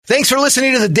Thanks for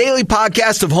listening to the daily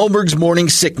podcast of Holmberg's Morning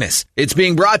Sickness. It's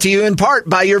being brought to you in part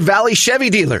by your Valley Chevy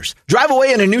dealers. Drive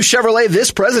away in a new Chevrolet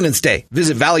this President's Day.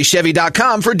 Visit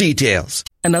valleychevy.com for details.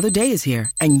 Another day is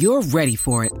here, and you're ready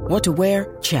for it. What to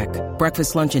wear? Check.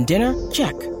 Breakfast, lunch, and dinner?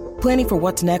 Check. Planning for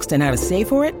what's next and how to save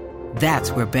for it?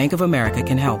 That's where Bank of America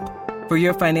can help. For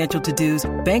your financial to-dos,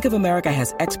 Bank of America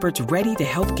has experts ready to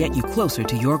help get you closer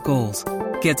to your goals.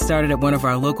 Get started at one of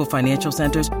our local financial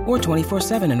centers or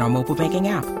 24/7 in our mobile banking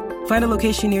app. Find a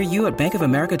location near you at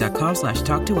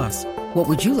bankofamerica.com/talktous. What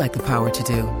would you like the power to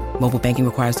do? Mobile banking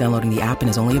requires downloading the app and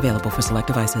is only available for select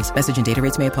devices. Message and data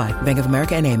rates may apply. Bank of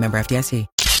America NA, member FDIC.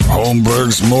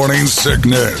 Holmberg's Morning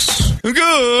Sickness. Good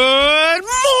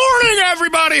morning,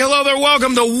 everybody. Hello there.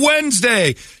 Welcome to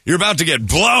Wednesday. You're about to get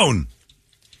blown.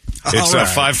 It's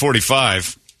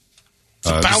 5:45. It's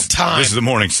about time. This is the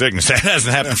Morning Sickness. That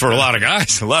hasn't happened for a lot of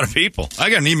guys, a lot of people. I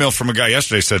got an email from a guy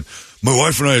yesterday said, my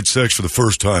wife and I had sex for the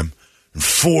first time in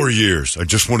 4 years. I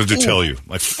just wanted to tell you.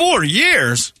 Like, 4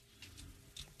 years?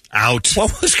 Out.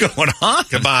 What was going on?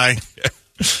 Goodbye.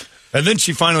 And then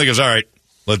she finally goes, all right,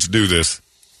 let's do this.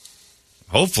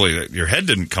 Hopefully your head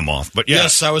didn't come off. But yeah.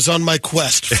 Yes, I was on my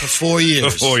quest for 4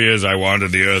 years. For 4 years, I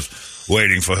wandered the earth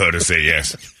waiting for her to say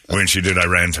yes. When she did, I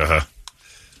ran to her.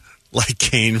 Like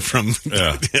Kane from...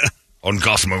 Yeah. On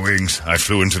gossamer wings, I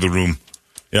flew into the room.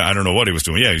 Yeah, I don't know what he was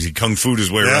doing. Yeah, he kung fu'd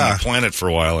his way around the planet for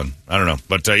a while, and I don't know.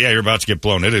 But, yeah, you're about to get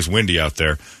blown. It is windy out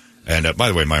there. And, by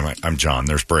the way, I'm John.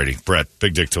 There's Brady. Brett,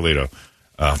 Big Dick Toledo.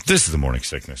 This is the Morning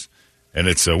Sickness. And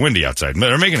it's windy outside.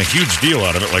 They're making a huge deal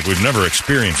out of it like we've never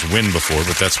experienced wind before,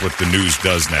 but that's what the news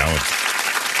does now.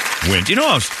 It's wind. You know,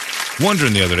 I was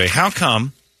wondering the other day, how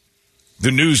come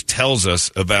the news tells us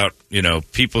about,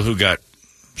 people who got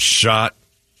shot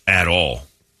at all?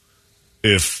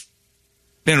 If,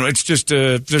 it's just,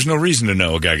 there's no reason to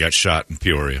know a guy got shot in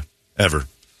Peoria, ever.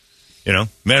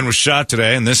 Man was shot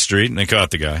today in this street, and they caught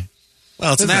the guy.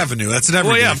 Well, it's an avenue. That's an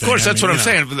everyday Well, yeah, of thing. course, that's what I'm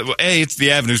saying. A, it's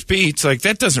the Avenues P. It's like,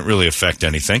 that doesn't really affect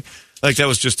anything. Like, that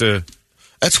was just a...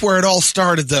 That's where it all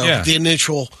started, though. Yeah. The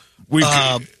initial...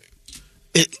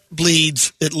 it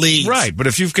bleeds, it leads. Right, but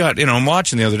if you've got... I'm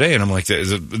watching the other day, and I'm like,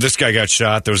 this guy got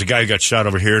shot. There was a guy who got shot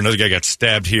over here. Another guy got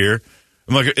stabbed here.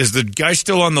 I'm like, is the guy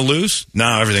still on the loose?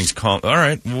 No, everything's calm. All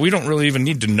right, well, we don't really even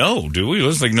need to know, do we?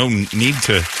 There's like no need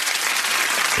to...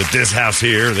 At this house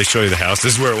here, they show you the house.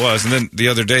 This is where it was. And then the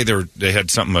other day, they had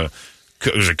something...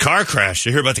 it was a car crash.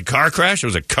 You hear about the car crash? It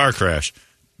was a car crash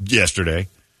yesterday.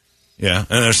 Yeah,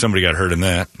 and there's somebody got hurt in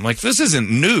that. I'm like, this isn't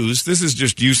news. This is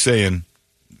just you saying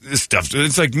this stuff.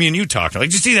 It's like me and you talking.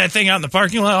 Like, did you see that thing out in the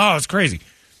parking lot? Oh, it's crazy.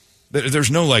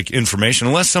 There's no, information.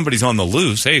 Unless somebody's on the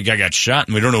loose. Hey, a guy got shot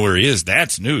and we don't know where he is.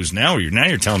 That's news. Now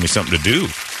you're telling me something to do.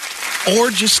 Or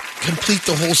just complete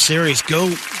the whole series.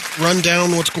 Go run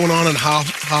down what's going on in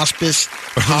hospice.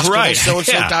 Hospital. Right.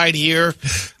 So-and-so died here. A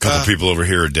couple people over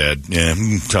here are dead. Yeah,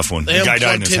 tough one. They the guy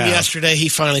died in his him house. Yesterday. He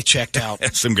finally checked out.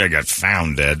 Some guy got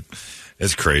found dead.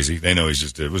 It's crazy. They know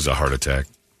it was a heart attack.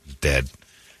 He's dead.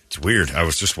 It's weird. I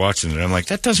was just watching it. I'm like,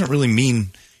 that doesn't really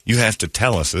mean you have to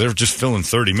tell us. They're just filling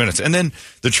 30 minutes. And then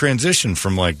the transition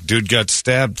from, dude got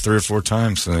stabbed 3 or 4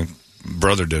 times. And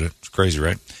brother did it. It's crazy,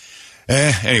 right?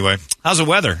 Anyway, how's the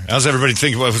weather? How's everybody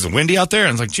thinking? Was it windy out there?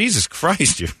 And it's like, Jesus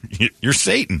Christ, you're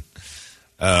Satan.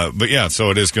 But yeah, so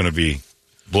it is going to be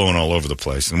blowing all over the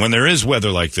place. And when there is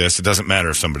weather like this, it doesn't matter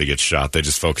if somebody gets shot. They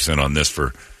just focus in on this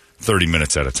for 30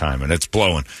 minutes at a time, and it's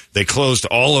blowing. They closed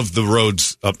all of the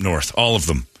roads up north, all of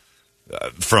them,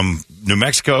 from New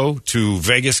Mexico to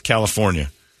Vegas,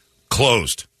 California,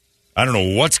 closed. I don't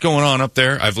know what's going on up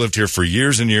there. I've lived here for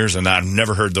years and years, and I've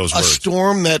never heard those words. A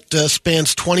storm that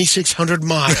spans 2,600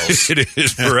 miles. It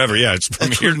is forever. Yeah, it's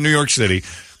from here to New York City,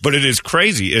 but it is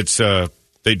crazy. It's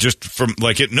they just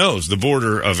it knows the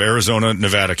border of Arizona,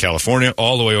 Nevada, California,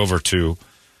 all the way over to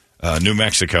New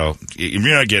Mexico. You're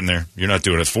not getting there. You're not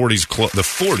doing it. The 40 is closed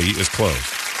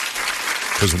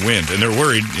because of wind, and they're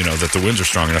worried, that the winds are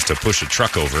strong enough to push a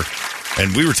truck over.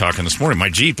 And we were talking this morning. My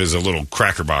Jeep is a little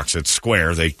cracker box. It's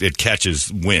square. It catches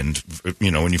wind.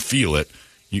 When you feel it,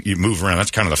 you move around.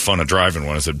 That's kind of the fun of driving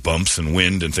one, is it bumps and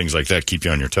wind and things like that keep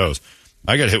you on your toes.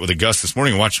 I got hit with a gust this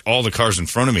morning and watched all the cars in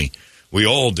front of me. We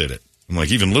all did it. I'm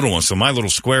like, even little ones. So my little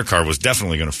square car was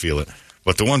definitely going to feel it.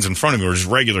 But the ones in front of me were just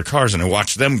regular cars, and I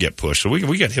watched them get pushed. So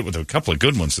we got hit with a couple of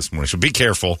good ones this morning. So be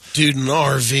careful. Dude, an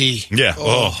RV. Yeah.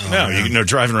 Yeah.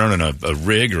 Driving around in a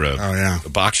rig or a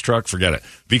box truck, forget it.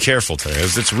 Be careful today.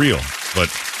 It's real. But,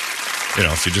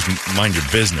 if you just mind your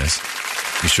business,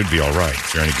 you should be all right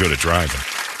if you're any good at driving.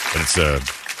 But it's,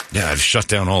 I've shut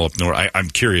down all up north.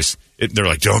 I'm curious. They're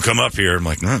like, don't come up here. I'm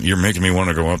like, no, you're making me want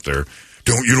to go up there.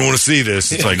 you don't want to see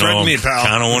this. It's like, no, I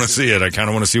kind of want to see it. I kind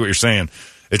of want to see what you're saying.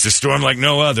 It's a storm like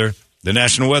no other. The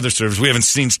National Weather Service, we haven't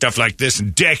seen stuff like this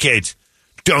in decades.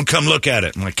 Don't come look at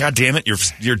it. I'm like, God damn it,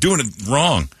 you're doing it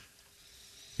wrong.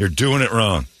 You're doing it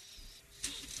wrong.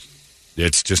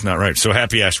 It's just not right. So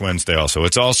happy Ash Wednesday also.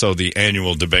 It's also the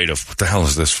annual debate of what the hell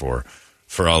is this for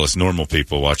all us normal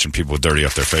people watching people dirty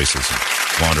up their faces and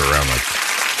wander around like,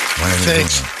 why are they doing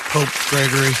that? Pope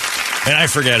Gregory. And I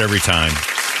forget every time.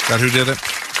 Is that who did it?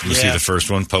 You see the first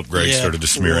one? Pope Greg started to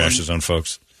smear ashes on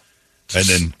folks. And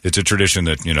then it's a tradition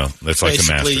that, that's like the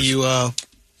Masters. Basically, you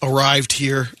arrived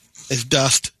here as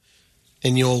dust,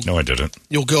 and No, I didn't.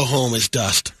 You'll go home as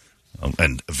dust.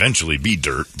 And eventually be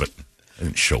dirt, but I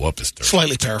didn't show up as dirt.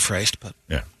 Slightly paraphrased, but...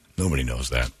 Yeah, nobody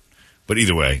knows that. But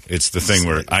either way, it's the thing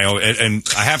where I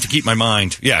have to keep my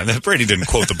mind. Yeah, Brady didn't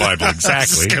quote the Bible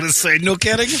exactly. I was going to say, no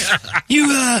kidding. You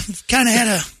kind of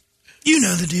had you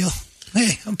know the deal.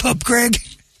 Hey, I'm Pope Greg.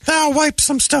 I'll wipe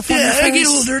some stuff on your face. I get a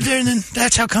little dirt there, and then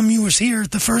that's how come you was here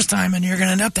the first time, and you're going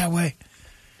to end up that way.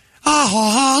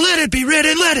 Let it be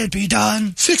written, let it be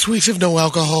done. 6 weeks of no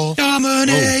alcohol. Domine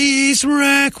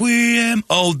Requiem.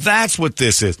 Oh, that's what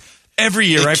this is. Every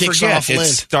year I forget. It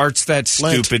starts that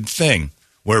stupid thing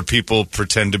where people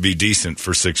pretend to be decent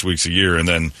for 6 weeks a year and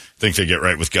then think they get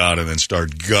right with God and then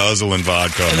start guzzling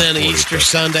vodka. And then Easter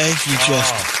Sunday, you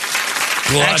just...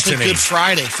 Gluttony. Actually, Good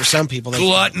Friday for some people.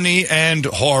 Gluttony and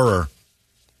horror.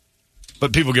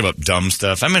 But people give up dumb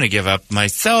stuff. I'm going to give up my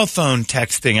cell phone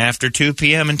texting after 2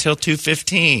 p.m. until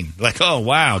 2:15. Like, oh,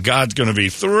 wow, God's going to be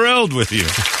thrilled with you.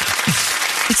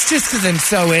 It's just because I'm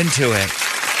so into it.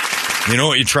 You know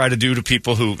what you try to do to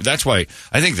people who... I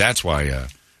think that's why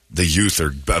the youth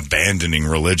are abandoning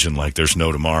religion like there's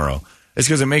no tomorrow. It's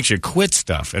because it makes you quit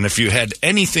stuff. And if you had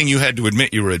anything you had to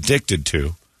admit you were addicted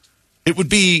to, it would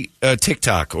be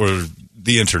TikTok or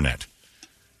the internet.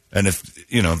 And if,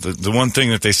 the one thing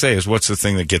that they say is what's the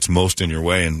thing that gets most in your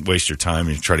way and waste your time,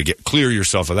 and you try to clear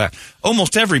yourself of that.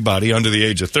 Almost everybody under the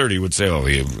age of 30 would say,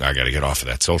 I got to get off of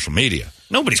that social media.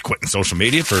 Nobody's quitting social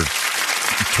media for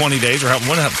 20 days or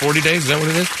 40 days. Is that what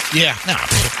it is? Yeah. No,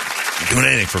 doing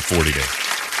anything for 40 days.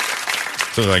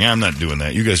 So I'm not doing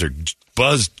that. You guys are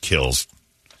buzzkills.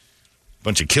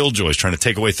 Bunch of killjoys trying to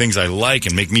take away things I like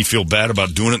and make me feel bad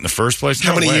about doing it in the first place.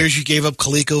 How many years you gave up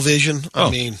ColecoVision? I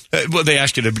mean... Well, they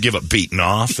ask you to give up beating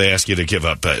off. They ask you to give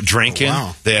up drinking. Oh,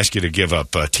 wow. They ask you to give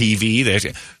up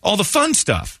TV. All the fun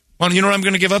stuff. Well, you know what I'm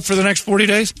going to give up for the next 40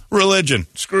 days? Religion.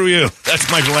 Screw you.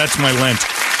 That's my Lent.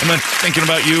 I'm not thinking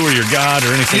about you or your God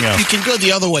or anything else. You can go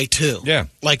the other way, too. Yeah.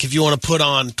 Like if you want to put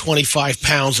on 25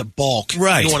 pounds of bulk.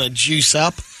 Right. You want to juice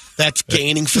up. That's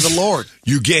gaining for the Lord.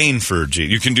 You gain for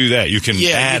You can do that. You can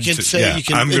add. You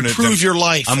can improve your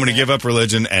life. I'm going to give up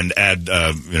religion and add,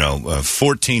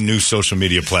 14 new social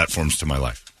media platforms to my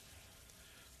life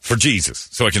for Jesus,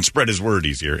 so I can spread His word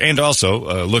easier, and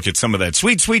also look at some of that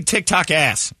sweet, sweet TikTok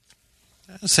ass.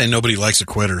 I say nobody likes a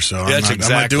quitter, so I'm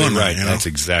not doing right. That, That's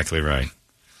exactly right.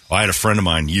 Well, I had a friend of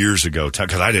mine years ago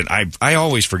because I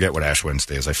always forget what Ash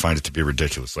Wednesday is. I find it to be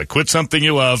ridiculous. Like, quit something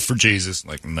you love for Jesus.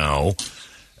 Like, no.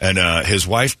 And his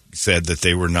wife said that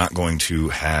they were not going to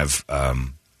have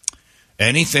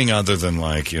anything other than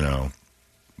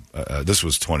this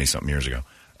was 20-something years ago,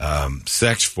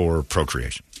 sex for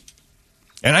procreation.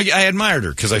 And I admired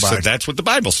her because I said, that's what the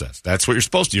Bible says. That's what you're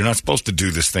supposed to. You're not supposed to do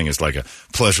this thing as like a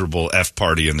pleasurable F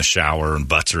party in the shower and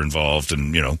butts are involved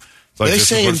and, They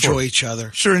say enjoy each other.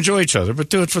 Sure, enjoy each other, but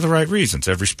do it for the right reasons.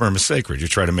 Every sperm is sacred. You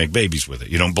try to make babies with it.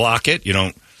 You don't block it. You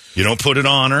don't put it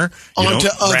on her. You Onto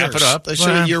don't others. wrap it up.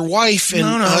 So your wife and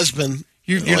husband.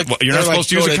 You're not supposed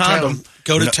to use a condom.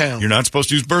 Go to town. You're not supposed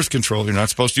to use birth control. You're not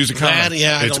supposed to use a condom.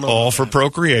 It's all for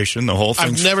procreation. The whole thing.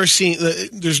 I've never seen.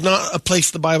 There's not a place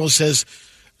the Bible says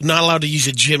not allowed to use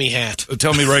a Jimmy hat.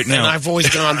 Tell me right now. And I've always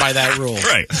gone by that rule.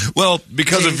 Right. Well,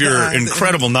 because of your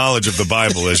incredible knowledge of the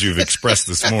Bible, as you've expressed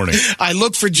this morning. I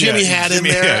looked for Jimmy hat in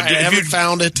there. I haven't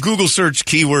found it. Google search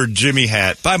keyword Jimmy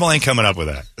hat. Bible ain't coming up with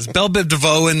that. Is Belle Biv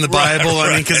DeVoe in the Bible? Right.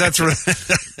 I mean, because that's where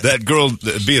that girl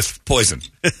beeth poison.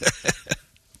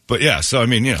 But yeah, so I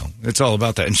mean, it's all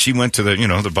about that. And she went to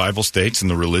the Bible states and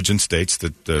the religion states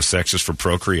that sex is for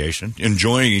procreation,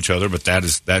 enjoying each other. But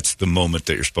that's the moment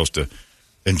that you're supposed to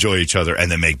enjoy each other and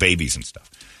then make babies and stuff.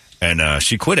 And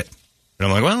she quit it. And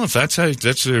I'm like, well, if that's a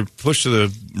push to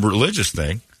the religious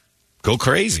thing, go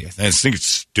crazy. I think it's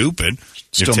stupid.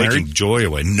 Still You're married? taking joy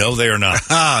away. No, they are not.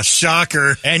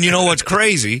 Shocker. And you know what's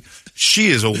crazy? She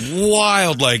is a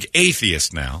wild,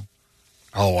 atheist now.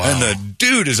 Oh, wow. And the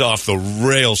dude is off the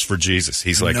rails for Jesus.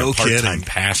 He's like a part-time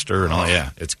pastor and all.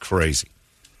 Yeah, it's crazy.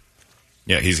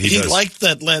 Yeah, he He does. liked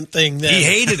that Lent thing. Then. He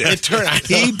hated it.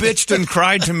 He bitched and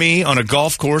cried to me on a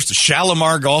golf course, the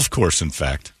Shalimar Golf Course, in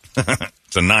fact.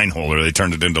 It's a 9-holer. They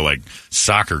turned it into like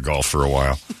soccer golf for a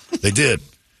while. They did.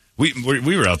 We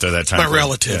were out there that time. My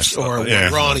relatives or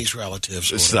Ronnie's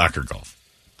relatives. It's soccer golf.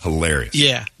 Hilarious.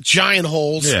 Yeah, giant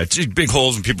holes. Yeah, just big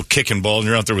holes and people kicking balls, and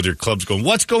you're out there with your clubs going,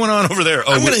 what's going on over there?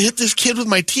 Oh, I'm going to hit this kid with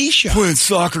my tee shot. Playing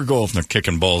soccer golf. And they're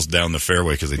kicking balls down the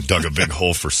fairway because they dug a big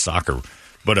hole for soccer.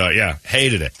 But, yeah,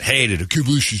 hated it. Hated it. I can't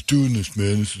believe she's doing this,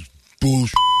 man. This is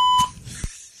bullshit.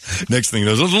 Next thing he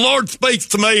knows, the Lord speaks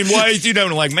to me in ways you don't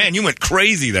like. Man, you went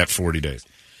crazy that 40 days.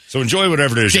 So enjoy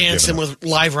whatever it is you're dancing giving up. with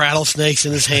live rattlesnakes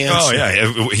in his hands. Oh,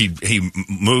 yeah. He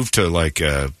moved to, like,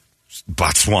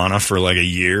 Botswana for like a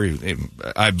year.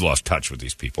 I've lost touch with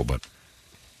these people, but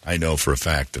I know for a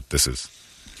fact that this is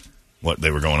what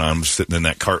they were going on. I'm sitting in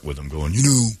that cart with them going,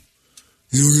 you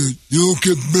don't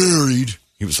get married.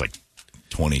 He was like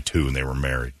 22 and they were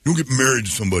married. You don't get married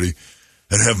to somebody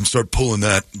and have them start pulling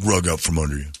that rug out from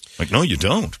under you. Like, no, you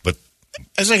don't. But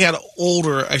as I got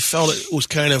older, I felt it was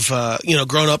kind of,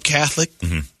 grown up Catholic.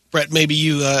 Mm-hmm. Brett, maybe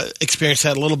you experienced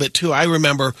that a little bit too. I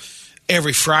remember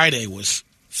every Friday was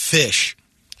fish.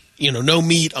 No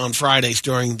meat on Fridays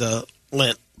during the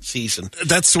Lent season.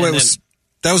 That's the way it was.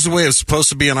 That was the way it was supposed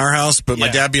to be in our house, but my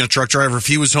dad being a truck driver, if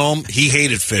he was home, he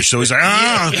hated fish. So he's like,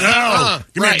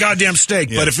 give me a goddamn steak.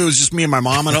 Yeah. But if it was just me and my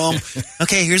mom at home,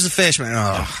 okay, here's the fish, man.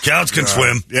 Oh, cows can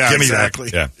swim. Yeah, give me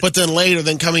exactly. that. Yeah. But then later,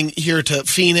 coming here to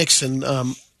Phoenix and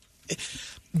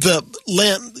the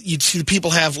Lent, you'd see the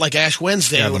people have like Ash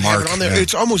Wednesday. Yeah, and would have it on there. Yeah.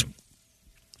 It's almost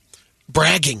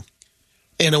bragging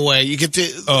in a way. You get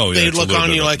they'd look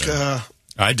on you like,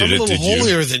 I did I'm it. a little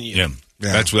holier than you. Yeah.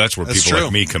 That's where people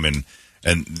like me come in.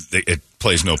 And it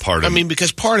plays no part of it. I mean,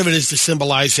 because part of it is to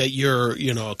symbolize that you're,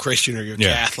 a Christian or you're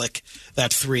Catholic.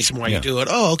 That's the reason why you do it.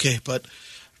 Oh, okay. But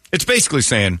it's basically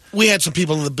saying, we had some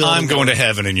people in the building. I'm going to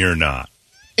heaven and you're not.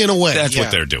 In a way. That's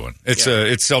what they're doing. It's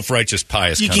it's self-righteous,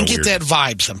 pious. You can get weird. that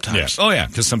vibe sometimes. Yeah. Oh, yeah.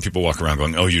 Because some people walk around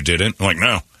going, oh, you didn't? I'm like,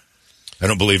 no. I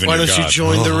don't believe in your God. Why don't you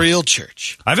join the real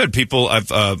church? I've had people,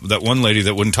 that one lady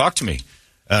that wouldn't talk to me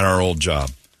at our old job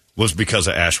was because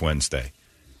of Ash Wednesday.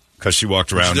 Because she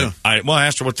walked around. And I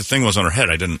asked her what the thing was on her head.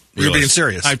 I didn't realize. You're being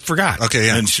serious. I forgot. Okay,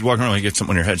 yeah. And she'd walk around and get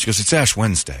something on your head. She goes, it's Ash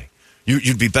Wednesday.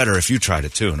 You'd be better if you tried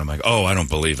it too. And I'm like, oh, I don't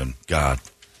believe in God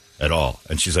at all.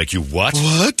 And she's like, you what?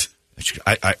 What? And she,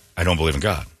 I don't believe in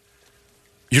God.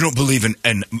 You don't believe in,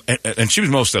 and she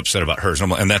was most upset about hers.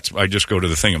 And that's, I just go to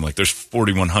the thing. I'm like, there's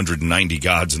 4,190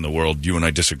 gods in the world. You and I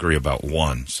disagree about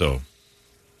one. So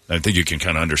I think you can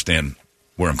kind of understand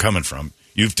where I'm coming from.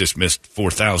 You've dismissed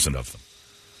 4,000 of them.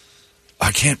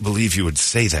 I can't believe you would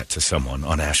say that to someone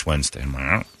on Ash Wednesday. I'm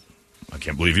like, I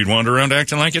can't believe you'd wander around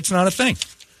acting like it's not a thing.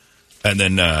 And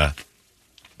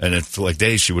then for like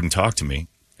days she wouldn't talk to me.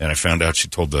 And I found out she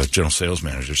told the general sales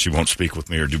manager she won't speak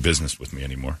with me or do business with me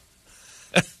anymore.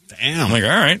 Damn. I'm like, all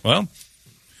right, well,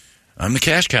 I'm the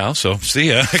cash cow, so see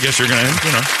ya. I guess you're going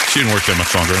to, she didn't work there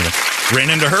much longer. Ran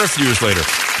into her a few years later.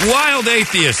 Wild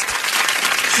atheist.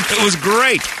 It was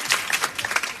great.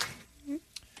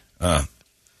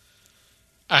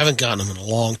 I haven't gotten them in a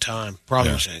long time.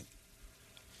 Probably saying.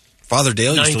 Father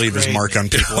Dale used to leave his mark on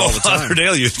people all the time. Father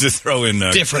Dale used to throw in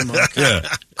different mark.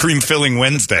 Cream filling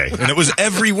Wednesday, and it was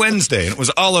every Wednesday, and it was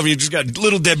all over. You just got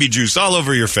little Debbie juice all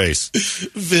over your face.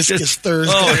 Viscous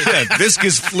Thursday. Oh yeah,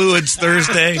 viscous fluids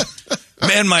Thursday.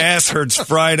 Man, my ass hurts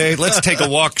Friday. Let's take a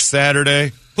walk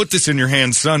Saturday. Put this in your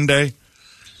hand Sunday.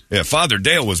 Yeah, Father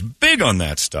Dale was big on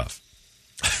that stuff.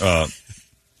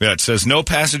 Yeah, it says no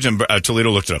passage in Toledo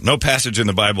looked it up. No passage in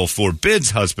the Bible forbids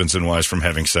husbands and wives from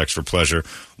having sex for pleasure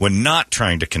when not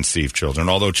trying to conceive children.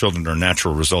 Although children are a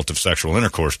natural result of sexual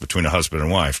intercourse between a husband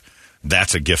and wife,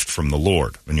 that's a gift from the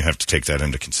Lord, and you have to take that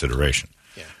into consideration.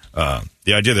 Yeah.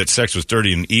 The idea that sex was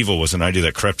dirty and evil was an idea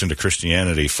that crept into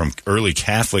Christianity from early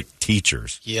Catholic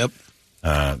teachers. Yep.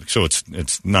 So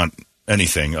it's not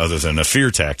anything other than a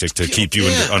fear tactic to keep you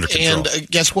under control.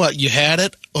 And guess what? You had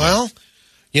it. Well.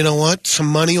 You know what? Some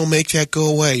money will make that go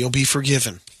away. You'll be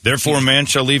forgiven. Therefore, a man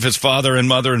shall leave his father and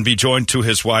mother and be joined to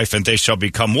his wife, and they shall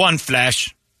become one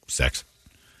flesh. Sex.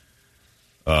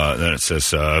 Then it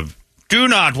says, do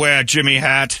not wear a Jimmy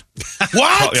hat.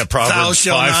 What? Proverbs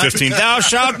 5:15. Thou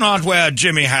shalt not wear a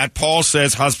Jimmy hat. Paul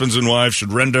says husbands and wives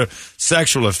should render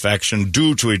sexual affection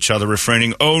due to each other,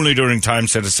 refraining only during time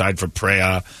set aside for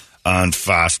prayer and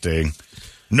fasting.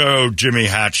 No Jimmy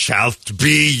hat shalt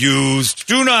be used.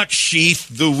 Do not sheath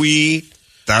the wheat.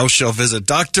 Thou shalt visit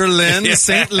Dr. Lynn,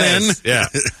 St. Lynn. Yeah.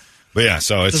 But yeah,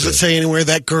 so it's... Does it say anywhere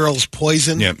that girl's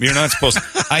poison? Yeah, you're not supposed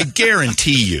to... I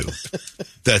guarantee you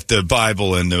that the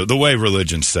Bible and the way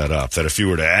religion's set up, that if you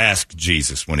were to ask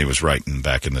Jesus when he was writing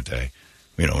back in the day,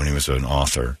 when he was an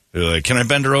author, you're like, can I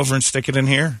bend her over and stick it in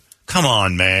here? Come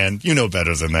on, man. You know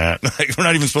better than that. Like, we're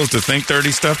not even supposed to think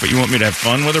dirty stuff, but you want me to have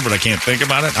fun with her, but I can't think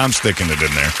about it? I'm sticking it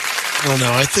in there. Well,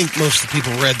 no, I think most of the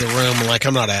people read the room like,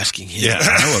 I'm not asking him. Yeah.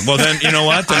 Well, then, you know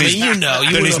what? Then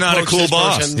then he's not a cool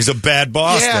boss. Person. He's a bad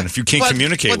boss then if you can't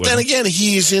communicate with him. But then again,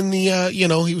 he's in the,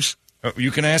 he was...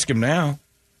 You can ask him now.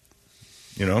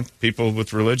 People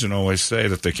with religion always say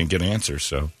that they can get answers,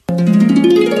 so.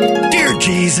 Dear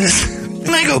Jesus,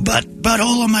 can I go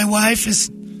butthole on my wife?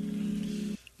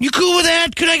 You cool with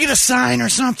that? Could I get a sign or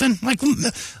something? Like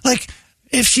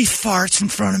if she farts in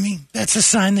front of me, that's a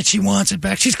sign that she wants it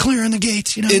back. She's clearing the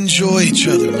gates, Enjoy each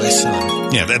other, my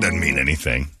son. Yeah, that doesn't mean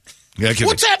anything.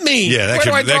 What's that mean? Yeah, that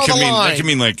can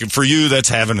mean like for you, that's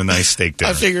having a nice steak dinner.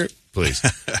 I figure. Please.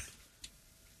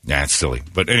 Yeah, it's silly.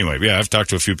 But anyway, yeah, I've talked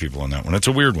to a few people on that one. It's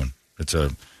a weird one.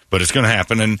 But it's going to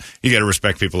happen, and you got to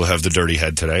respect people who have the dirty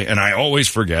head today. And I always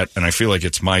forget, and I feel like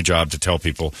it's my job to tell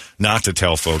people not to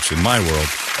tell folks in my world,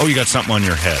 oh, you got something on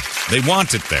your head. They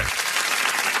want it there.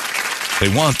 They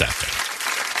want that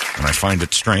there. And I find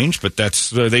it strange, but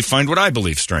they find what I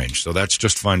believe strange, so that's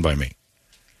just fine by me.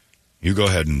 You go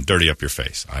ahead and dirty up your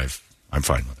face. I'm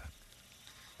fine with that.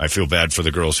 I feel bad for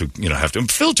the girls who, have to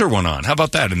filter one on. How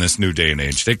about that in this new day and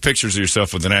age? Take pictures of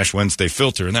yourself with an Ash Wednesday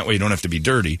filter, and that way you don't have to be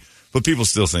dirty. But people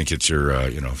still think it's you're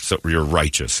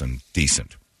righteous and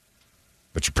decent.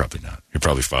 But you're probably not. You're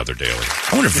probably Father Dale. I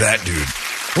wonder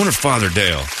if Father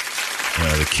Dale,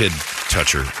 the kid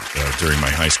toucher during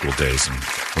my high school days, and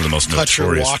one of the most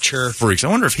notorious freaks, I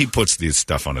wonder if he puts this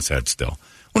stuff on his head still.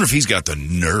 I wonder if he's got the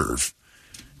nerve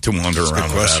to wander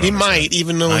around with that. He might,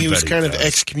 even though he was kind of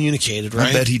excommunicated, right?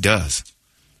 I bet he does.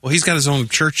 Well, he's got his own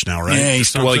church now, right? Yeah, he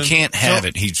can't have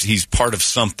it. He's part of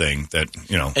something that,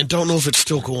 And don't know if it's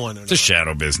still going or not. It's a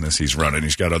shadow business he's running.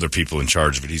 He's got other people in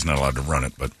charge of it. He's not allowed to run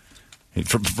it, but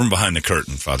from behind the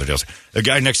curtain, Father Dale's. The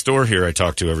guy next door here I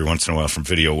talk to every once in a while from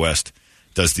Video West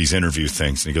does these interview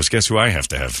things, and he goes, guess who I have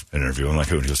to have an interview? I'm like,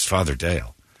 who? And he goes, Father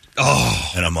Dale.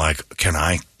 Oh. And I'm like, can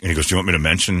I? And he goes, do you want me to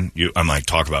mention you? I'm like,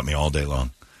 talk about me all day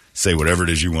long. Say whatever it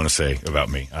is you want to say about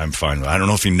me. I'm fine with it. I don't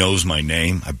know if he knows my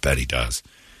name. I bet he does.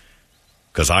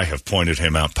 Because I have pointed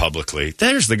him out publicly.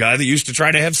 There's the guy that used to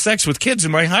try to have sex with kids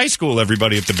in my high school,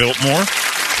 everybody at the Biltmore.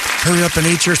 Hurry up and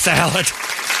eat your salad.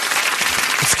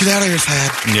 Let's get out of here,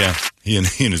 Thad. Yeah. He and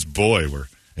his boy were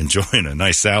enjoying a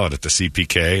nice salad at the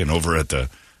CPK and over at I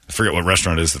forget what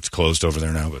restaurant it is that's closed over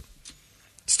there now, but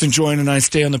just enjoying a nice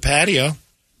day on the patio.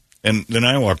 And then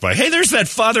I walk by. Hey, there's that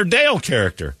Father Dale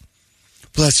character.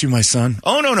 Bless you, my son.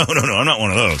 Oh, no. I'm not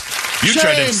one of those. You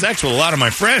tried to have sex with a lot of my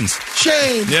friends.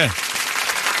 Shame. Yeah.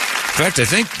 In fact, I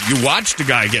think you watched a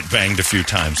guy get banged a few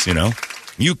times,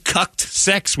 You cucked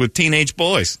sex with teenage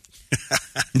boys.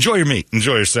 Enjoy your meat.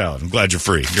 Enjoy your salad. I'm glad you're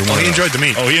free. He enjoyed the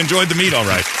meat. Oh, he enjoyed the meat, all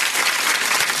right.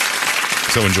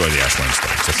 So enjoy the Ash Wednesday.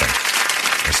 It's a thing.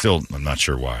 I'm not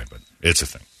sure why, but it's a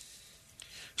thing.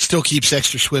 Still keeps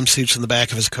extra swimsuits in the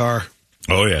back of his car.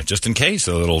 Oh, yeah, just in case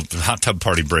a little hot tub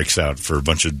party breaks out for a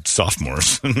bunch of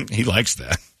sophomores. He likes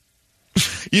that.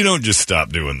 You don't just stop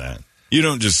doing that. You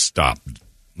don't just stop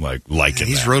liking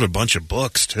He's that. wrote a bunch of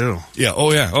books, too. Yeah,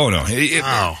 oh, yeah. Oh, no.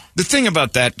 Wow. The thing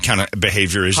about that kind of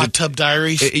behavior is... Hot tub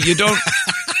diaries? You don't...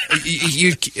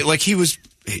 you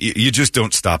just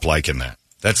don't stop liking that.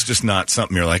 That's just not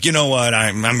something you're like, you know what,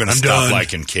 I'm going to stop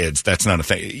liking kids. That's not a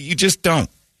thing. You just don't.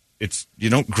 You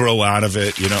don't grow out of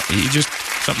it. You just...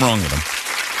 Something wrong with him.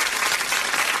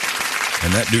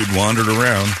 And that dude wandered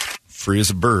around, free as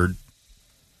a bird.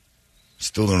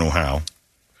 Still don't know how.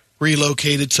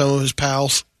 Relocated some of his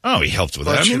pals. Oh, he helped with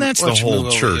that. I mean, that's the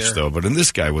whole church, though. But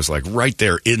this guy was right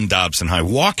there in Dobson High,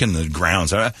 walking the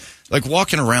grounds,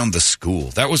 walking around the school.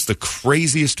 That was the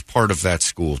craziest part of that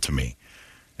school to me.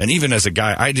 And even as a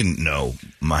guy, I didn't know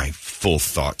my full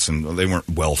thoughts, and they weren't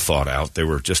well thought out. They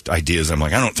were just ideas. I'm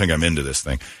like, I don't think I'm into this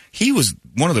thing. He was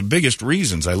one of the biggest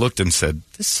reasons I looked and said,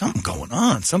 there's something going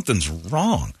on. Something's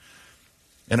wrong.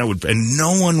 And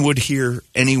no one would hear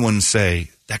anyone say,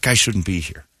 that guy shouldn't be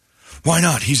here. Why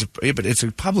not? But it's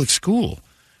a public school.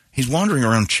 He's wandering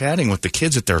around chatting with the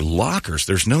kids at their lockers.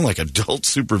 There's no adult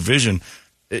supervision.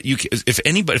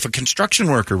 If a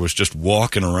construction worker was just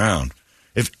walking around,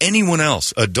 if anyone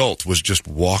else, adult, was just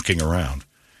walking around,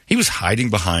 he was hiding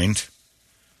behind,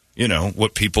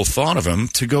 what people thought of him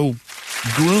to go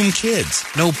groom kids.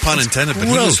 No pun intended, but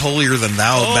he was holier than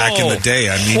thou back in the day.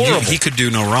 I mean, he could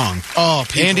do no wrong. Oh,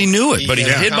 and he knew it, but he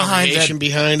hid behind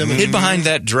him. Hid behind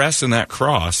that dress and that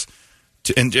cross,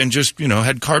 and just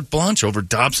had carte blanche over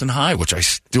Dobson High, which I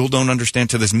still don't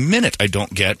understand to this minute. I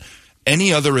don't get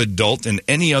any other adult in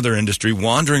any other industry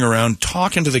wandering around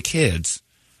talking to the kids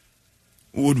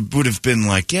would have been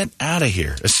like, get out of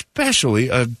here, especially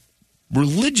a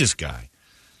religious guy.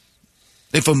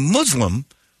 If a Muslim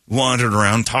wandered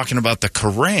around talking about the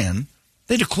Quran,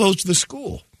 they'd have closed the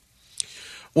school.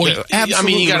 Well,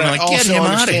 absolutely, you got to like, also get him out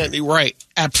of understand, here. right?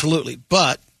 Absolutely,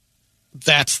 but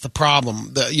that's the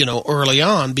problem. Early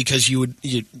on, because you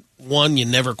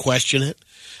never question it.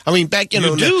 I mean, back in the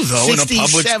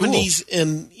 60s, 70s,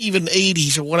 and even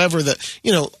 80s or whatever,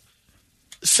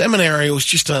 seminary was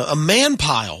just a man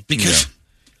pile because. Yeah.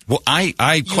 Well,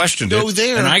 I questioned it,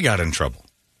 and I got in trouble.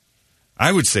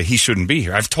 I would say he shouldn't be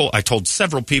here. I told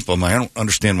several people, I don't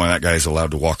understand why that guy is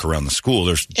allowed to walk around the school.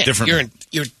 There's different.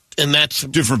 And that's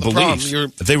different beliefs.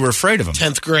 They were afraid of him.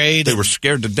 10th grade. They were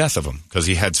scared to death of him because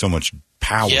he had so much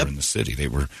power in the city.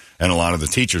 And a lot of the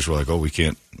teachers were like, "Oh, we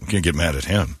can't get mad at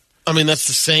him." I mean, that's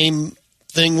the same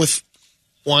thing with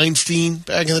Weinstein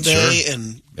back in the day,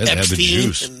 and they had the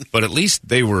juice. But at least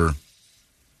they were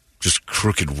just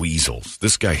crooked weasels.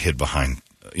 This guy hid behind,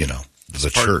 the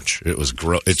church. It was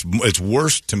gross. It's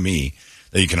worse to me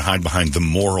that you can hide behind the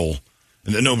moral.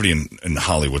 Nobody in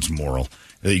Hollywood's moral.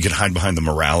 That you can hide behind the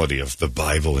morality of the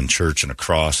Bible and church and a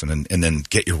cross, and then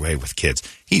get your way with kids.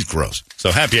 He's gross.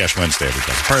 So happy Ash Wednesday,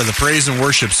 everybody. Part of the Praise and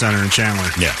Worship Center in Chandler.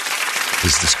 Yeah,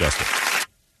 he's disgusting.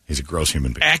 He's a gross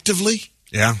human being. Actively?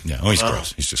 Yeah. Yeah. Oh, he's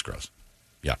gross. He's just gross.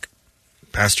 Yuck.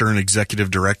 Pastor and executive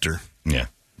director. Yeah.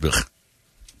 Ugh.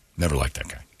 Never liked that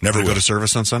guy. Never go to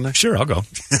service on Sunday? Sure, I'll go.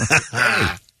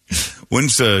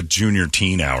 When's the junior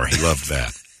teen hour? He loved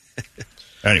that.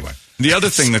 Anyway. The other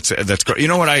thing that's great, you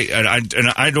know what,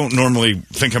 I don't normally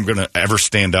think I'm going to ever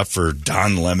stand up for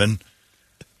Don Lemon,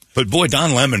 but boy,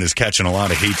 Don Lemon is catching a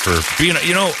lot of heat for being,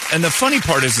 and the funny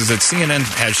part is that CNN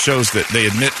has shows that they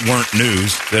admit weren't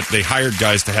news, that they hired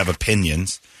guys to have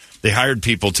opinions. They hired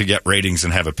people to get ratings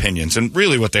and have opinions, and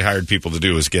really what they hired people to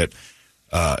do is get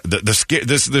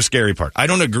the scary part. I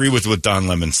don't agree with what Don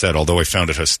Lemon said, although I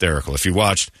found it hysterical. If you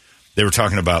watched, they were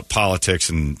talking about politics,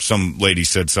 and some lady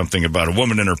said something about a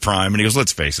woman in her prime, and he goes,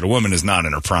 let's face it, a woman is not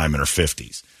in her prime in her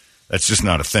 50s. That's just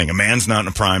not a thing. A man's not in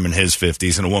a prime in his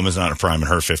 50s, and a woman's not in a prime in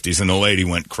her 50s. And the lady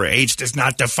went, age does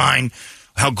not define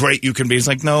how great you can be. He's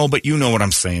like, no, but you know what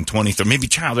I'm saying, 20, 30, maybe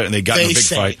child. And they got in a big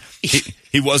fight.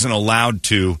 He wasn't allowed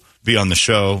to be on the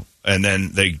show, and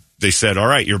then they said, all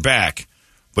right, you're back,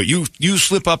 but you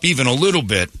slip up even a little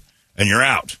bit, and you're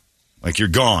out. Like, you're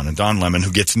gone. And Don Lemon,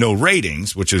 who gets no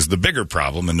ratings, which is the bigger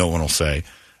problem, and no one will say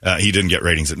he didn't get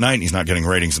ratings at night, and he's not getting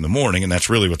ratings in the morning, and that's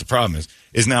really what the problem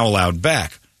is now allowed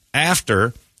back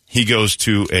after he goes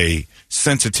to a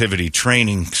sensitivity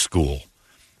training school.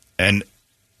 And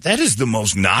that is the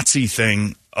most Nazi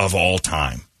thing of all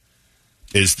time,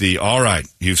 is all right,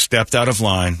 you've stepped out of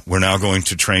line. We're now going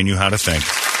to train you how to think,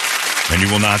 and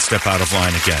you will not step out of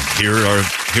line again. Here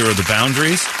are the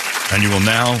boundaries, and you will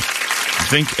now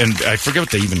think, and I forget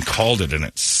what they even called it, and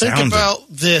it sounded... Think about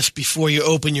this before you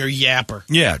open your yapper.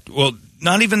 Yeah, well,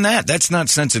 not even that. That's not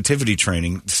sensitivity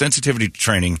training. Sensitivity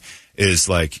training is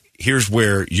like, here's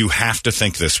where you have to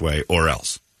think this way or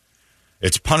else.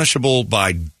 It's punishable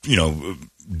by,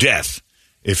 death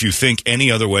if you think any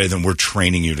other way than we're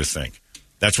training you to think.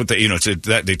 That's what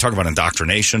they talk about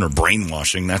indoctrination or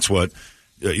brainwashing. That's what,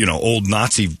 old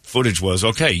Nazi footage was.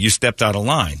 Okay, you stepped out of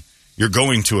line. You're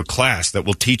going to a class that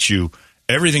will teach you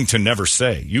everything to never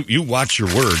say. You watch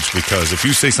your words, because if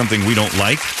you say something we don't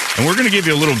like, and we're going to give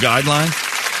you a little guideline,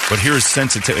 but here's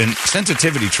sensitivity. And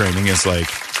sensitivity training is like,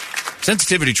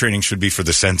 sensitivity training should be for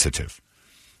the sensitive.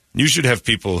 You should have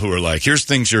people who are like, here's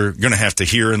things you're going to have to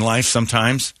hear in life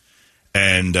sometimes,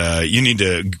 and you need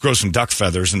to grow some duck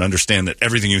feathers and understand that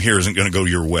everything you hear isn't going to go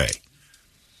your way.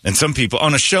 And some people,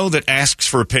 on a show that asks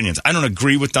for opinions, I don't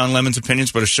agree with Don Lemon's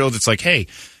opinions, but a show that's like, hey,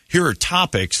 here are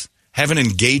topics, have an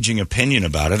engaging opinion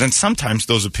about it. And sometimes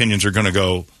those opinions are going to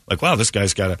go like, wow, this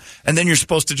guy's got a... And then you're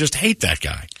supposed to just hate that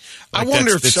guy. Like, I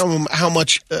wonder how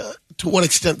much, to what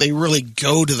extent they really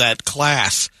go to that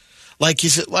class. Like,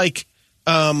 is it like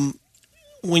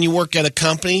when you work at a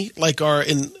company, like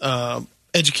in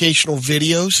educational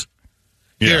videos?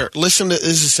 Yeah. Here, listen to,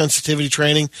 this is sensitivity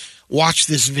training. Watch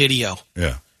this video.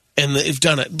 Yeah. And they've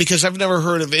done it. Because I've never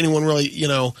heard of anyone really,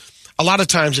 a lot of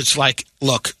times it's like,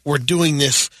 look, we're doing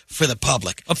this for the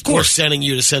public. Of course. We're sending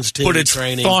you to sensitivity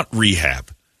training. But it's thought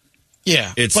rehab.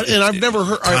 Yeah. I've never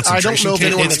heard, I don't know if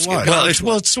anyone that's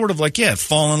it's sort of like,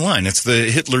 fall in line. It's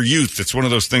the Hitler Youth. It's one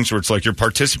of those things where it's like you're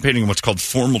participating in what's called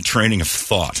formal training of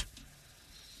thought.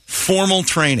 Formal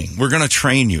training. We're going to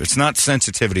train you. It's not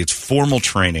sensitivity. It's formal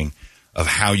training of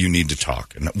how you need to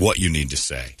talk and what you need to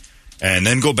say. and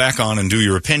then go back on and do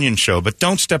your opinion show. But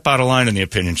don't step out of line in the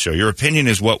opinion show. Your opinion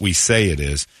is what we say it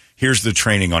is. Here's the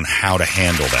training on how to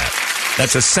handle that.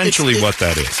 That's essentially what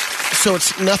that is. So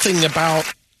it's nothing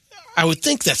about, I would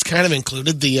think that's kind of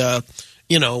included, the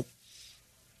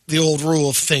old rule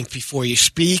of think before you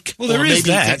speak. Well, there is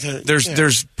that.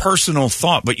 There's personal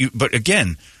thought, but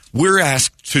again, we're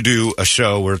asked to do a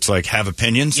show where it's like have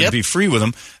opinions and be free with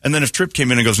them. And then if Tripp came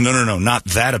in and goes, no, not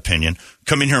that opinion.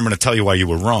 Come in here, I'm going to tell you why you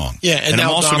were wrong. Yeah, and I'm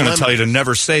also going to tell you to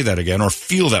never say that again or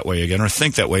feel that way again or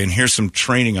think that way. And here's some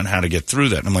training on how to get through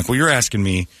that. And I'm like, well, you're asking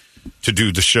me to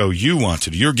do the show you want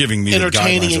to do. You're giving me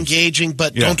entertaining, engaging,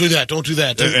 but don't do that. Don't do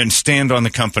that. And stand on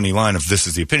the company line of this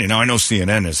is the opinion. Now, I know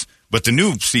CNN is, but the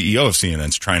new CEO of CNN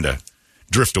is trying to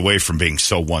drift away from being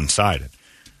so one-sided.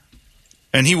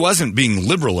 And he wasn't being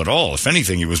liberal at all. If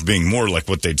anything, he was being more like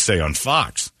what they'd say on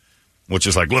Fox, which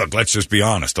is like, look, let's just be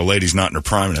honest. The lady's not in her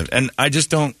prime. And I just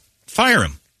don't fire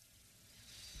him.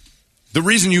 The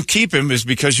reason you keep him is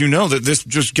because you know that this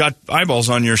just got eyeballs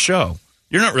on your show.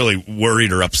 You're not really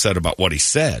worried or upset about what he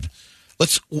said.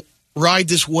 Let's ride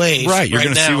this wave. Right. You're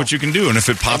going to see what you can do. And if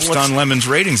it pops Don Lemon's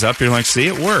ratings up, you're like, see,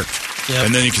 it worked. Yep.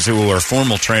 And then you can say, well, our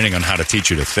formal training on how to teach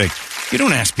you to think. You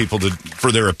don't ask people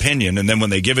for their opinion, and then when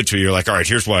they give it to you, you're like, all right,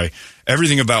 here's why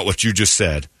everything about what you just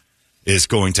said is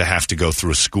going to have to go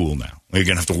through a school now. You're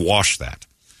going to have to wash that.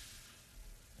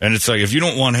 And it's like, if you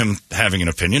don't want him having an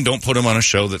opinion, don't put him on a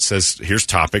show that says, here's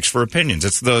topics for opinions.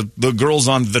 It's the girls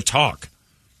on The Talk.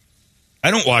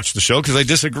 I don't watch the show because I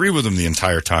disagree with them the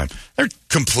entire time. They're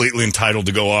completely entitled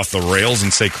to go off the rails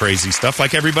and say crazy stuff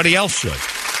like everybody else should.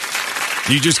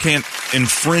 You just can't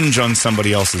infringe on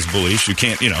somebody else's beliefs. You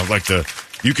can't,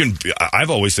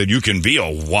 I've always said you can be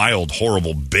a wild,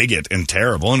 horrible bigot and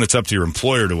terrible, and it's up to your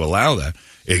employer to allow that.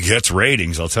 It gets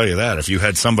ratings, I'll tell you that. If you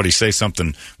had somebody say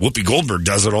something, Whoopi Goldberg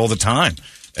does it all the time,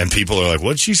 and people are like,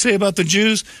 what'd she say about the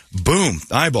Jews? Boom,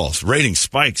 eyeballs, ratings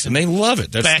spikes, and they love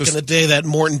it. That's back in the day, that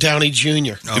Morton Downey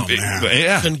Jr. Oh, man.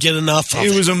 Yeah. Couldn't get enough of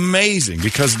it. It was amazing,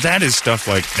 because that is stuff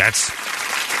like,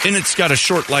 and it's got a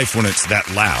short life when it's that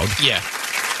loud. Yeah.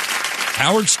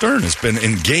 Howard Stern has been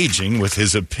engaging with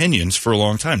his opinions for a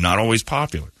long time, not always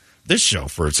popular. This show,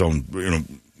 for its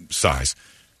own size,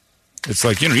 it's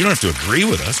like, you don't have to agree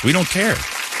with us. We don't care.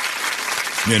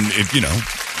 And,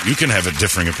 you can have a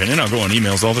differing opinion. I'll go on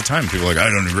emails all the time. People are like,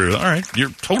 I don't agree with it. All right, you're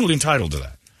totally entitled to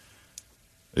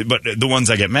that. But the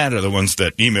ones I get mad at are the ones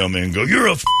that email me and go, you're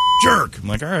a jerk. I'm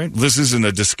like, all right, this isn't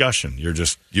a discussion. You're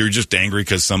just angry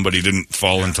because somebody didn't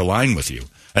fall into line with you.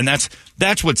 And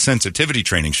that's what sensitivity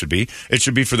training should be. It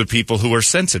should be for the people who are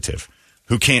sensitive,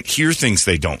 who can't hear things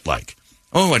they don't like.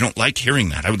 Oh, I don't like hearing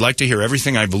that. I would like to hear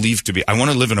everything I believe to be. I want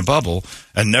to live in a bubble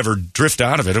and never drift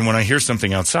out of it. And when I hear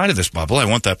something outside of this bubble, I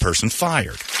want that person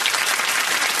fired.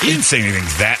 He didn't say anything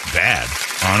that bad,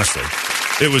 honestly.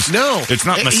 It was it's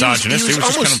not misogynistic. He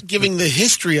was almost just giving the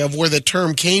history of where the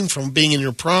term came from, being in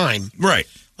your prime. Right.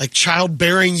 Like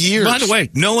childbearing years. By the way,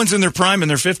 no one's in their prime in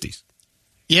their 50s.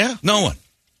 Yeah. No one.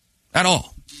 At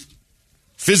all.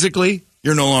 Physically,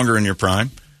 you're no longer in your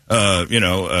prime.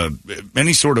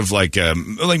 Any sort of like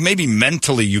maybe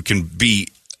mentally you can be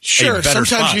sure. A better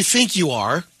Sometimes spot. You think you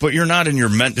are, but you're not in your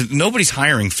nobody's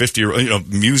hiring 50.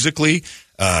 Musically,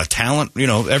 talent.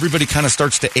 Everybody kind of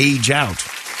starts to age out.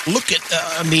 Look at.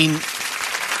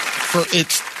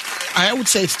 I would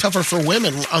say it's tougher for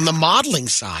women on the modeling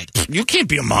side. You can't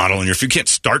be a model you can't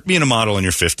start being a model in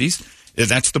your 50s.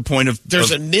 That's the point of...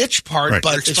 There's a niche part, right.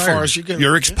 But as far as you can...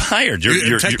 You're expired.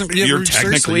 You're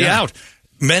technically out.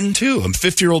 Men, too. A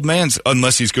 50-year-old man's,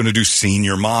 unless he's going to do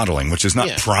senior modeling, which is not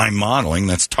prime modeling,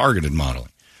 that's targeted modeling.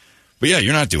 But yeah,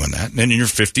 you're not doing that. And in your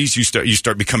 50s, you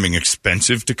start becoming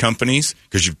expensive to companies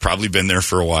because you've probably been there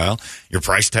for a while. Your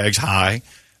price tag's high.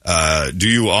 Do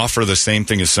you offer the same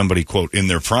thing as somebody, quote, in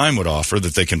their prime would offer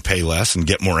that they can pay less and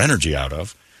get more energy out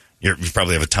of? You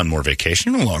probably have a ton more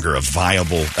vacation. You're no longer as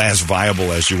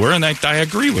viable as you were, and I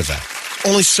agree with that.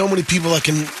 Only so many people that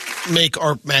can make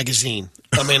Art Magazine.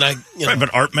 Right,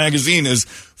 but Art Magazine is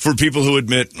for people who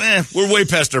admit, we're way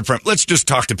past our prime. Let's just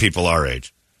talk to people our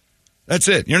age. That's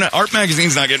it. Art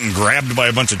Magazine's not getting grabbed by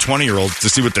a bunch of 20-year-olds to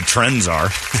see what the trends are.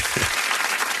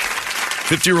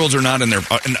 50-year-olds are not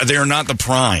they are not the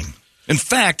prime. In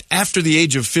fact, after the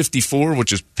age of 54,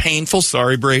 which is painful,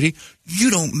 sorry, Brady, you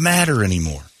don't matter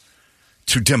anymore.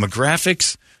 To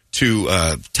demographics, to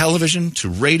television, to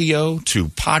radio, to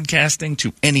podcasting,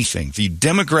 to anything. The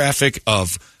demographic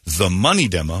of the money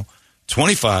demo,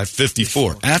 25,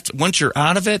 54. Once you're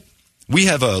out of it, we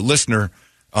have a listener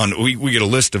we get a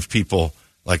list of people,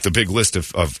 like the big list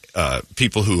of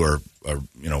people who are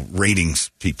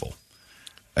ratings people.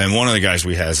 And one of the guys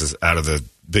we has is out of the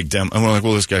big demo. And we're like,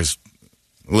 well, this guy's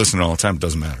listen all the time. It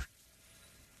doesn't matter.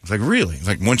 It's like, really?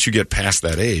 Like, once you get past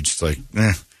that age, it's like,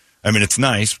 I mean, it's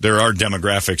nice. There are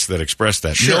demographics that express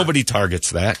that. Sure. Nobody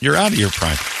targets that. You're out of your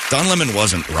prime. Don Lemon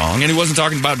wasn't wrong, and he wasn't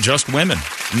talking about just women.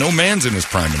 No man's in his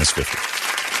prime in his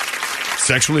 50s.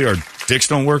 Sexually, our dicks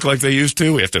don't work like they used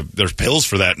to. There's pills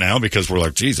for that now because we're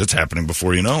like, geez, it's happening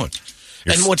before you know it.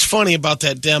 And what's funny about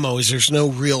that demo is there's no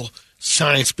real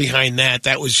science behind that.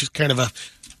 That was just kind of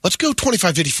let's go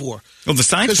 25-54. Well, the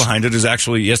science behind it is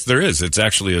actually, yes, there is. It's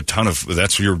actually a ton of,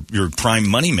 that's your prime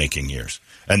money-making years.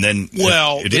 And then,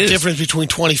 the difference between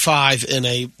 25 and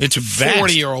a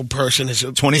 40-year-old person is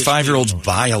 25-year-olds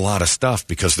buy a lot of stuff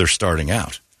because they're starting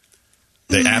out.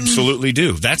 They absolutely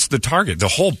do. That's the target. The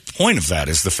whole point of that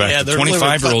is the fact that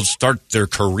 25-year-olds start their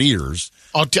careers.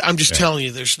 I'm just telling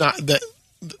you, there's not that.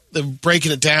 They're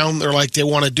breaking it down. They're like, they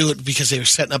want to do it because they were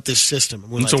setting up this system.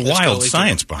 It's a wild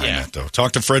science behind that, though.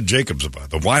 Talk to Fred Jacobs about it.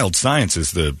 The wild science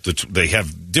is they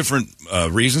have different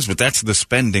reasons, but that's the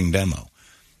spending demo.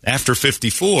 After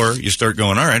 54, you start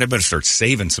going, all right, I better start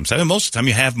saving some stuff. And most of the time,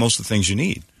 you have most of the things you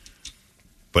need.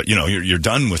 But, you're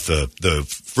done with the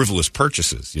frivolous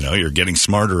purchases. You're getting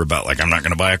smarter about, like, I'm not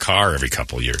going to buy a car every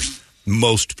couple of years.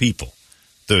 Most people,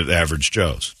 the average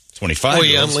Joes. 25-year-olds. Or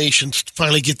you unleash and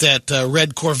finally get that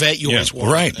red Corvette you always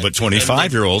wanted. Right, but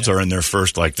 25-year-olds are in their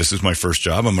first, like, this is my first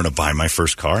job. I'm going to buy my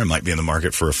first car. I might be in the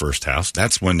market for a first house.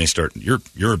 That's when they start.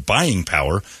 Your buying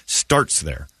power starts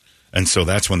there. And so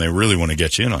that's when they really want to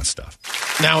get you in on stuff.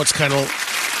 Now it's kind of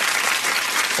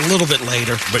a little bit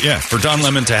later. But, yeah, for Don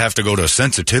Lemon to have to go to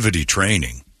sensitivity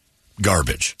training,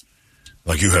 garbage.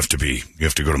 Like, you have to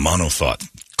go to monothought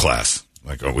class.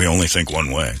 Like, we only think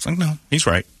one way. It's like, no, he's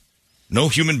right. No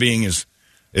human being is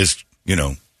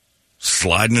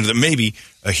sliding into maybe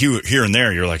here and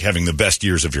there. You're like having the best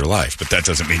years of your life, but that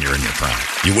doesn't mean you're in your prime.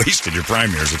 You wasted your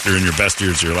prime years if you're in your best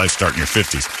years of your life starting your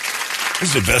 50s.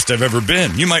 This is the best I've ever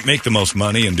been. You might make the most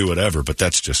money and do whatever, but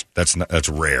that's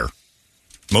rare.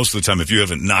 Most of the time, if you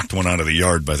haven't knocked one out of the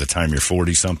yard by the time you're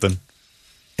 40-something,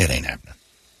 it ain't happening.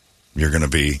 You're going to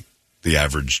be the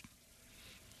average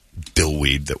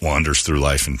dillweed that wanders through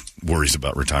life and worries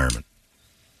about retirement.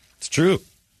 It's true.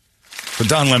 But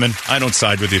Don Lemon, I don't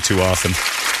side with you too often.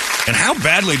 And how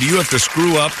badly do you have to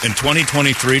screw up in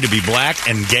 2023 to be black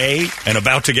and gay and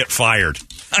about to get fired?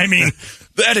 I mean,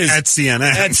 that is... At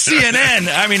CNN. At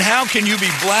CNN. I mean, how can you be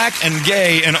black and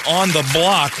gay and on the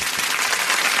block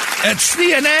at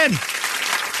CNN?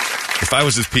 If I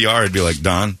was his PR, I'd be like,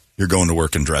 Don, you're going to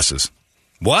work in dresses.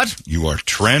 What? You are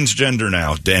transgender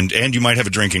now, and you might have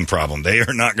a drinking problem. They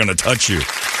are not going to touch you.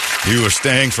 You are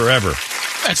staying forever.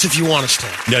 That's if you want to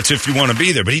stay. That's if you want to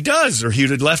be there. But he does, or he'd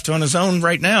have left on his own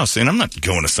right now, saying, I'm not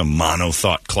going to some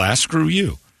mono-thought class. Screw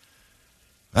you.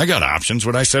 I got options.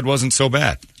 What I said wasn't so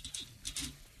bad.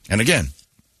 And again,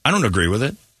 I don't agree with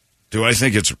it. Do I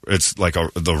think it's like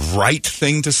the right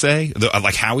thing to say?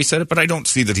 Like how he said it? But I don't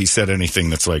see that he said anything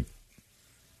that's like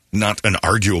not an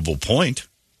arguable point.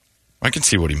 I can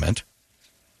see what he meant.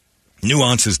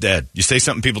 Nuance is dead. You say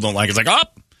something people don't like, it's like,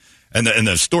 oh! And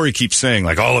the story keeps saying,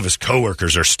 like, all of his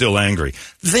coworkers are still angry.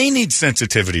 They need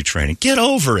sensitivity training. Get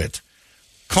over it.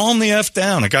 Calm the F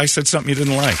down. A guy said something you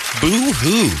didn't like.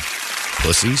 Boo-hoo.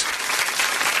 Pussies.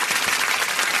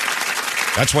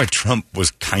 That's why Trump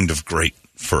was kind of great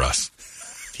for us.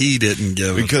 He didn't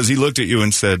give it. Because he looked at you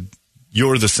and said,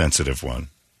 you're the sensitive one.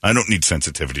 I don't need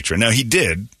sensitivity training. Now, he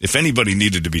did. If anybody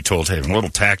needed to be told, hey, a little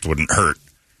tact wouldn't hurt,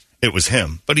 it was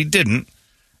him. But he didn't.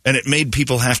 And it made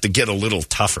people have to get a little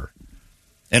tougher.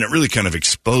 And it really kind of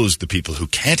exposed the people who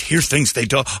can't hear things they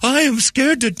don't. I am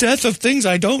scared to death of things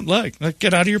I don't like.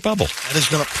 Get out of your bubble. That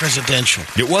is not presidential.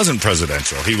 It wasn't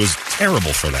presidential. He was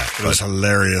terrible for that. It was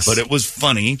hilarious. But it was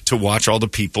funny to watch all the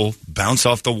people bounce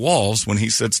off the walls when he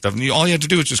said stuff. And all you had to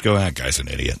do was just go, that guy's an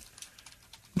idiot.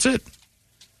 That's it.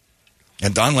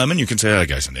 And Don Lemon, you can say, that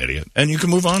guy's an idiot. And you can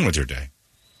move on with your day.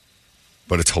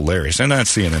 But it's hilarious. And that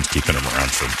CNN's keeping him around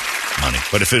for money.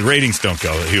 But if his ratings don't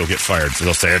go, he'll get fired. So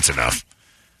they'll say, it's enough.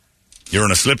 You're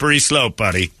on a slippery slope,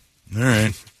 buddy. All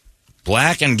right.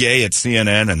 Black and gay at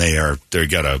CNN, and they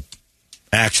got a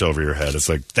axe over your head. It's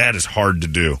like, that is hard to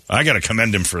do. I got to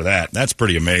commend him for that. That's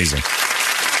pretty amazing.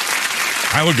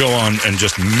 I would go on and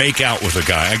just make out with a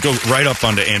guy. I'd go right up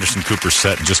onto Anderson Cooper's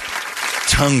set and just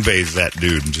tongue bathe that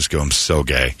dude and just go, I'm so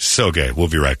gay. So gay. We'll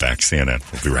be right back. CNN.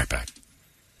 We'll be right back.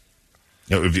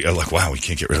 It would be like, wow, we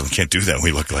can't do that.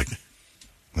 We look like it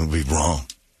would be wrong.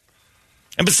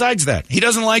 And besides that, he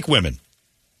doesn't like women.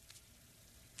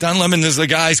 Don Lemon is the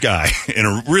guy's guy in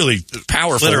a really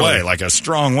powerful way, like a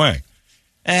strong way.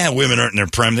 Women aren't in their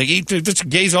prime.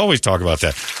 Gays always talk about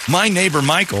that. My neighbor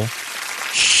Michael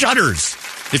shudders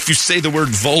if you say the word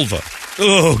vulva.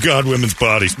 Oh, God, women's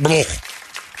bodies.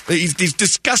 He's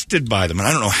disgusted by them, and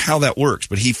I don't know how that works,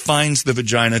 but he finds the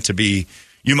vagina to be,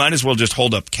 you might as well just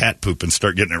hold up cat poop and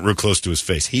start getting it real close to his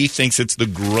face. He thinks it's the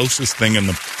grossest thing in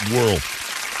the world.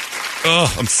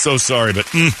 Oh, I'm so sorry, but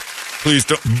please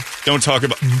don't talk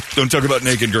about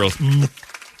naked girls.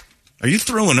 Are you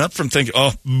throwing up from thinking,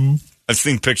 I've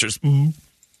seen pictures.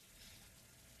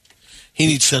 He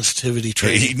needs sensitivity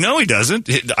training. No, he doesn't.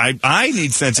 I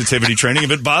need sensitivity training if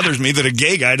it bothers me that a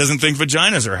gay guy doesn't think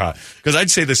vaginas are hot. Because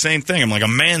I'd say the same thing. I'm like, a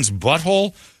man's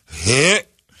butthole,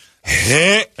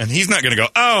 and he's not going to go,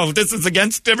 oh, this is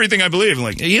against everything I believe. I'm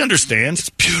like, he understands. It's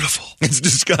beautiful. It's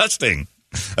disgusting.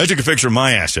 I took a picture of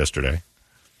my ass yesterday,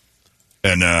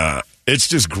 and it's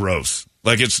just gross.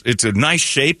 Like, it's a nice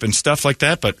shape and stuff like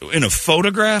that, but in a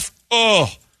photograph, I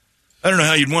don't know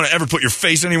how you'd want to ever put your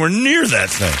face anywhere near that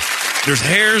thing. There's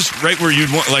hairs right where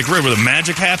you'd want, like right where the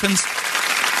magic happens.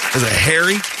 There's a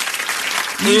hairy.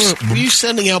 Were you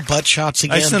sending out butt shots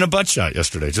again? I sent a butt shot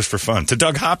yesterday just for fun to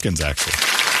Doug Hopkins, actually,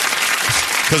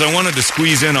 because I wanted to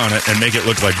squeeze in on it and make it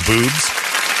look like boobs.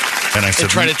 And I said,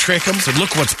 try to trick him. I said,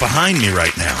 look what's behind me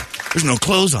right now. There's no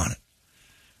clothes on it.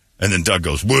 And then Doug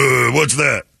goes, whoa, what's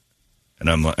that?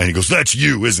 And he goes, that's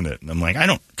you, isn't it? And I'm like,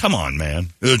 come on, man.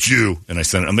 That's you. And I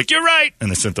sent it. I'm like, you're right.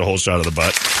 And I sent the whole shot of the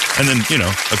butt. And then,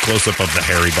 a close-up of the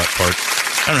hairy butt part.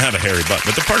 I don't have a hairy butt,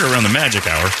 but the part around the magic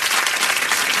hour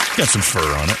got some fur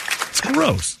on it. It's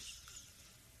gross.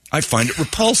 I find it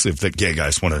repulsive that gay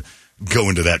guys want to go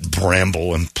into that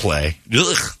bramble and play.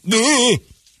 Ugh.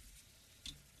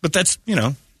 But that's,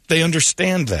 they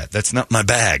understand that. That's not my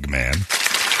bag, man.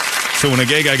 So when a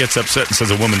gay guy gets upset and says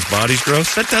a woman's body's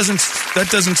gross, that doesn't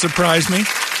surprise me.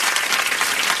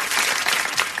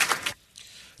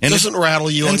 And doesn't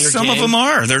rattle you on your some game. of them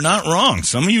are. They're not wrong.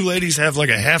 Some of you ladies have like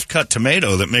a half-cut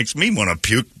tomato that makes me want to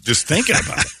puke just thinking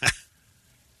about it.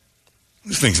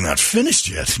 This thing's not finished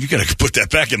yet. You got to put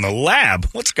that back in the lab.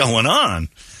 What's going on?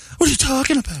 What are you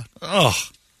talking about? Oh.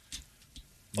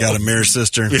 Got a mirror,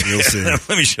 sister? You'll see. Let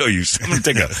me show you. I'm going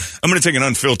to take an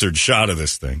unfiltered shot of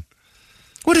this thing.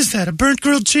 What is that? A burnt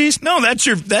grilled cheese? No, that's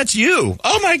you.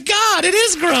 Oh my God, it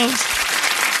is gross.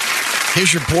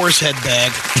 Here's your boar's head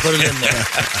bag. Put it in there.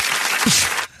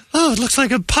 Oh, it looks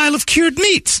like a pile of cured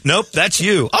meats. Nope, that's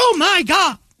you. Oh my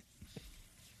God.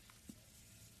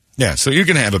 Yeah, so you're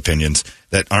going to have opinions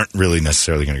that aren't really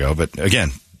necessarily going to go. But again,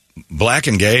 black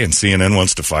and gay and CNN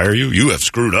wants to fire you. You have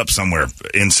screwed up somewhere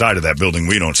inside of that building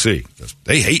we don't see.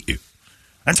 They hate you.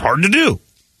 That's hard to do.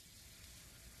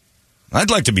 I'd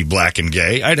like to be black and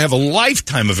gay. I'd have a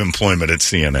lifetime of employment at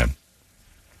CNN.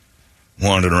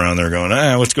 Wandering around there going,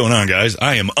 what's going on, guys?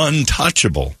 I am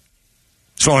untouchable.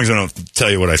 As long as I don't tell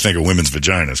you what I think of women's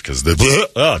vaginas, because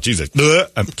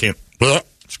I can't.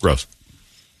 It's gross.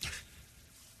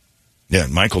 Yeah,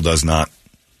 Michael does not.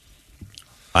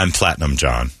 I'm Platinum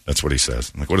John. That's what he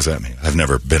says. I'm like, what does that mean? I've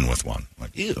never been with one. I'm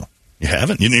like, ew. You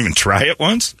haven't? You didn't even try it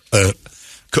once? I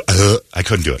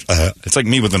couldn't do it. It's like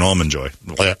me with an Almond Joy.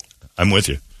 I'm with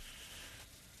you.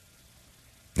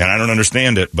 And I don't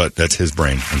understand it, but that's his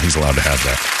brain, and he's allowed to have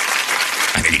that.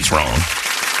 I think he's wrong.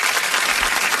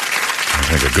 I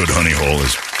think a good honey hole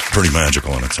is pretty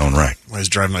magical in its own right. Why he's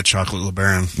driving my chocolate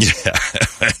LeBaron. Yeah,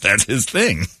 that's his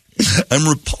thing. I'm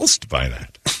repulsed by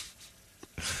that.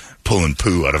 Pulling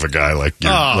poo out of a guy like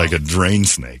a drain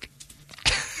snake.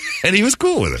 And he was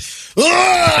cool with it.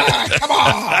 Come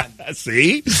on!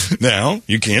 See? Now,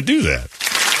 you can't do that.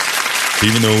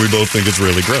 Even though we both think it's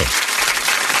really gross.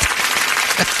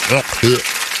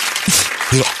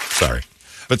 Sorry.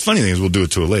 But the funny thing is we'll do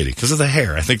it to a lady because of the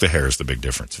hair. I think the hair is the big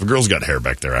difference. If a girl's got hair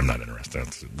back there, I'm not interested.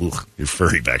 Your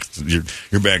furry back,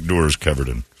 your back door is covered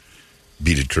in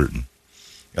beaded curtain.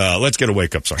 Let's get a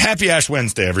wake-up song. Happy Ash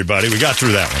Wednesday, everybody. We got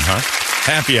through that one, huh?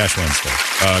 Happy Ash Wednesday.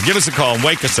 Give us a call and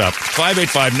wake us up.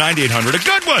 585-9800. A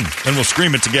good one. And we'll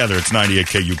scream it together. It's 98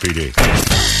 KUPD.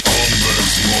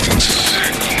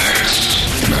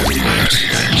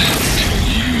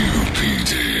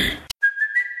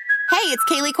 Hey, it's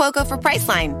Kaylee Cuoco for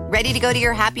Priceline. Ready to go to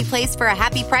your happy place for a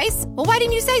happy price? Well, why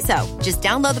didn't you say so? Just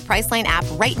download the Priceline app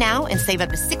right now and save up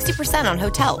to 60% on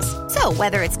hotels. So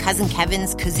whether it's Cousin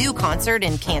Kevin's Kazoo Concert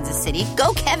in Kansas City,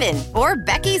 go Kevin, or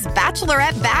Becky's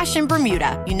Bachelorette Bash in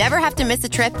Bermuda, you never have to miss a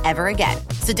trip ever again.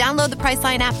 So download the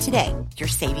Priceline app today. Your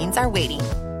savings are waiting.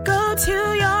 Go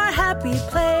to your happy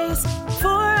place for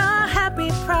a happy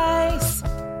price.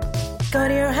 Go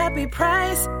to your happy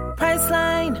price,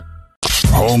 Priceline.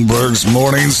 Holmberg's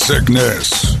Morning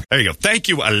Sickness. There you go. Thank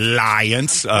you,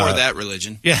 Alliance. Or that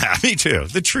religion. Yeah, me too.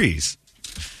 The trees.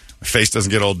 My face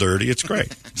doesn't get all dirty. It's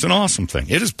great. It's an awesome thing.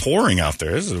 It is pouring out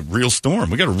there. This is a real storm.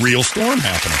 We got a real storm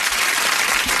happening.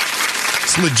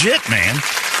 It's legit, man.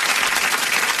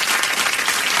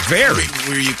 Very.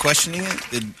 Were you questioning it?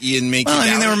 Did Ian make Well, you I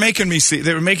mean, doubt they were it? making me see.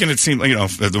 They were making it seem like, you know,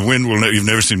 that the wind will. You've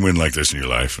never seen wind like this in your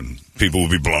life, and people will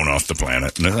be blown off the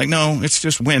planet. And they're like, no, it's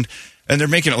just wind. And they're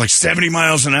making it like 70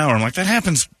 miles an hour. I'm like, that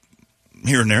happens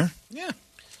here and there. Yeah.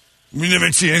 We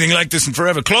never see anything like this in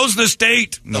forever. Close the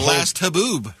state. The last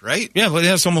haboob, right? Yeah, but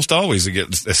that's almost always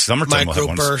a summertime.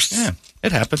 Microbursts. Yeah,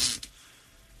 it happens.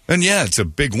 And yeah, it's a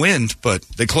big wind, but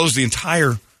they closed the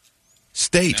entire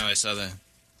state. No, I saw that.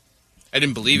 I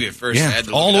didn't believe you at first. I Yeah, had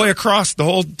to all look the it way up. across the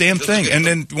whole damn Just thing. look at And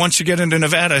them. then once you get into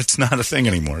Nevada, it's not a thing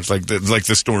anymore. It's like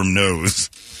the storm knows.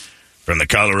 From the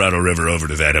Colorado River over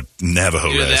to that Navajo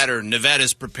Either res. that or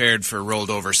Nevada's prepared for rolled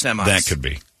over semis. That could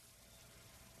be.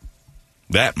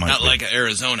 That might Not be. like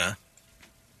Arizona.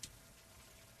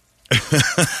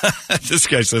 This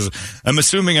guy says, I'm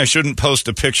assuming I shouldn't post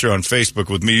a picture on Facebook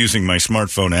with me using my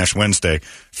smartphone Ash Wednesday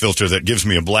filter that gives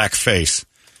me a black face,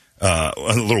 a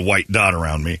little white dot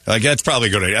around me. Like, that's probably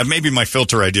a good idea. Maybe my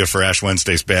filter idea for Ash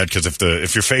Wednesday's bad, because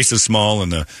if your face is small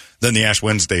and then the Ash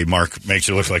Wednesday mark makes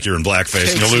you look like you're in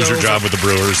blackface and you'll lose your job with the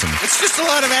Brewers. And It's just a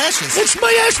lot of ashes. it's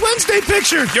my Ash Wednesday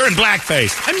picture. You're in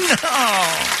blackface.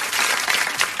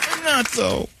 I'm not,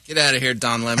 though. Get out of here,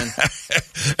 Don Lemon.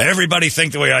 Everybody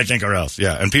think the way I think or else.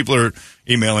 Yeah, and people are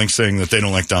emailing saying that they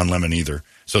don't like Don Lemon either,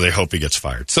 so they hope he gets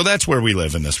fired. So that's where we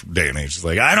live in this day and age. It's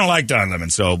like, I don't like Don Lemon,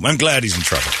 so I'm glad he's in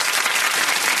trouble.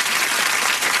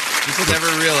 People never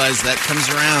realize that comes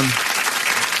around.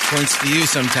 Points to you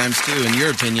sometimes, too, in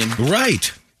your opinion.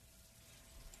 Right.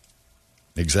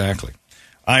 Exactly.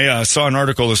 I saw an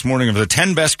article this morning of the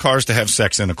 10 best cars to have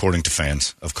sex in, according to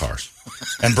fans of cars.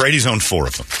 And Brady's owned 4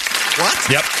 of them. What?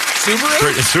 Yep.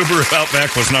 Subaru? Subaru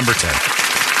Outback was number 10.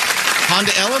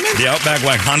 Honda Element? The Outback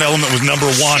wagon. Honda Element was number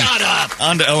 1. Shut up.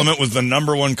 Honda Element was the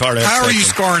number 1 car to have How are sex you in.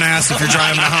 scoring ass if you're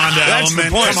driving a Honda That's the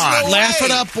Element? point. Come on. No Laugh way.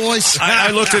 it up, boys.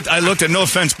 I looked at, no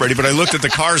offense, Brady, but I looked at the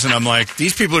cars and I'm like,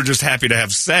 these people are just happy to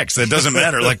have sex. That doesn't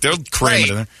matter. Like, they'll cram it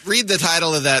in there. Read the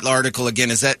title of that article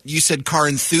again. Is that, you said car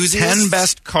enthusiasts? 10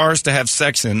 best cars to have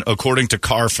sex in, according to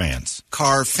car fans.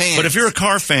 Car fans. But if you're a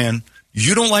car fan,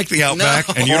 you don't like the Outback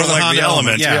No. and you Or don't the like Honda the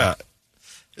Element. Element, yeah.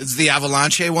 Is the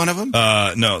Avalanche one of them?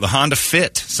 No, the Honda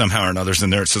Fit somehow or another's in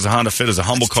there. It says a Honda Fit is a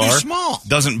humble That's too car. small.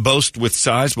 Doesn't boast with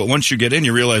size, but once you get in,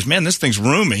 you realize, man, this thing's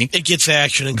roomy. It gets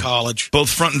action in college. Both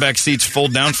front and back seats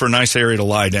fold down for a nice area to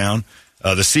lie down.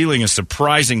 The ceiling is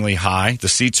surprisingly high. The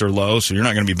seats are low, so you're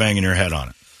not going to be banging your head on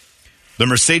it. The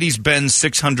Mercedes-Benz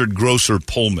 600 Grosser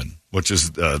Pullman, which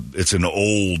is it's an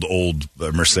old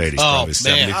Mercedes, probably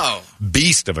 70. Oh.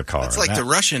 Beast of a car. It's like the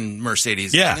Russian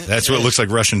Mercedes. Yeah, isn't it? that's what it looks like,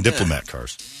 Russian diplomat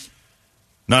cars.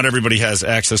 Not everybody has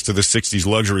access to the 60s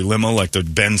luxury limo like the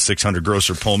Benz 600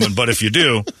 Grosser Pullman, but if you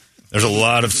do, there's a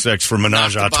lot of sex for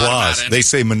menage a Knock the bottom out trois. of it. They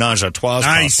say menage a trois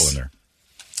Nice. possible in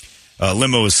there.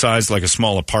 Limo is sized like a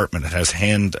small apartment. It has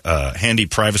handy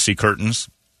privacy curtains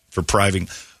for private.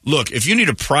 Look, if you need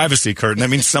a privacy curtain, that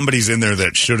means somebody's in there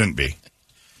that shouldn't be.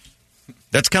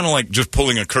 That's kind of like just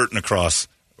pulling a curtain across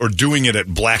or doing it at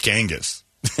Black Angus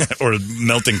or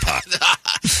Melting Pot.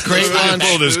 Great lunch.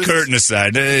 Pull this curtain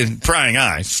aside. Prying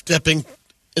eyes. Stepping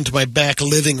into my back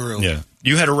living room. Yeah.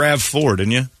 You had a RAV4,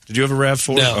 didn't you? Did you have a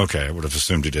RAV4? No. Okay, I would have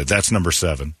assumed you did. That's number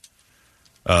 7.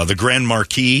 The Grand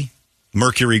Marquis,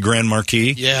 Mercury Grand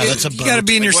Marquis. Yeah, that's a You got to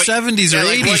be in your Like 70s or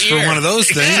like 80s what for year? one of those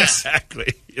things.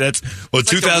 Exactly. That's well,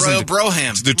 It's like the 2000. Royal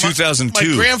Broham. It's the 2002.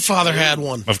 My grandfather had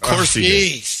one. Of course he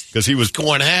did, Jeez. because he was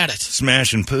Going at it.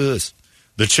 smashing puss.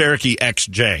 The Cherokee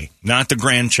XJ, not the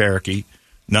Grand Cherokee,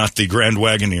 not the Grand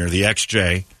Wagoneer, the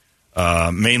XJ.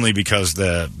 Mainly because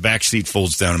the back seat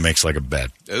folds down and makes like a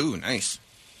bed. Oh, nice.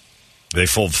 They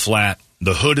fold flat.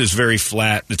 The hood is very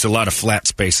flat. It's a lot of flat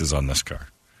spaces on this car.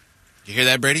 You hear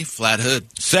that, Brady? Flat hood.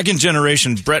 Second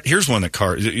generation, Brett, here's one that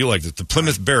car, you like it, the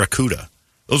Plymouth Barracuda.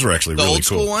 Those were actually The really old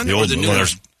school cool. one The or old the new one. one?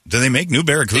 Do they make new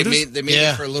Barracudas? They made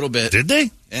Yeah. it for a little bit. Did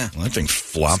they? Yeah. Well, that thing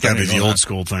flopped. Got to be I didn't the know old that.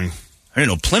 school thing. I didn't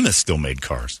know Plymouth still made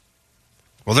cars.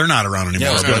 Well, they're not around anymore. Yeah,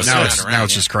 I was but gonna say, now not it's around, now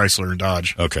it's yeah. just Chrysler and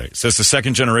Dodge. Okay. It says the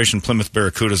second generation Plymouth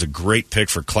Barracuda is a great pick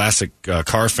for classic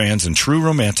car fans and true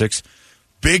romantics.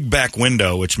 Big back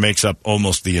window, which makes up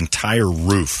almost the entire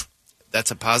roof.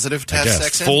 That's a positive to I have guess.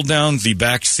 sex in? Fold down the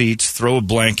back seats, throw a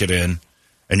blanket in,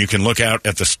 and you can look out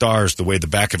at the stars the way the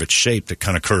back of it's shaped. It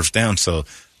kind of curves down, so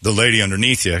the lady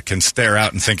underneath you can stare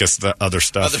out and think it's the other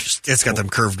stuff. It's got them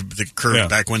curved Yeah.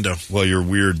 back window. Well, you're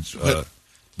weird.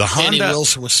 The Annie Honda.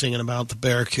 Wilson was singing about the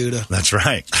Barracuda, That's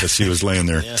right, because she was laying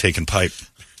there Yeah. taking pipe.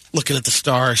 looking at the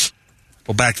stars.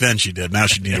 Well, back then she did. Now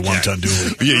she need a one-ton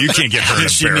dually. Yeah, you can't get her in a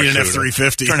She need an Barracuda.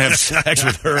 F-350. Trying to have sex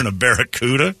with her in a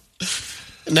Barracuda.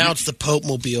 Now it's the Pope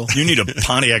Mobile. You need a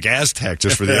Pontiac Aztek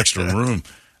just for the extra room.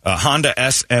 Honda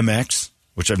SMX,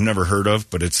 which I've never heard of,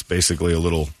 but it's basically a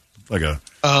little, like their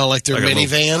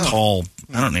minivan? Tall,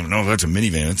 I don't even know if that's a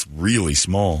minivan. It's really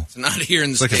small. It's not here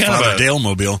in the It's like a Father Dale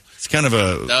mobile. It's kind of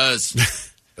a... It does.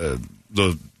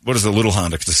 What is the little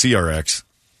Honda? It's the CRX.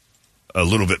 A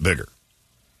little bit bigger.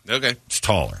 Okay. It's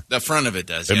taller. The front of it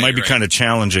does. It might be kind of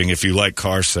challenging if you like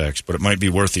car sex, but it might be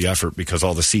worth the effort because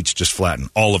all the seats just flatten.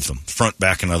 All of them, front,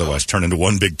 back, and otherwise, turn into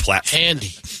one big platform.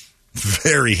 Handy.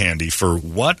 Very handy. For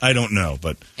what? I don't know,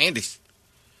 but... Handy.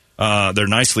 They're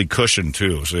nicely cushioned,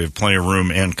 too, so you have plenty of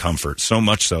room and comfort. So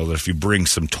much so that if you bring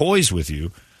some toys with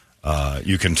you,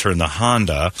 you can turn the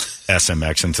Honda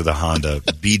SMX into the Honda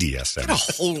BDSM. Get a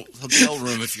whole hotel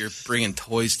room if you're bringing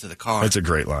toys to the car. That's a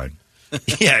great line.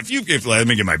 Yeah, if let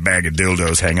me get my bag of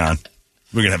dildos. Hang on.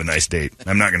 We're going to have a nice date.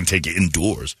 I'm not going to take you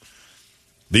indoors.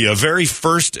 The very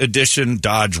first edition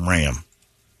Dodge Ram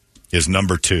is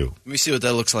number 2. Let me see what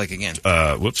that looks like again.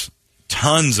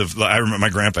 Tons of... I remember my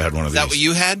grandpa had one of Is these. that what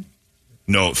you had?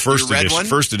 No, first Your red edition. one?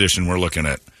 First edition, we're looking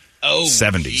at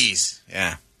 70s. Jeez.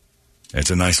 Yeah.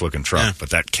 It's a nice-looking truck,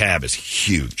 but that cab is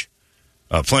huge.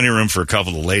 Plenty of room for a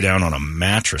couple to lay down on a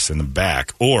mattress in the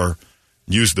back or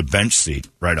use the bench seat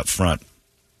right up front.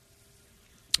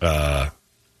 Yeah,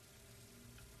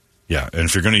 and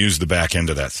if you're going to use the back end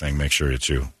of that thing, make sure it's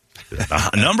you.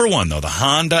 Number 1, though, the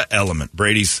Honda Element.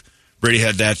 Brady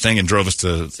had that thing and drove us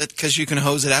to... Is that because you can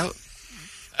hose it out?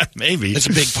 Maybe. It's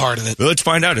a big part of it. Well, let's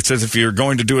find out. It says if you're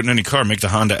going to do it in any car, make the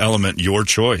Honda Element your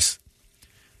choice.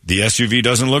 The SUV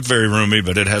doesn't look very roomy,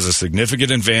 but it has a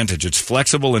significant advantage. Its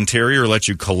flexible interior lets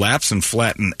you collapse and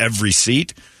flatten every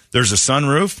seat. There's a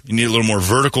sunroof. You need a little more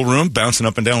vertical room, bouncing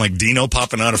up and down like Dino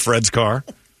popping out of Fred's car.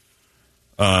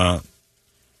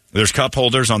 There's cup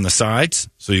holders on the sides,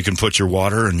 so you can put your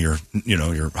water and your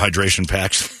hydration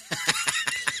packs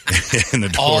in the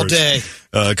doors. All day.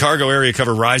 Cargo area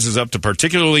cover rises up to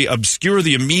particularly obscure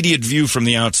the immediate view from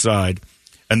the outside,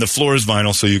 and the floor is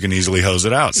vinyl, so you can easily hose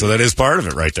it out. So that is part of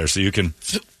it right there. So you can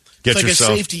get it's like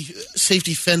yourself a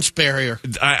safety fence barrier.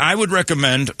 I would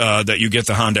recommend that you get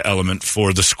the Honda Element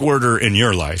for the squirter in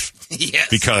your life. Yes.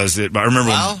 Because I remember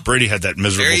when Brady had that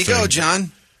miserable There you thing. go,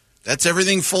 John. That's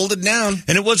everything folded down.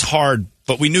 And it was hard,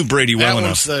 but we knew Brady well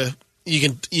enough. You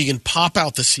can pop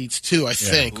out the seats too, I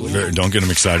think. Don't get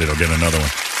him excited. I'll get another one.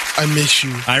 I miss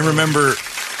you. I remember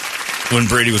when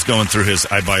Brady was going through his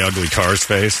I buy ugly cars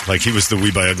phase. Like he was the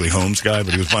we buy ugly homes guy,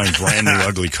 but he was buying brand new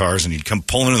ugly cars, and he'd come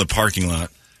pulling into the parking lot.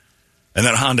 And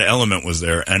that Honda Element was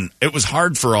there, and it was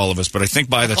hard for all of us. But I think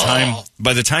by the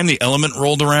time the Element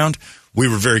rolled around, we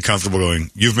were very comfortable going,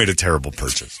 you've made a terrible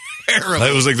purchase. Terrible.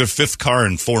 It was like the 5th car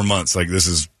in 4 months. Like, this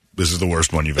is the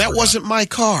worst one you've ever That wasn't my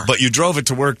car. But you drove it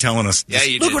to work telling us, Yeah,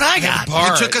 you Look did. what I got.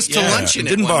 You took us to lunch in it.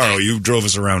 Didn't one borrow. day. You drove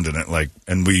us around in it,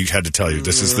 and we had to tell you,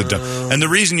 this is the dumb. And the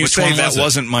reason you Which say one that was it?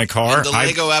 wasn't my car, And the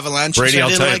Lego Avalanche. Brady, I I'll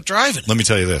didn't tell you, like driving. let me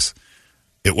tell you this.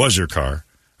 It was your car,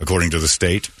 according to the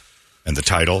state and the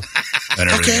title and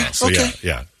everything Okay, else. So okay.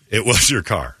 yeah, it was your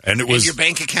car. And it was your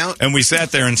bank account. And we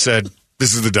sat there and said,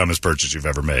 this is the dumbest purchase you've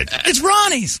ever made. It's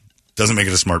Ronnie's. Doesn't make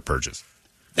it a smart purchase.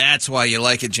 That's why you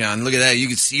like it, John. Look at that. You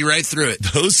can see right through it.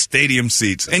 Those stadium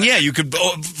seats. And yeah, you could,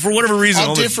 for whatever reason.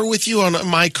 I'll differ with you on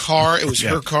my car. It was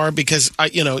her car because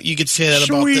you could say that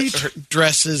about her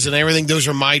dresses and everything. Those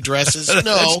are my dresses. No,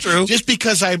 That's true. Just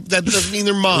because that doesn't mean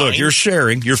they're mine. Look, you're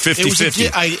sharing. You're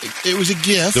 50-50. It was a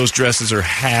gift. Those dresses are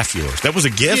half yours. That was a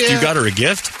gift? Yeah. You got her a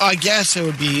gift? I guess it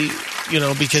would be,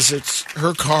 because it's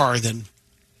her car. Then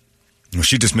Well,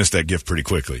 she dismissed that gift pretty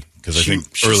quickly because I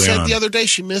think she early said on. the other day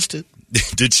she missed it.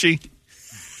 Did she?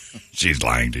 She's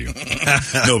lying to you.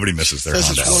 Nobody misses their Says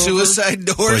Honda. it's Suicide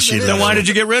doors. Then why did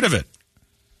you get rid of it?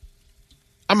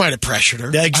 I might have pressured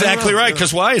her. Yeah, exactly right.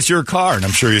 Because why? It's your car, and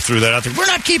I'm sure you threw that out there. We're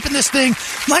not keeping this thing.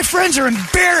 My friends are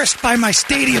embarrassed by my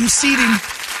stadium seating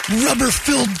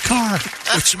rubber-filled car.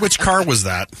 Which car was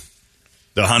that?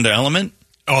 The Honda Element?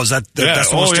 Oh, is that's the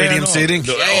whole stadium seating?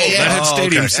 That had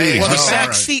stadium seating. Well, the Oh, back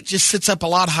right. seat just sits up a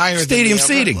lot higher Stadium than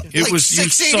the seating. other one. It Like was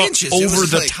 6, you 8 saw inches. It over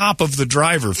was the like- top of the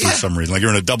driver for some reason. Like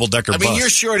you're in a double-decker I mean, bus. you're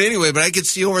short anyway, but I could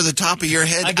see over the top of your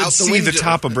head I could out the see window. the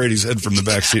top of Brady's head from the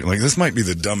back seat. Like, this might be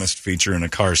the dumbest feature in a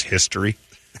car's history.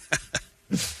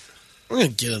 We're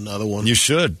going to get another one. You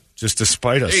should, just to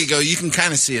spite us. There you go. You can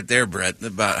kind of see it there, Brett,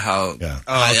 about how Yeah.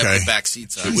 high okay. up the back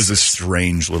seats are. It was a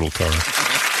strange little car.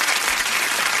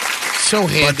 So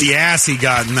handy. But the ass he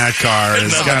got in that car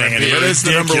is Not got to handy, be but it's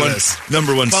the ridiculous.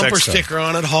 number one bumper sex toy. sticker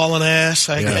on it, hauling ass.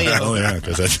 Yeah. Oh, yeah,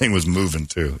 because that thing was moving,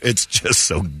 too. It's just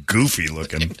so goofy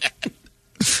looking.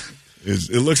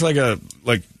 It looks like a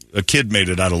kid made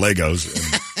it out of Legos.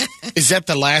 Is that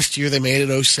the last year they made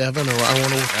it, 07? Or I don't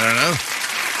know.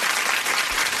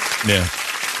 Yeah,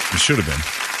 it should have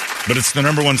been. But it's the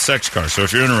number one sex car. So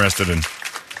if you're interested in,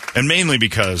 and mainly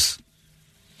because,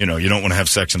 you know, you don't want to have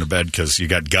sex in a bed because you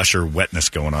got gusher wetness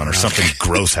going on or something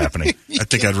gross happening. I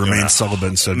think I'd remain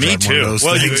celibate. So Me too. One of those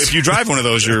well, things. if you drive one of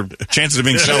those, your chances of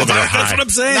being celibate are high. That's what I'm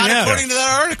saying. Not according to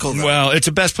that article, though. Well, it's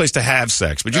the best place to have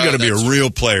sex, but you got to be a real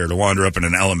player to wander up in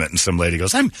an Element and some lady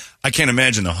goes, I can't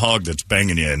imagine the hog that's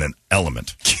banging you in an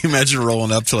Element. Can you imagine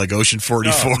rolling up to like Ocean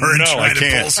 44 and trying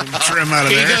to pull some trim out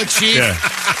of there? Here you go, Chief. Yeah.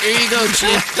 Here you go,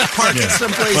 Chief. Park it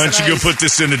someplace. Why don't you go nice. put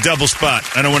this in a double spot?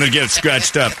 I don't want to get it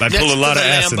scratched up. I Next pull a lot to of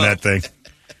the ass in Lambo. that thing.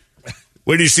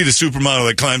 Where do you see the supermodel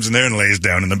that climbs in there and lays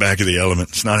down in the back of the Element?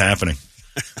 It's not happening.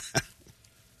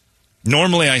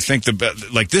 Normally, I think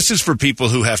this is for people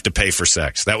who have to pay for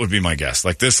sex. That would be my guess.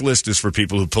 Like, this list is for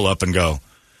people who pull up and go,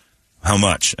 how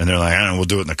much? And they're like, I don't know, we'll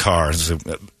do it in the car. So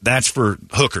that's for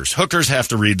hookers. Hookers have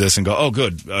to read this and go, oh,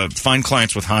 good. Find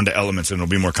clients with Honda Elements and it'll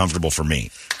be more comfortable for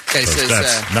me. Okay, So says,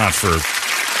 that's not for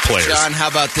players. John, how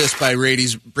about this by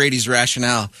Brady's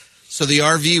rationale? So the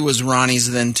RV was Ronnie's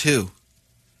then, too.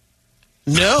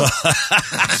 No.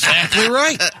 Exactly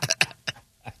right.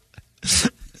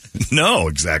 No,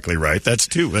 exactly right. That's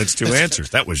two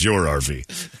answers. That was your RV.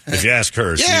 If you ask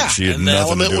her, Yeah, she had and the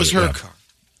nothing to Element do was with her it. car.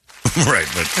 Right,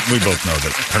 but we both know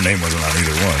that her name wasn't on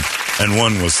either one. And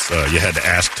one was you had to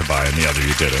ask to buy, and the other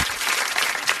you didn't.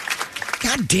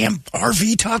 Goddamn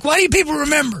RV talk. Why do you people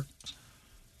remember?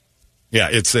 Yeah,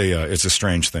 it's a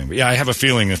strange thing. But yeah, I have a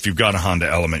feeling if you've got a Honda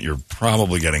Element, you're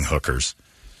probably getting hookers.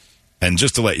 And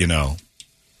just to let you know,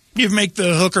 you make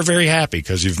the hooker very happy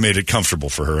because you've made it comfortable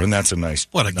for her, and that's a nice,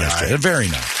 What a nice guy. trait. Very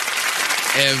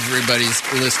nice. Everybody's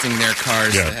listing their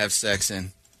cars Yeah. to have sex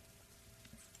in.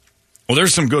 Well,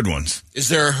 there's some good ones. Is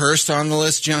there a Hearst on the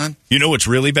list, John? You know what's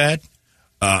really bad?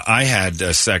 I had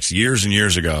sex years and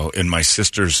years ago in my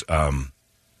sister's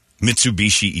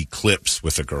Mitsubishi Eclipse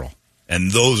with a girl.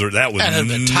 And that was That'd have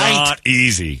been tight. not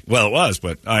easy. Well, it was,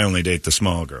 but I only date the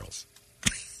small girls.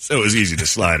 So it was easy to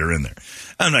slide her in there.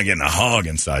 I'm not getting a hog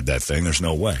inside that thing. There's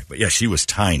no way. But yeah, she was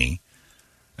tiny.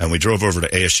 And we drove over to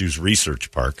ASU's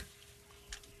research park.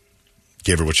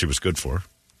 Gave her what she was good for.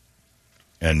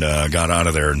 And got out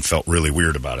of there and felt really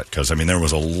weird about it. Because, I mean, there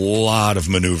was a lot of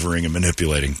maneuvering and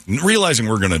manipulating. Realizing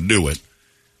we're going to do it.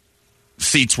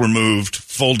 Seats were moved,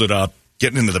 folded up,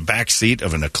 getting into the back seat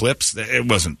of an Eclipse. It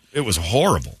was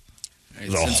horrible. It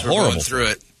was Since a we're going horrible through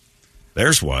thing. it.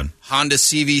 There's one. Honda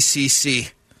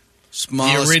CVCC.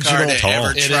 Smallest original car to tall.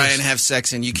 ever It try is. and have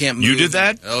sex in. You can't move. You did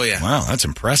that? Oh, yeah. Wow, that's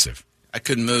impressive. I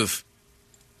couldn't move.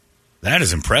 That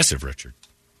is impressive, Richard.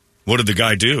 What did the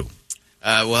guy do?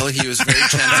 Well, he was very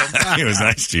gentle. He was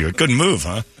nice to you. It couldn't move,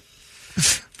 huh?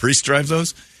 Priest drive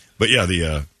those? But yeah,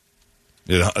 the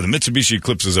Mitsubishi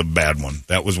Eclipse is a bad one.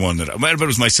 That was one but it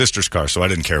was my sister's car, so I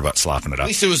didn't care about slopping it At up.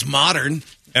 least it was modern.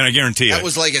 And I guarantee you, That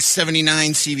was like a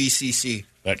 79 CVCC.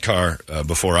 that car,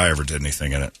 before I ever did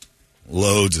anything in it,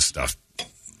 loads of stuff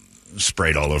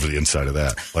sprayed all over the inside of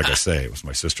that. Like I say, it was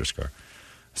my sister's car.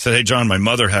 I said, hey, John, my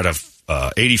mother had a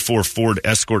 84 Ford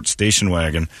Escort station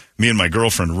wagon. Me and my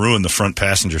girlfriend ruined the front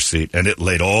passenger seat, and it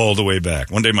laid all the way back.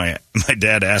 One day, my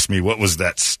dad asked me, what was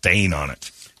that stain on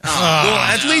it? Well,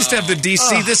 at least have the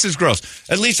decency. This is gross.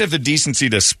 At least have the decency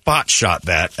to spot shot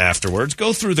that afterwards.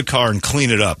 Go through the car and clean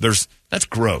it up. That's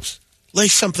gross. Lay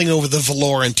something over the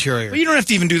velour interior. Well, you don't have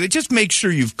to even do that. Just make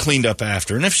sure you've cleaned up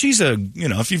after. And if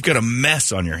if you've got a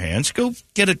mess on your hands, go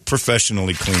get it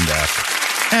professionally cleaned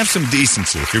after. Have some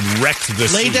decency. If you wrecked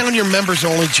this, Lay down your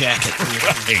members-only jacket.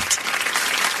 Right.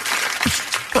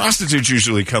 Prostitutes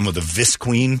usually come with a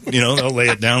Visqueen. They'll lay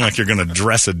it down like you're going to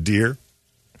dress a deer.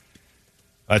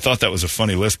 I thought that was a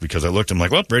funny list because I looked and I'm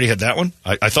like, well, Brady had that one.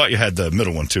 I thought you had the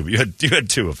middle one too, but you had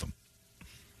two of them.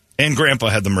 And Grandpa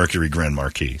had the Mercury Grand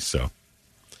Marquis, so.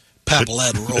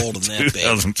 Papalette rolled in that baby.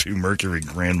 2002 Mercury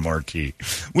Grand Marquis,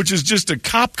 which is just a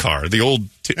cop car, the old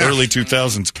early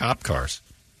 2000s cop cars.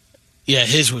 Yeah,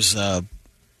 his was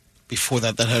before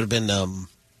that. That had been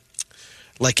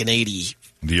like an 80,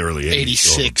 The early 80s.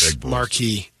 86 big boys.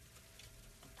 Marquis.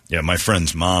 Yeah, my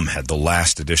friend's mom had the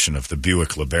last edition of the Buick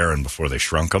LeBaron before they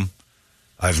shrunk them.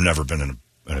 I've never been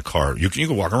in a car. You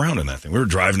can walk around in that thing. We were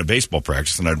driving to baseball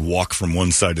practice, and I'd walk from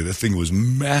one side to the thing. It was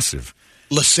massive.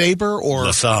 Le Sabre or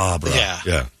La Sabra.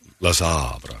 Yeah. La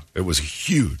Sabra. It was a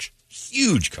huge,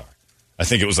 huge car. I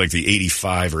think it was like the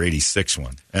 85 or 86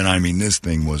 one. And I mean, this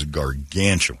thing was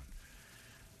gargantuan.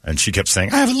 And she kept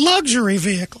saying, I have a luxury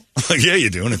vehicle. Like, yeah, you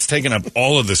do. And it's taking up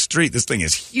all of the street. This thing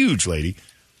is huge, lady.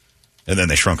 And then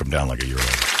they shrunk them down like a year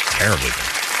later. Terribly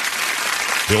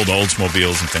big. The old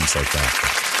Oldsmobiles and things like that.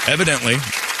 But evidently,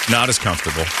 not as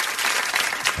comfortable.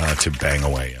 to bang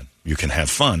away in. You can have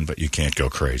fun, but you can't go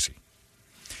crazy.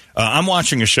 I'm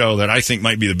watching a show that I think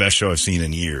might be the best show I've seen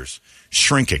in years.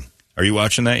 Shrinking. Are you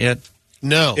watching that yet?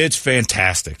 No. It's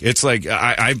fantastic. It's like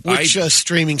Which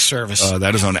streaming service?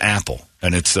 That is on Apple,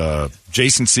 and it's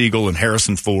Jason Segel and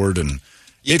Harrison Ford, and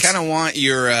you kind of want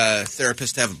your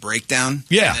therapist to have a breakdown,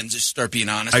 yeah, and just start being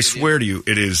honest. I with swear to you,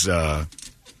 it is.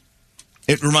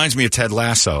 It reminds me of Ted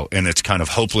Lasso, and it's kind of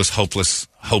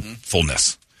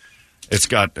hopefulness. It's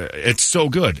got it's so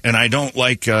good, and I don't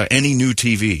like any new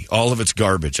TV. All of it's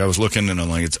garbage. I was looking, and I'm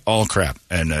like, it's all crap.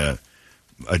 And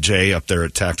Jay up there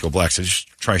at Tactical Black said, just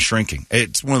try Shrinking.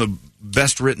 It's one of the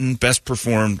best written, best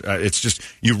performed. It's just,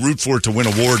 you root for it to win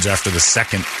awards after the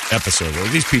second episode.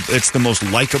 Well, these people, it's the most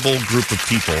likable group of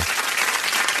people.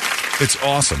 It's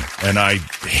awesome. And I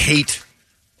hate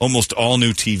almost all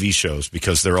new TV shows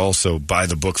because they're also by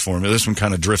the book formula. This one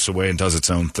kind of drifts away and does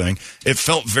its own thing. It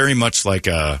felt very much like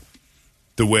the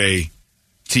way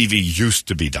TV used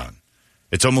to be done.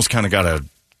 It's almost kind of got a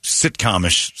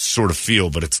sitcom-ish sort of feel,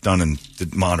 but it's done in the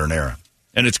modern era.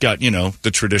 And it's got,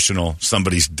 the traditional,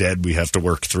 somebody's dead, we have to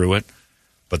work through it.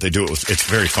 But they do it it's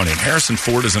very funny. And Harrison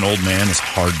Ford as an old man is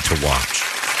hard to watch.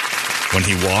 When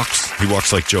he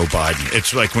walks like Joe Biden.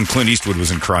 It's like when Clint Eastwood was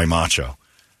in Cry Macho.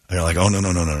 And you're like, oh, no.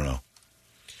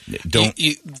 Don't.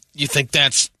 You think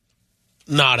that's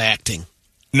not acting?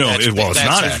 No, it's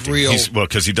not acting. Real.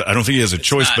 Because I don't think he has a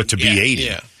choice but to be 80.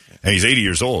 Yeah. And he's 80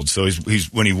 years old, so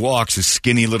he's when he walks, his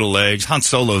skinny little legs. Han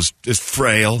Solo's is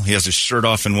frail. He has his shirt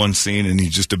off in one scene, and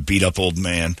he's just a beat-up old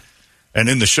man. And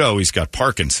in the show, he's got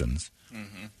Parkinson's,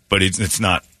 but it's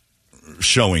not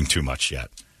showing too much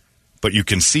yet. But you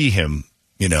can see him,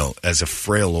 as a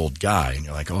frail old guy, and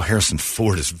you're like, oh, Harrison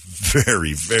Ford is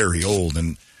very, very old,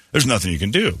 and there's nothing you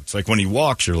can do. It's like when he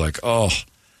walks, you're like, oh,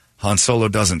 Han Solo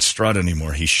doesn't strut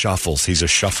anymore. He shuffles. He's a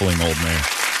shuffling old man.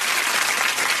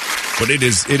 But it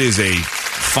is a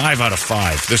 5 out of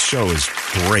 5. This show is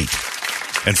great.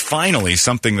 And finally,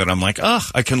 something that I'm like,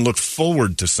 I can look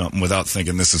forward to something without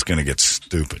thinking this is going to get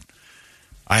stupid.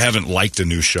 I haven't liked a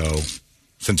new show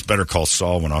since Better Call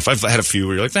Saul went off. I've had a few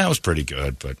where you're like, that was pretty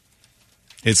good, but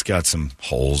it's got some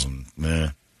holes and meh.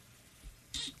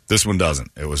 This one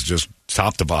doesn't. It was just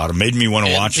top to bottom. Made me want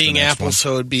to watch being the next Apple, one.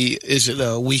 so is it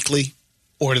a weekly?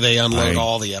 Or do they unload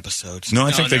all the episodes? No,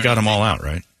 I think they got them all out,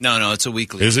 right? No, it's a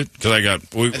weekly. Is it? Because I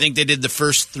think they did the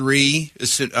first 3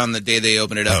 on the day they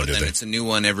opened it up, and then it's a new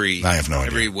one every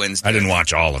Wednesday. I didn't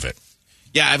watch all of it.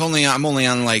 Yeah, I'm only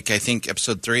on I think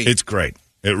episode 3. It's great.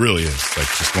 It really is like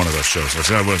just one of those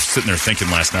shows. I was sitting there thinking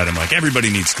last night, I'm like,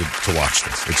 everybody needs to watch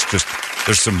this. It's just,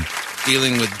 there's some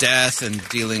dealing with death and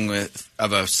dealing with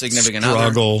a significant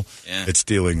struggle. Other. Yeah. It's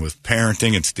dealing with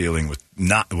parenting. It's dealing with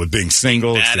being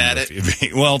single. Bad at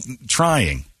it. Well,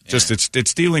 trying. Yeah. Just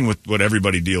it's dealing with what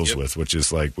everybody deals with, which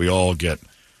is like we all get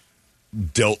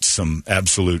dealt some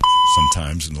absolute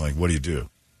sometimes, and like, what do you do?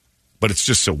 But it's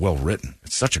just so well written.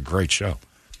 It's such a great show.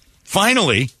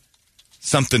 Finally,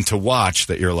 something to watch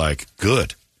that you're like,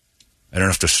 good. I don't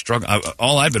have to struggle.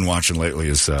 All I've been watching lately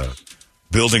is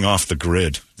Building Off the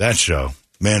Grid. That show,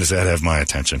 man, does that have my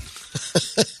attention?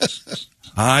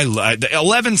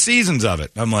 11 seasons of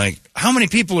it. I'm like, how many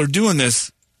people are doing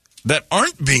this that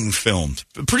aren't being filmed?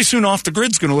 Pretty soon Off the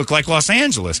Grid's going to look like Los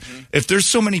Angeles. Mm-hmm. If there's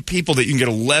so many people that you can get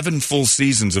 11 full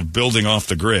seasons of Building Off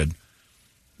the Grid,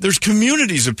 there's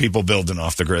communities of people building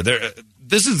off the grid.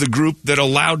 This is the group that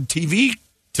allowed TV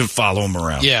to follow them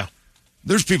around. Yeah.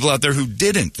 There's people out there who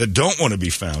didn't, that don't want to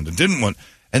be found and didn't want,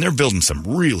 and they're building some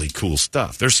really cool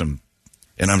stuff. There's some,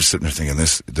 and I'm sitting there thinking,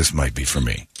 this might be for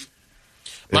me.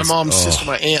 My mom's sister,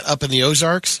 my aunt up in the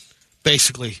Ozarks,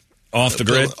 basically. Off the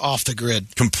grid? Off the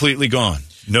grid. Completely gone.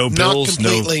 No bills? Not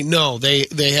completely, no.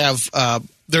 They have,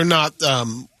 they're not,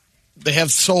 they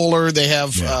have solar, they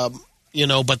have,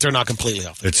 but they're not completely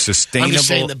off the grid. It's sustainable. I'm just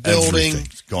saying the building.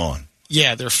 Everything's gone.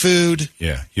 Yeah, their food.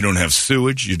 Yeah, you don't have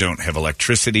sewage. You don't have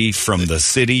electricity from the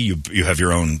city. You have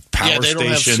your own power station. Yeah, they don't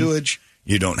have sewage.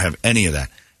 You don't have any of that.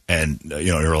 And,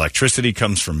 your electricity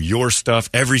comes from your stuff.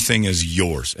 Everything is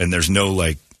yours. And there's no,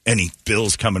 any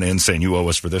bills coming in saying you owe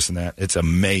us for this and that. It's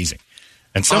amazing.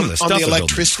 And some of the stuff on the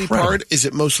electricity part, is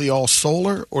it mostly all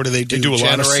solar, or do they do a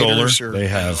lot of solar. Or? They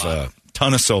have a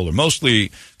ton of solar. Mostly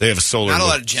they have a solar Not a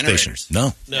lot of generators.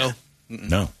 Station.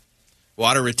 No.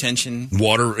 Water retention.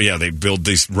 They build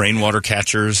these rainwater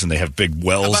catchers, and they have big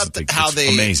wells.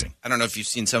 Amazing. I don't know if you've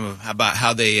seen about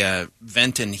how they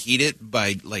vent and heat it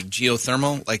by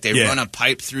geothermal. They run a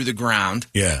pipe through the ground.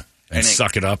 Yeah. And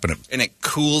suck it up, and it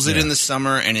cools it in the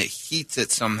summer, and it heats it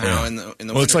somehow in the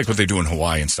winter. Well, it's like what they do in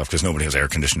Hawaii and stuff, because nobody has air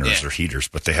conditioners or heaters,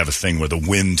 but they have a thing where the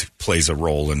wind plays a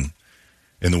role, and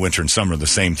in the winter and summer, the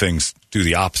same things do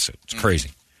the opposite. It's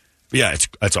crazy. But yeah,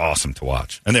 it's awesome to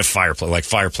watch. And they have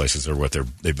fireplaces are what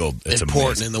they build. It's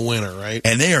important amazing. in the winter, right?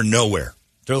 And they are nowhere.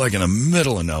 They're like in the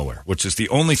middle of nowhere, which is the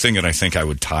only thing that I think I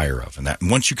would tire of. And that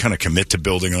once you kind of commit to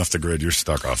building off the grid, you're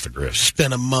stuck off the grid.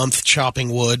 Spend a month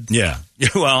chopping wood. Yeah.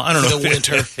 Well, I don't know. The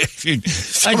winter.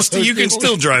 You can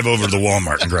still drive over to the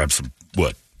Walmart and grab some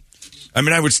wood. I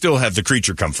mean, I would still have the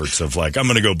creature comforts of like, I'm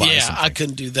going to go buy something. I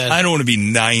couldn't do that. I don't want to be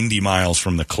 90 miles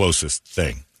from the closest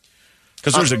thing.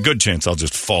 Because there's a good chance I'll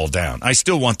just fall down. I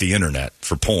still want the internet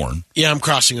for porn. Yeah, I'm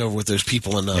crossing over with those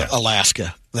people in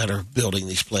Alaska that are building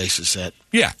these places.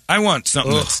 Yeah, I want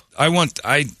something I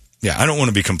don't want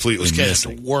to be completely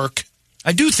missing. Work.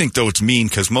 I do think, though, it's mean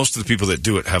because most of the people that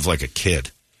do it have like a kid.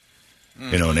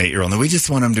 An 8-year-old. And we just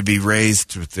want them to be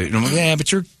raised with yeah,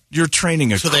 but you're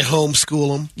training So they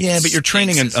homeschool them? Yeah, but you're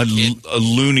training a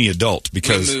loony adult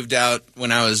because... We moved out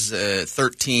when I was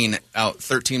 13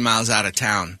 miles out of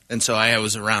town, and so I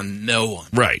was around no one.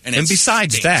 Right. And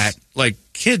besides that, like,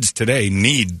 kids today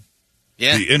need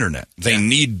the internet. They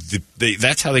need...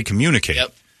 that's how they communicate.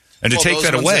 Yep. And to take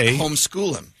that away...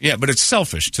 homeschool them. Yeah, but it's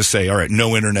selfish to say, all right,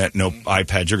 no internet, no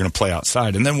iPad, you're going to play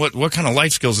outside. And then what kind of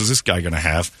life skills is this guy going to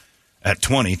have at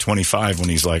 20, 25 when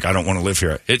he's like, I don't want to live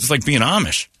here? It's like being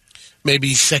Amish.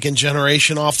 Maybe second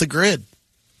generation off the grid.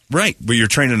 Right, but you're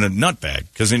training a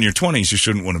nutbag because in your 20s you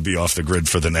shouldn't want to be off the grid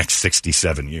for the next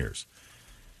 67 years.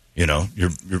 You know,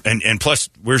 and plus,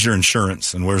 where's your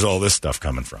insurance and where's all this stuff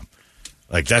coming from?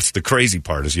 Like, that's the crazy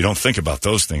part is you don't think about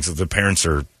those things. That the parents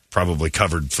are probably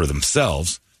covered for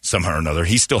themselves somehow or another.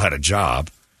 He still had a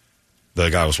job. The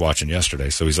guy I was watching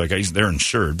yesterday, so he's like, they're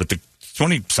insured, but the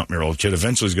 20-something-year-old kid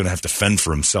eventually is going to have to fend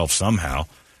for himself somehow.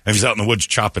 And he's out in the woods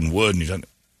chopping wood, and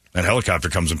that helicopter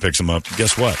comes and picks him up.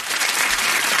 Guess what?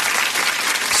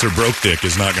 Sir Broke Dick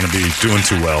is not going to be doing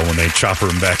too well when they chopper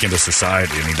him back into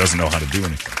society and he doesn't know how to do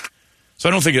anything. So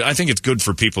I think it's good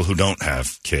for people who don't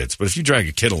have kids. But if you drag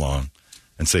a kid along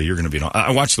and say you're going to be...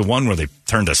 I watched the one where they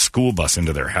turned a school bus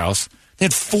into their house. They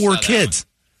had 4 kids.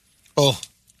 Oh.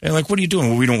 And like, what are you doing?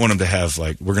 Well, we don't want them to have,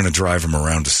 like, we're going to drive them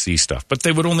around to see stuff. But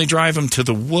they would only drive them to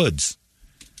the woods.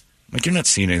 Like, you're not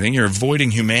seeing anything. You're avoiding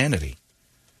humanity.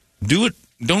 Do it.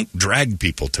 Don't drag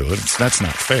people to it. That's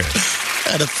not fair.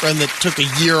 I had a friend that took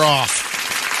a year off.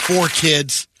 4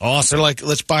 kids. Awesome. They're like,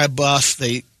 let's buy a bus.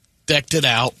 They decked it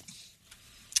out.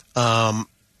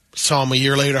 Saw him a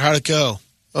year later. How'd it go?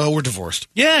 Oh, we're divorced.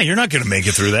 Yeah, you're not going to make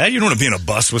it through that. You don't want to be in a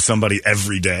bus with somebody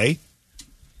every day.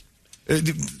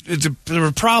 It's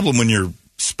a problem when your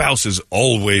spouse is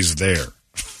always there.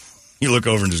 You look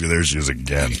over and just go, there she is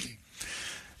again.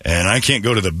 And I can't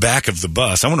go to the back of the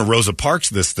bus. I want to Rosa Parks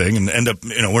this thing and end up,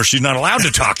 where she's not allowed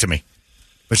to talk to me.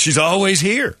 But she's always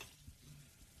here.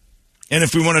 And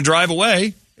if we want to drive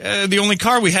away, the only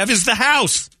car we have is the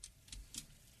house.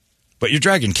 But you're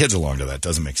dragging kids along to that.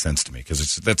 Doesn't make sense to me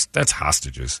because that's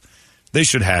hostages. They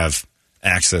should have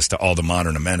access to all the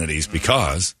modern amenities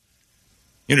because,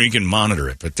 you can monitor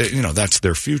it. But, that's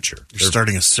their future. You're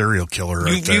starting a serial killer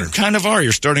right there. You kind of are.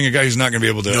 You're starting a guy who's not going to be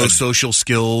able to... No social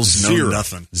skills, no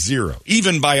nothing. Zero.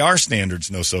 Even by our standards,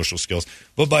 no social skills.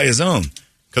 But by his own.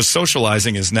 Because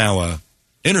socializing is now a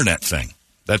internet thing.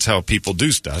 That's how people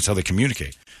do stuff. That's how they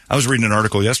communicate. I was reading an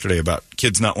article yesterday about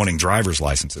kids not wanting driver's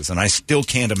licenses, and I still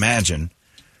can't imagine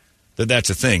that that's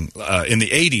a thing. In the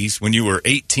 80s, when you were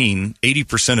 18,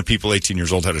 80% of people 18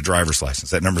 years old had a driver's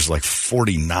license. That number's like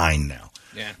 49 now.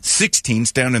 Yeah.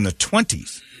 16's down in the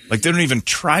 20s. Like, they don't even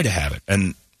try to have it.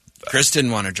 And Chris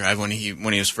didn't want to drive when he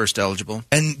was first eligible.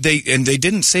 And they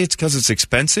didn't say it's because it's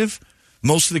expensive.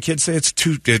 Most of the kids say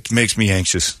it makes me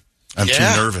anxious. I'm too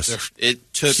nervous.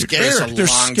 It took Chris a They're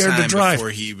long scared time to drive. before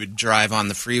he would drive on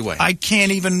the freeway. I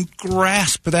can't even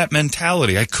grasp that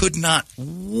mentality. I could not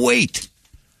wait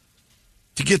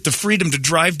to get the freedom to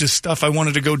drive to stuff I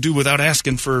wanted to go do without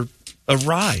asking for a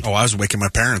ride. Oh, I was waking my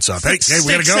parents up. Hey,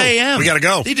 we gotta go. 6 a.m. We gotta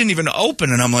go. They didn't even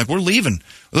open, and I'm like, we're leaving.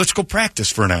 Let's go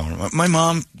practice for an hour. My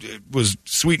mom was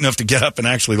sweet enough to get up and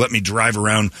actually let me drive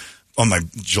around on my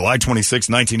July 26,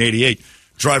 1988.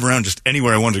 Drive around just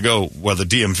anywhere I wanted to go while the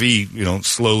DMV,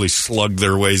 slowly slugged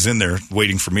their ways in there,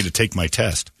 waiting for me to take my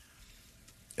test.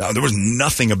 There was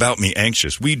nothing about me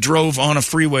anxious. We drove on a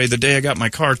freeway the day I got my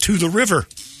car to the river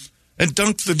and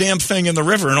dunked the damn thing in the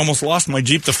river and almost lost my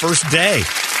Jeep the first day.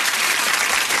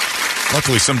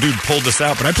 Luckily, some dude pulled us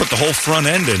out, but I put the whole front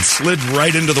end in, slid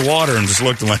right into the water, and just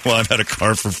looked like, well, I've had a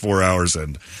car for 4 hours,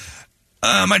 and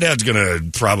my dad's going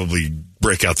to probably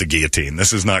break out the guillotine.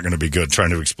 This is not going to be good, trying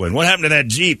to explain. What happened to that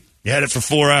Jeep? You had it for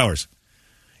 4 hours.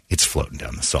 It's floating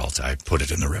down the salt. I put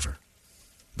it in the river.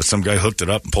 But some guy hooked it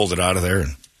up and pulled it out of there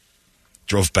and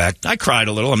Drove back. I cried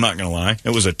a little. I'm not going to lie. It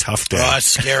was a tough day. Oh, that's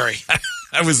scary.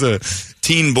 I was a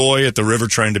teen boy at the river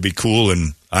trying to be cool,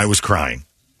 and I was crying.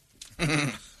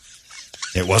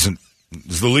 It was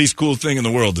the least cool thing in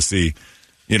the world to see,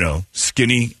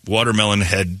 skinny, watermelon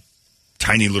head,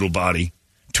 tiny little body,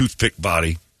 toothpick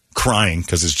body, crying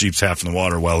because his Jeep's half in the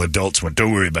water while adults went,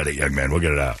 don't worry about it, young man, we'll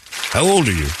get it out. How old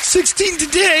are you? 16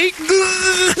 today.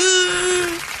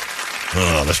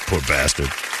 Oh, this poor bastard.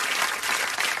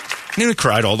 And he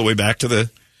cried all the way back to the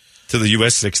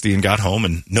US 60 and got home,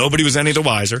 and nobody was any the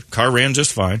wiser. Car ran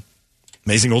just fine.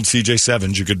 Amazing old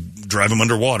CJ7s. You could drive them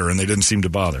underwater, and they didn't seem to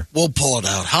bother. We'll pull it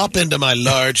out. Hop into my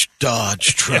large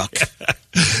Dodge truck.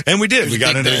 And we did. We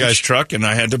got into the guy's truck, and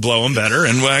I had to blow him better,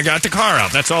 and I got the car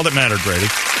out. That's all that mattered, Brady.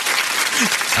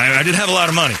 I didn't have a lot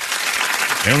of money.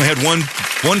 I only had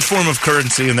one form of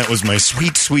currency, and that was my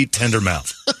sweet, sweet, tender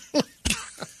mouth.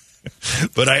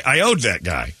 But I owed that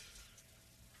guy.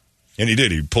 And he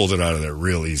did. He pulled it out of there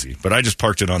real easy. But I just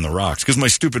parked it on the rocks because my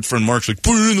stupid friend Mark's like,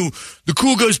 put it in the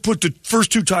cool guys put the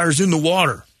first two tires in the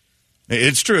water.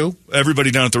 It's true. Everybody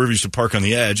down at the river used to park on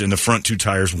the edge, and the front two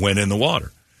tires went in the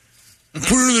water.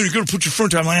 Put it in there. You got to put your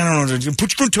front tires. I don't know.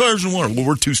 Put your front tires in the water. Well,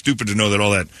 we're too stupid to know that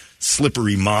all that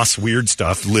slippery moss weird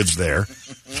stuff lives there.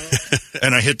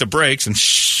 And I hit the brakes, and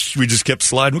we just kept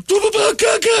sliding.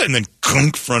 And then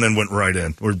front end went right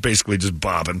in. We're basically just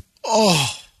bobbing.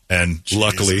 Oh. And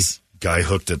luckily, guy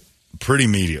hooked it pretty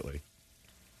immediately.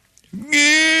 My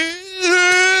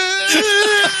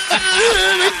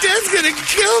dad's going to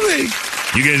kill me.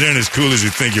 You guys aren't as cool as you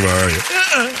think you are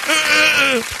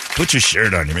you? Put your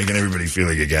shirt on. You're making everybody feel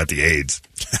like you got the AIDS.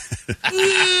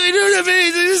 I don't have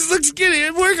AIDS. I just look skinny.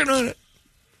 I'm working on it.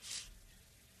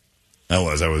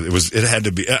 It had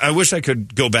to be. I wish I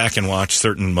could go back and watch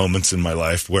certain moments in my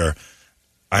life where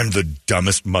I'm the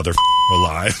dumbest mother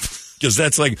alive. Because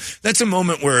that's a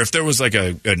moment where if there was like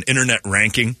an internet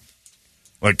ranking,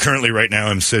 like currently right now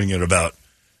I'm sitting at about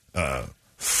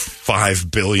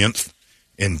 5 billionth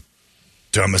in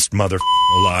dumbest mother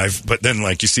alive. But then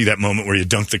like you see that moment where you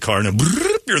dunk the car and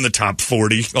you're in the top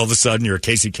 40. All of a sudden you're a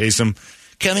Casey Kasem.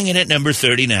 Coming in at number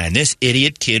 39, this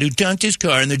idiot kid who dunked his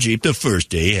car in the Jeep the first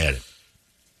day he had it.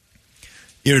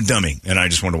 You're a dummy. And I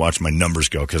just want to watch my numbers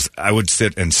go because I would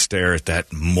sit and stare at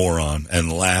that moron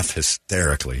and laugh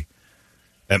hysterically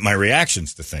at my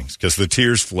reactions to things, because the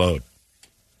tears flowed.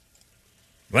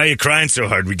 Why are you crying so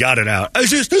hard? We got it out. I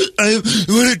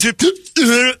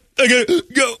gotta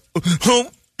go home.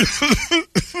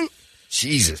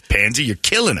 Jesus, Pansy, you're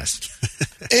killing us.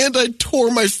 And I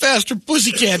tore my Faster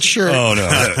Pussycat shirt. Oh, no,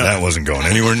 that wasn't going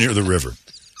anywhere near the river.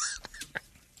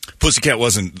 Pussycat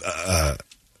wasn't, that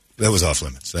was off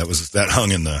limits. That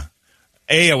hung in the,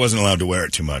 I wasn't allowed to wear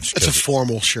it too much. It's a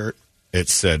formal shirt. It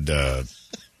said,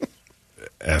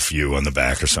 F you on the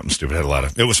back or something stupid. It had a lot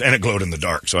of and it glowed in the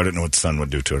dark, so I didn't know what the sun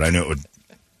would do to it. I knew it would.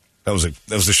 That was a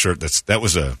shirt. That's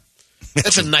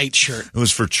a night shirt. It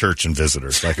was for church and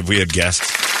visitors. Like if we had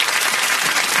guests,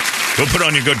 go put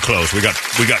on your good clothes. We got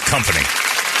company.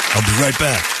 I'll be right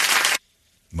back.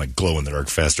 My glow in the dark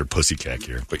Faster Pussycat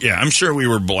here, but yeah, I'm sure we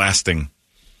were blasting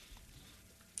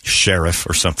Sheriff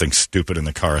or something stupid in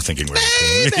the car, thinking we were.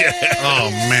 Yeah.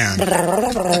 Oh man.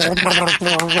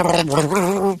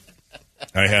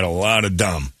 I had a lot of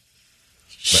dumb.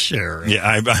 Sure. Yeah,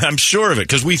 I'm sure of it,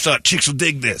 because we thought chicks will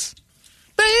dig this.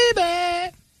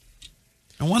 Baby.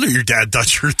 No wonder your dad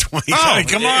thought you were 20. Oh,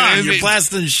 come on. You're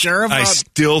blasting Sheriff. I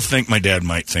still think my dad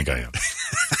might think I am.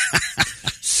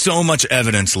 So much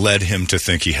evidence led him to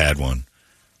think he had one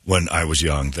when I was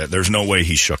young that there's no way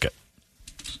he shook it.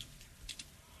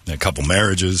 A couple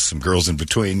marriages, some girls in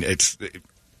between.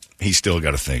 He's still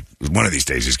got to think. One of these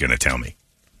days he's going to tell me.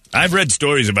 I've read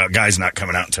stories about guys not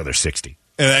coming out until they're 60.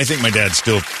 And I think my dad's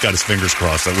still got his fingers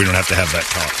crossed that we don't have to have that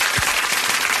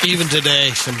talk. Even today,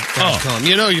 some guys call him,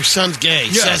 your son's gay.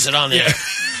 He says it on there. Yeah.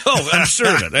 Oh, I'm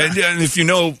sure of it. And if you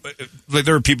know, like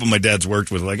there are people my dad's worked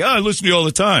with, like, I listen to you all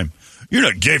the time. You're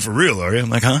not gay for real, are you? I'm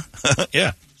like, huh?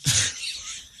 Yeah.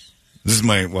 This is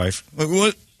my wife. Like,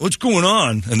 what's going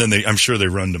on? And then I'm sure they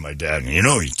run to my dad. And,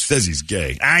 he says he's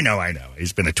gay. I know.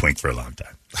 He's been a twink for a long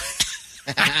time.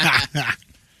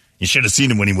 You should have seen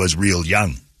him when he was real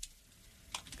young.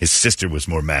 His sister was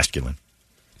more masculine.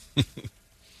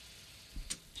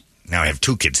 Now I have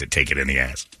 2 kids that take it in the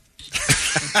ass.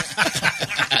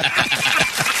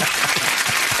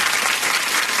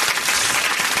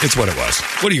 It's what it was.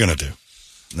 What are you going to do?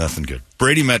 Nothing good.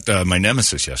 Brady met my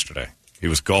nemesis yesterday. He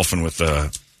was golfing with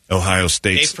Ohio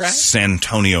State's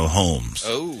Santonio Holmes.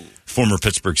 Oh. Former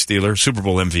Pittsburgh Steeler, Super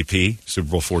Bowl MVP, Super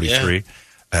Bowl 43. Yeah.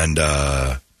 And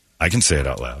I can say it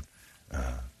out loud.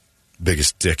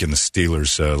 biggest dick in the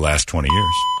Steelers' last 20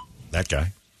 years. That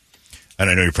guy. And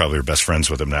I know you probably are best friends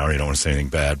with him now, or you don't want to say anything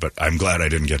bad, but I'm glad I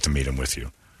didn't get to meet him with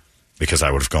you because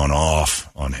I would have gone off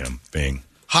on him being...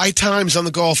 High times on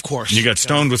the golf course. You got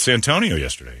stoned with Santonio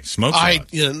yesterday. He smoked a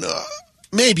lot.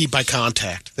 Maybe by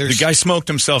contact. The guy smoked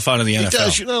himself out of the NFL. He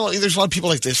does. There's a lot of people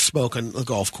like this smoke on the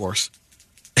golf course.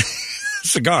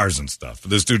 Cigars and stuff.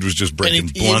 This dude was just breaking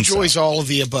blunts. He enjoys all of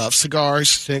the above.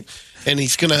 Cigars. And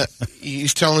he's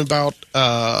telling about,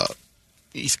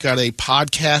 he's got a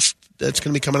podcast that's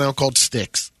going to be coming out called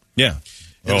Sticks. Yeah.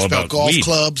 It's about golf weed.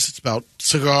 clubs. It's about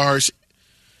cigars.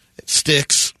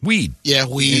 Sticks. Weed. Yeah,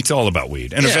 weed. It's all about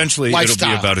weed. And eventually lifestyle.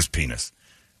 It'll be about his penis.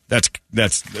 That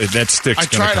Sticks. I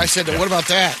tried. I said, what about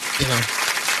that?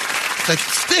 It's like,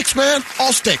 Sticks, man.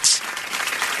 All Sticks.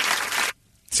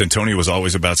 Santonio was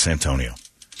always about Santonio.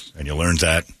 And you learned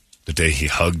that the day he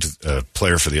hugged a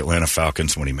player for the Atlanta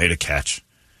Falcons when he made a catch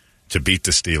to beat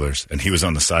the Steelers. And he was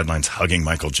on the sidelines hugging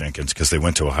Michael Jenkins because they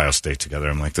went to Ohio State together.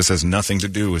 I'm like, this has nothing to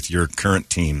do with your current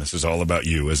team. This is all about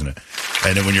you, isn't it?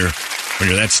 And then when you're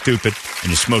that stupid and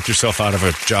you smoke yourself out of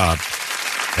a job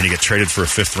and you get traded for a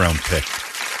 5th-round pick,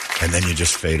 and then you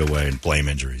just fade away and blame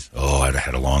injuries. Oh, I'd have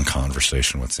had a long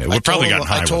conversation with Sam. We've probably gotten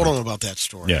high. I told him about that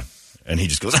story. Yeah. And he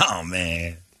just goes, oh,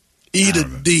 man. Eat a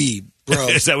D, bro.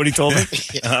 Is that what he told me?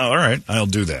 Yeah. All right. I'll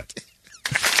do that.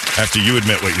 After you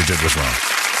admit what you did was wrong.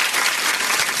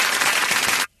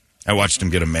 I watched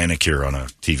him get a manicure on a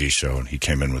TV show, and he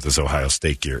came in with his Ohio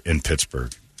State gear in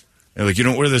Pittsburgh. They're like, you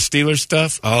don't wear the Steelers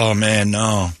stuff? Oh, man,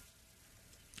 no.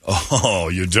 Oh,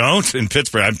 you don't? In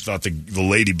Pittsburgh, I thought the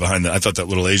lady behind I thought that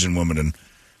little Asian woman in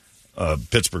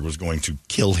Pittsburgh was going to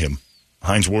kill him.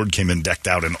 Hines Ward came in decked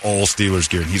out in all Steelers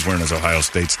gear, and he's wearing his Ohio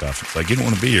State stuff. It's like, you don't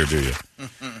want to be here, do you?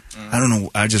 I don't know.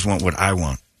 I just want what I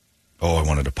want. Oh, I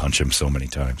wanted to punch him so many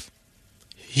times.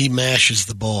 He mashes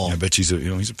the ball. I bet he's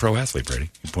a pro athlete,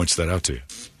 Brady. He points that out to you.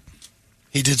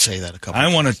 He did say that a couple I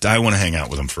want to hang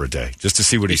out with him for a day just to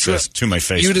see what he says to my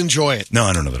face. You'd enjoy it. No,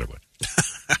 I don't know that I would.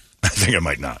 I think I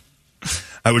might not.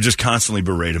 I would just constantly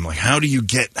berate him like, how do you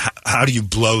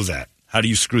blow that? How do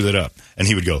you screw that up? And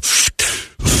he would go,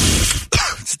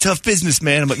 it's a tough business,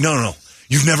 man. I'm like, no.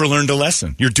 You've never learned a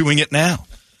lesson. You're doing it now.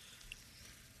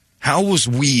 How was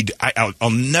weed?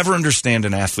 I'll never understand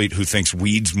an athlete who thinks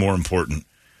weed's more important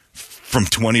from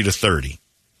 20 to 30.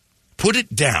 Put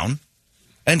it down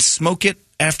and smoke it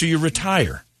after you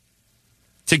retire.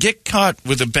 To get caught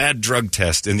with a bad drug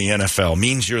test in the NFL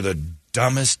means you're the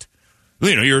dumbest,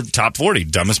 you're top 40,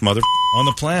 dumbest mother on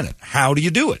the planet. How do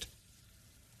you do it?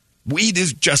 Weed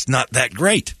is just not that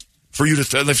great. For you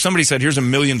to, if somebody said, here's $1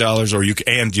 million,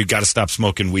 and you got to stop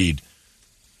smoking weed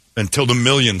until the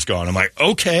million's gone. I'm like,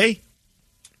 okay.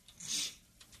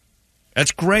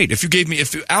 That's great.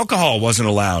 If alcohol wasn't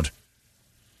allowed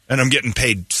and I'm getting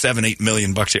paid $7-8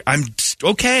 million a year, I'm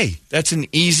okay. That's an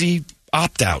easy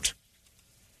opt-out.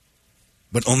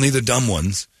 But only the dumb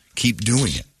ones keep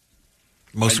doing it.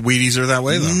 Most weedies are that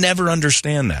way, though. Never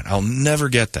understand that. I'll never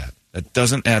get that. That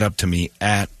doesn't add up to me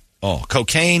at all.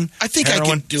 Cocaine, I think heroin,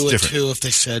 I could do it, too, if they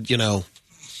said, you're going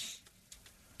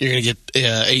to get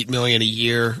 $8 million a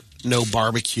year, no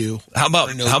barbecue. How about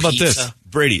this?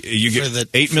 Brady, you get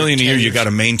 $8 million a year, you got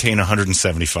to maintain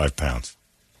 175 pounds.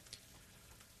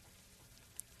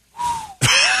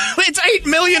 It's $8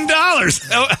 million.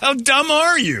 How dumb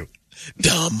are you?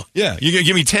 Dumb. Yeah, you got to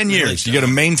give me 10 years. You got to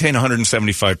maintain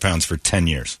 175 pounds for 10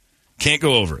 years. Can't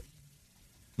go over it.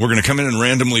 We're going to come in and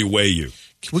randomly weigh you.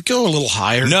 Can we go a little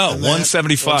higher? No,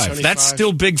 175. That's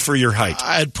still big for your height.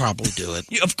 I'd probably do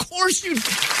it. Of course you'd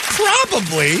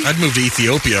probably. I'd move to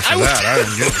Ethiopia for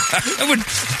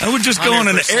that. I would just go on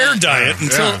an air diet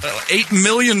until $8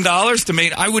 million to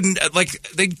make. I wouldn't,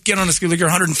 they get on a scale, you're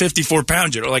 154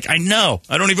 pounds. You're like, I know.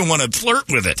 I don't even want to flirt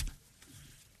with it.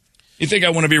 You think I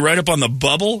want to be right up on the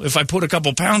bubble? If I put a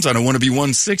couple pounds on, I want to be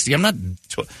 160. I'm not.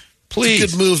 Please.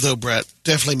 It's a good move, though, Brett.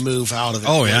 Definitely move out of it.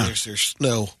 Oh, yeah. There's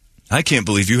no. I can't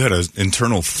believe you had an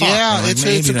internal thought. Yeah,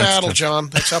 it's a battle, John.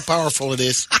 That's how powerful it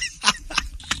is.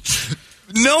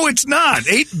 No, it's not.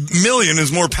 8 million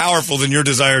is more powerful than your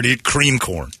desire to eat cream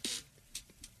corn.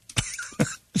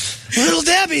 Little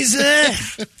Debbie's,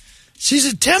 she's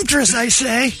a temptress, I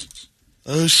say.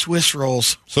 Those Swiss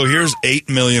rolls. So here's $8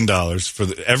 million for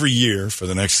every year for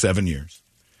the next 7 years.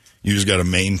 You just got to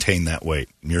maintain that weight.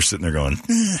 And you're sitting there going,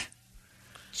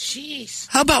 jeez.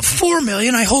 How about $4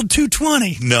 million? I hold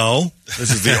 220. No,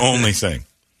 this is the only thing.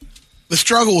 The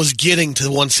struggle was getting to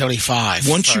 175.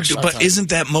 Once you do, but isn't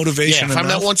that motivation? Yeah, if enough?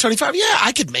 I'm at 175,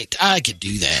 I could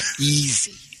do that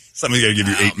easy. Somebody's got to give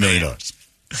you $8 million.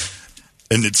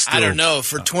 And it's still, I don't know.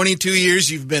 For 22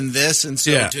 years, you've been this, and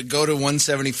so to go to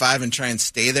 175 and try and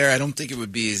stay there, I don't think it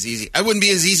would be as easy. It wouldn't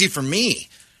be as easy for me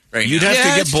right You'd now.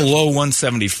 have to get below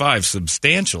 175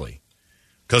 substantially.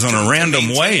 Because on a random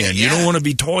weigh-in, you don't want to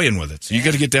be toying with it. So you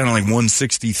got to get down to like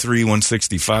 163,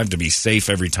 165 to be safe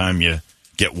every time you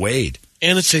get weighed.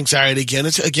 And it's anxiety again.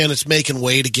 It's making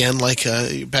weight again, like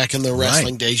back in the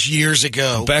wrestling days years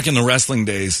ago. Back in the wrestling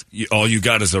days, all you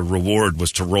got as a reward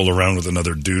was to roll around with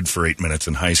another dude for 8 minutes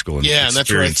in high school and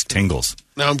experience tingles.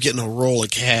 Now I'm getting a roll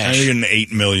of cash. Now you're getting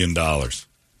 $8 million.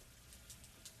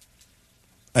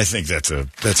 I think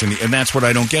and that's what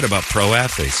I don't get about pro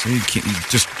athletes.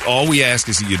 All we ask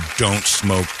is that you don't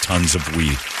smoke tons of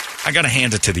weed. I got to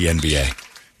hand it to the NBA.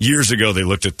 Years ago, they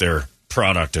looked at their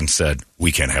product and said,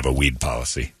 we can't have a weed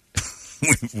policy.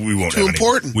 we won't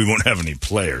have any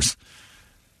players.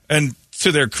 And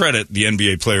to their credit, the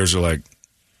NBA players are like,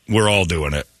 we're all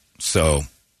doing it. So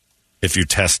if you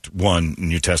test one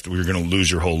and you're going to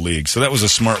lose your whole league. So that was a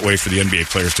smart way for the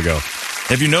NBA players to go.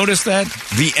 Have you noticed that?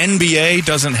 The NBA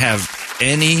doesn't have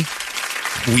any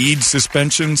weed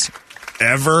suspensions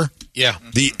ever. Yeah.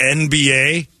 The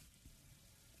NBA.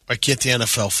 Why can't the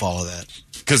NFL follow that?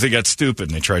 Because they got stupid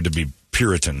and they tried to be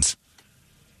Puritans.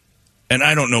 And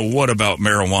I don't know what about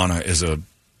marijuana is a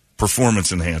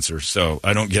performance enhancer, so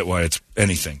I don't get why it's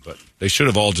anything. But they should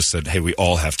have all just said, hey, we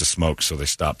all have to smoke, so they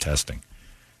stopped testing.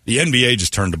 The NBA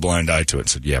just turned a blind eye to it and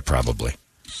said, yeah, probably.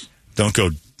 Don't go,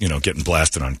 getting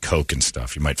blasted on coke and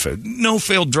stuff. You might fail. No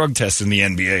failed drug tests in the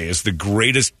NBA is the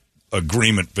greatest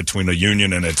agreement between a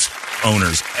union and its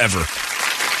owners ever.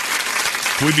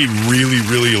 Can we be really,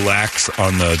 really lax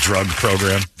on the drug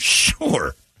program?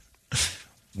 Sure.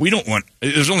 We don't want...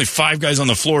 There's only 5 guys on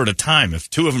the floor at a time. If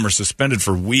 2 of them are suspended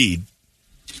for weed,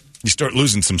 you start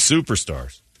losing some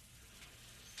superstars.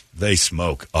 They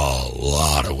smoke a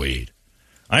lot of weed.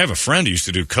 I have a friend who used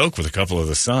to do coke with a couple of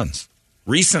the Suns.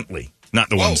 Recently. Not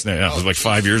the ones... it was like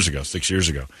 5 years ago, 6 years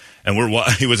ago. And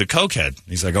he was a cokehead.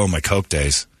 He's like, my coke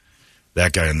days.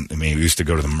 That guy, we used to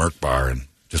go to the Merc bar and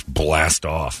just blast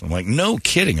off. I'm like, no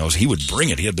kidding. He would bring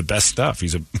it. He had the best stuff.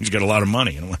 He's got a lot of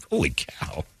money. And I'm like, holy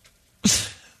cow.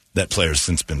 That player's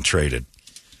since been traded.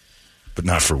 But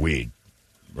not for weed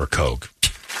or coke.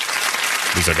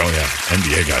 He's like,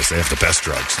 NBA guys, they have the best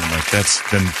drugs. And I'm like, that's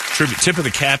then tip of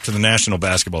the cap to the National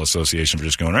Basketball Association for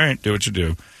just going, all right, do what you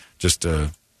do. Just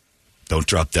don't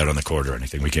drop dead on the court or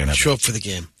anything. We can't have Show up for the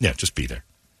game. Yeah, just be there.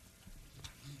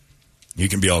 You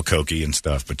can be all cokey and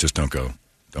stuff, but just don't go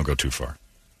too far.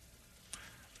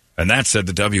 And that said,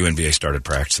 the WNBA started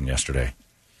practicing yesterday.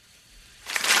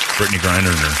 Brittany Griner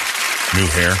and her new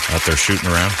hair out there shooting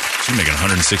around. She's making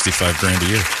 $165,000 a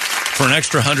year. For an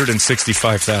extra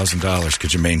 $165,000,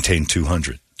 could you maintain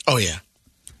 200? Oh yeah.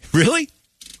 Really?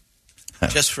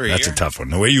 Just for a That's year? a tough one.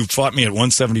 The way you fought me at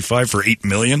 175 for $8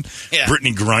 million,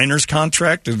 Brittany Griner's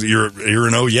contract, you're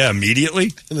an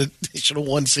immediately. An additional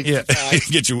 165. Yeah,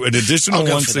 get you an additional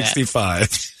 165.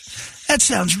 That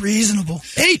sounds reasonable.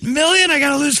 $8 million? I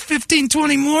got to lose 15,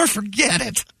 20 more? Forget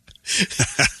it.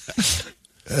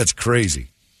 That's crazy.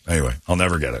 Anyway, I'll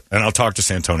never get it. And I'll talk to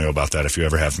Santonio about that if you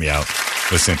ever have me out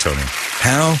with Santonio.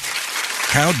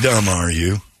 How dumb are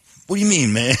you? What do you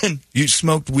mean, man? You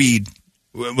smoked weed.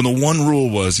 When the one rule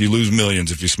was you lose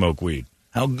millions if you smoke weed.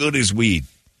 How good is weed?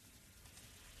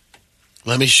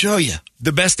 Let me show you.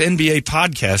 The best NBA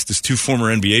podcast is 2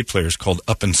 former NBA players called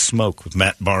Up and Smoke with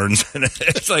Matt Barnes. And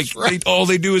it's like all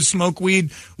they do is smoke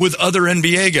weed with other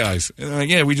NBA guys. And like,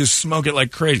 yeah, we just smoke it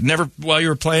like crazy. Never while you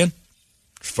were playing?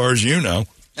 As far as you know.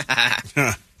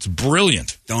 It's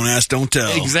brilliant. Don't ask, don't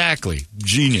tell. Exactly.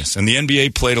 Genius. And the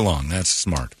NBA played along. That's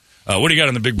smart. What do you got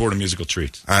on the big board of musical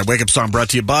treats? All right, Wake Up Song brought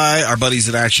to you by our buddies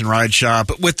at Action Ride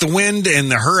Shop. With the wind and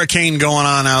the hurricane going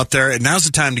on out there, now's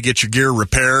the time to get your gear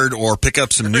repaired or pick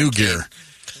up some new gear.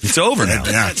 It's over now.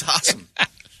 Yeah. That's awesome.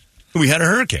 We had a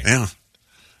hurricane. Yeah.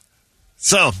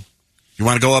 So, you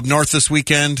want to go up north this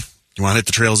weekend? You want to hit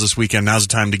the trails this weekend? Now's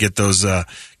the time to get those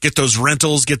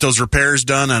rentals, get those repairs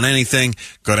done on anything.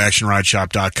 Go to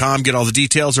actionrideshop.com, get all the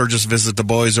details, or just visit the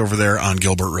boys over there on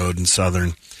Gilbert Road in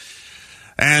Southern.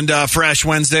 And for Ash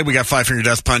Wednesday, we got Five Finger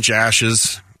Death Punch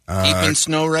Ashes. Deep in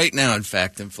snow right now, in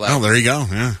fact, in Flat. Oh, there you go.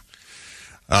 Yeah.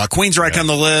 Queensryche on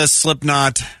the list.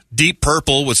 Slipknot. Deep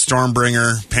Purple with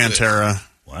Stormbringer. Pantera.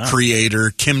 Wow.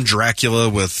 Creator. Kim Dracula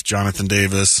with Jonathan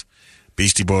Davis.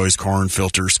 Beastie Boys, Korn,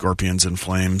 Filter, Scorpions, and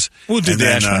Flames. We'll do and the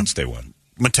then, Ash Wednesday one.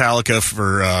 Metallica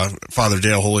for Father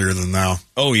Dale, Holier Than Thou.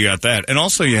 Oh, you got that. And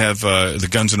also you have the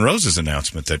Guns N' Roses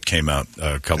announcement that came out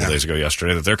a couple days ago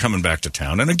yesterday that they're coming back to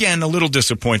town. And again, a little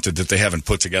disappointed that they haven't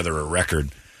put together a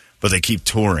record, but they keep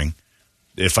touring.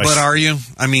 But are you?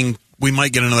 I mean, we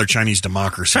might get another Chinese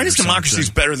Democracy. Chinese Democracy is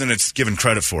better than it's given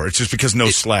credit for. It's just because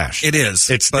Slash. It is.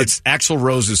 It's Axl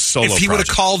Rose's solo If he would have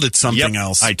project. called it something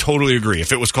else. I totally agree.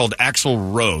 If it was called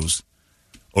Axl Rose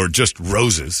or just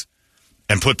Roses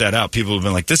and put that out, people would have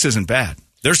been like, this isn't bad.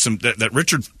 There's some, that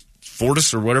Richard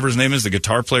Fortus or whatever his name is, the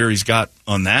guitar player he's got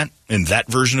on that, in that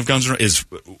version of Guns N' Roses,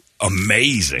 is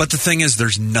amazing. But the thing is,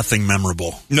 there's nothing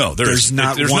memorable. No, there's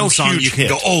not there's one no song huge you can hit.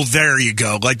 go, oh, there you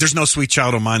go. Like, there's no Sweet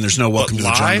Child of Mine. There's no Welcome to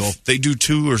the Jungle. Live, they do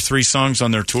 2 or 3 songs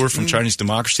on their tour from Chinese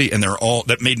Democracy, and they're all,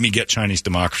 that made me get Chinese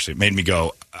Democracy. It made me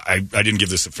go, I didn't give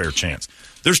this a fair chance.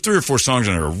 There's 3 or 4 songs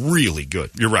on there are really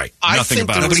good. You're right. Nothing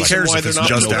about it. Nobody Like, cares if it's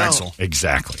just Axl.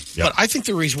 Exactly. Yep. But I think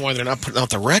the reason why they're not putting out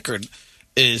the record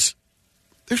is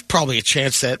there's probably a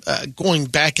chance that going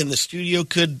back in the studio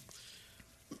could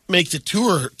make the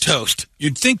tour toast.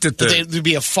 You'd think that there'd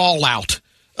be a fallout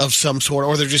of some sort,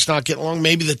 or they're just not getting along.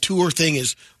 Maybe the tour thing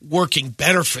is working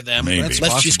better for them. Maybe.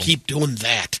 Let's just keep doing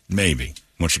that. Maybe.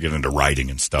 Once you get into writing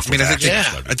and stuff. I mean, I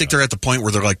think they're at the point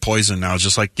where they're like Poison now. It's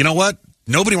just like, you know what?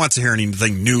 Nobody wants to hear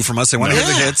anything new from us. They want to hear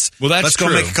the hits. Well, that's Let's go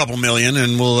true. make a couple million,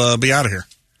 and we'll be out of here.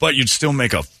 But you'd still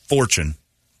make a fortune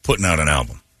putting out an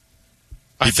album.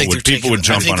 People would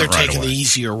jump on it right they're taking away. the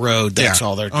easier road. That's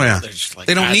all they're doing. They're just like,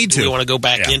 they don't need to. We want to go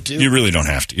back into. You really don't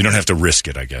have to. You don't have to risk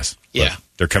it, I guess. Yeah. But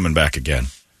they're coming back again.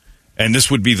 And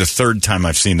this would be the 3rd time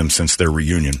I've seen them since their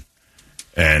reunion.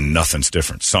 And nothing's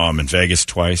different. Saw them in Vegas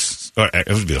twice. It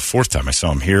would be the 4th time I saw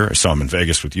them here. I saw them in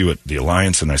Vegas with you at the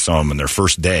Alliance, and I saw them on their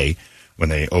first day when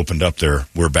they opened up their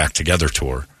We're Back Together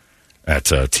tour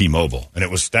at T-Mobile. And that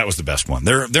was the best one.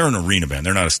 They're an arena band.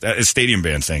 They're not a stadium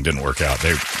band thing. Didn't work out.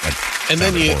 And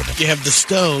then you have the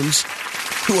Stones,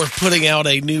 who are putting out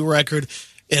a new record,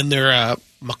 and they're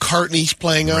McCartney's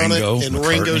playing on it, and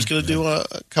Ringo's going to do a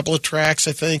couple of tracks,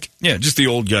 I think. Yeah, just the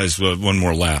old guys, one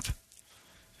more lap.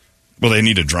 Well, they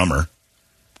need a drummer.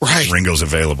 Right. Ringo's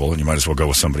available, and you might as well go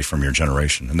with somebody from your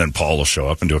generation. And then Paul will show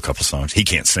up and do a couple songs. He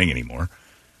can't sing anymore.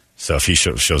 So if he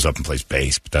shows up and plays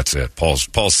bass, but that's it.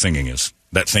 Paul's singing is,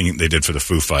 that thing they did for the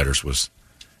Foo Fighters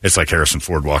it's like Harrison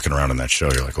Ford walking around in that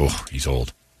show. You're like, oh, he's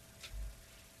old.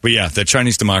 But yeah, that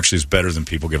Chinese Democracy is better than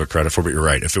people give it credit for, but you're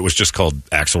right. If it was just called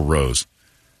Axl Rose,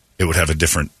 it would have a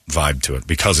different vibe to it.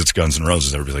 Because it's Guns N'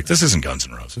 Roses, everybody's like, this isn't Guns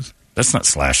N' Roses. That's not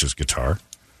Slash's guitar.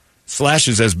 Slash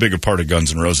is as big a part of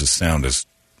Guns N' Roses' sound as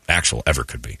Axl ever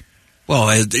could be. Well,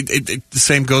 the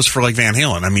same goes for like Van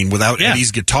Halen. I mean, without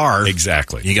Eddie's guitar,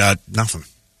 exactly, you got nothing.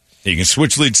 You can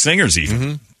switch lead singers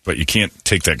even, but you can't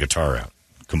take that guitar out.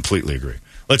 Completely agree.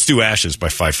 Let's do Ashes by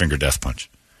Five Finger Death Punch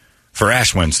for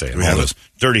Ash Wednesday. And all those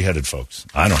dirty-headed folks.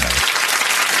 I don't have it.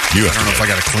 I don't know if I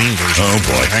got a clean version. Oh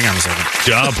boy, hang on a second.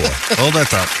 Oh boy, hold that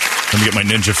thought. Let me get my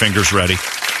ninja fingers ready.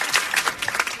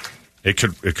 It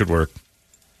could work.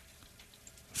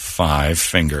 Five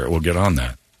Finger. We'll get on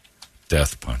that.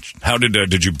 Death Punch. How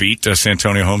did you beat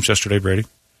Santonio Holmes yesterday, Brady?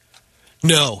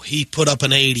 No, he put up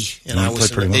an 80, and I was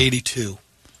an 82.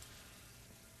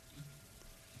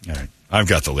 All right. I've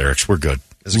got the lyrics. We're good.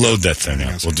 Load that thing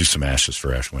up. We'll do some Ashes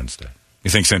for Ash Wednesday. You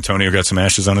think Santonio got some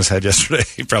ashes on his head yesterday?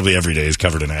 He probably every day is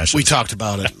covered in ashes. We talked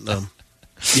about it.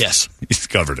 Yes. He's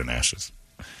covered in ashes.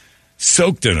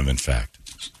 Soaked in them, in fact.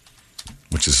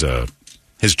 Which is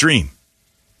his dream.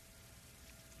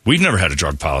 We've never had a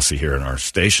drug policy here in our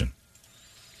station.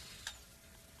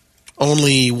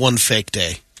 Only one fake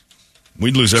day.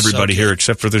 We'd lose everybody here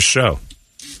except for this show.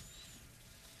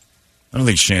 I don't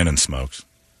think Shannon smokes.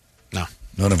 No.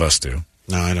 None of us do.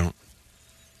 No, I don't.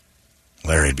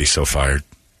 Larry'd be so fired.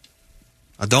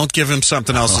 Don't give him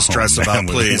something else to stress about,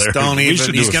 please. Larry. Don't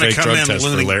even. He's going to come in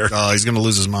loony. He's going to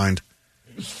lose his mind.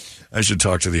 I should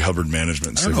talk to the Hubbard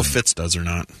management. I don't know if Fitz does or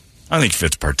not. I think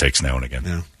Fitz partakes now and again.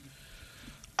 Yeah.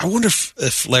 I wonder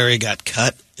if Larry got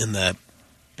cut and the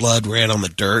blood ran on the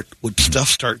dirt, would stuff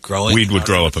start growing? Weed would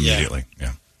grow up immediately.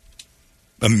 Yeah.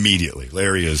 Immediately.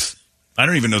 Larry is. I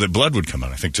don't even know that blood would come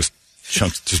out. I think just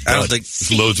chunks, just blood.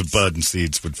 Just loads of bud and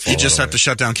seeds would fall. You just have to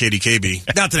shut down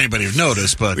KDKB. Not that anybody would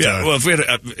notice, but yeah. Well, if we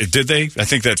had, did they? I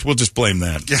think we'll just blame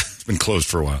that. Yeah, it's been closed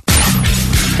for a while.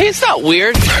 Hey, it's not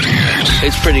weird.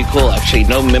 It's pretty cool, actually.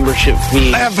 No membership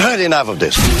fee. I have heard enough of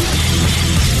this.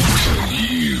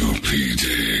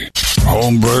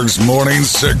 Holmberg's Morning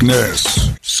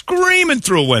Sickness. Screaming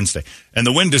through a Wednesday. And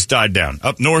the wind has died down.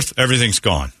 Up north, everything's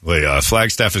gone. The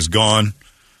Flagstaff is gone.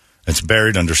 It's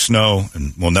buried under snow,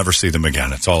 and we'll never see them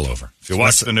again. It's all over. If you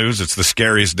watch the news, it's the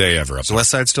scariest day ever. Is the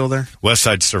West Side still there? West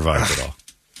Side survived it all.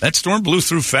 That storm blew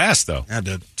through fast, though. Yeah, it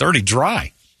did. It's already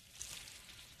dry.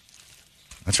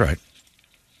 That's right.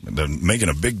 They're making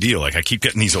a big deal. Like, I keep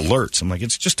getting these alerts. I'm like,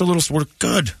 it's just a little, we're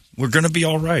good. We're going to be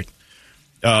all right.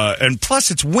 And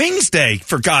plus, it's Wings Day,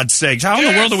 for God's sakes. How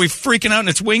in the world are we freaking out and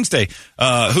it's Wings Day?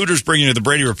 Hooters bringing you the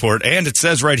Brady Report, and it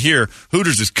says right here,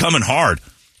 Hooters is coming hard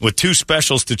with 2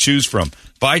 specials to choose from.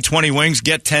 Buy 20 wings,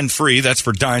 get 10 free. That's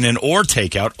for dine-in or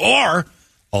takeout, or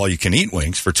all-you-can-eat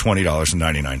wings for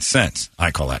 $20.99.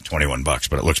 I call that $21,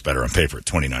 but it looks better on paper at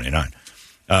 $20.99.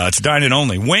 It's dine-in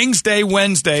only. Wings Day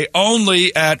Wednesday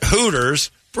only at Hooters.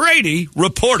 Brady,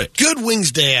 report it. Good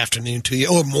Wings Day afternoon to you,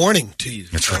 or morning to you.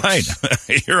 That's folks.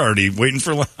 right. You're already waiting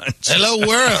for lunch. Hello,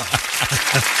 world.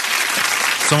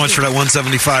 So much for that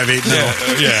 175.8.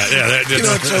 You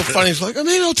know, it's so funny. It's like,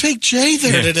 maybe I'll take Jay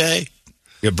there today.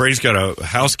 Yeah, Brady's got a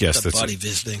house guest The that's buddy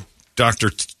visiting. Dr.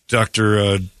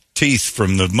 Teeth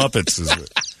from the Muppets.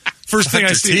 First thing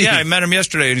I see, I met him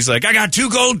yesterday, and he's like, I got 2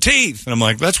 gold teeth. And I'm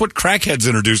like, that's what crackheads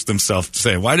introduced themselves to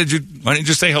say. Why didn't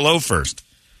you say hello first?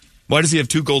 Why does he have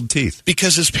 2 gold teeth?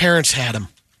 Because his parents had him.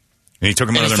 And he took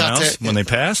them out of their mouths when they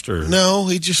passed? Or no,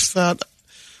 he just thought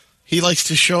he likes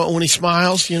to show it when he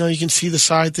smiles. You know, you can see the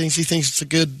side things. He thinks it's a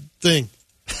good thing.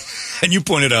 And you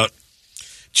pointed out,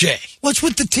 Jay. What's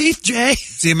with the teeth, Jay?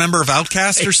 Is he a member of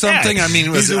Outkast or something? I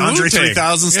mean, was Andre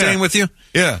 3000 staying with you?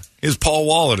 Yeah. He has Paul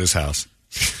Wall at his house.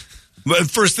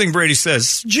 But first thing Brady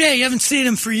says, Jay, you haven't seen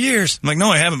him for years. I'm like, no,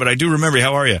 I haven't, but I do remember.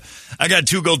 How are you? I got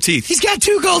 2 gold teeth. He's got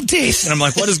 2 gold teeth. And I'm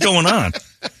like, what is going on?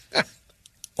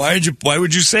 Why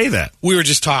would you say that? We were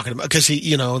just talking about, because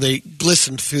they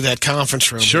glistened through that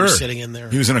conference room. Sure. He was sitting in there.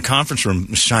 He was in a conference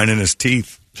room shining his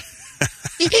teeth.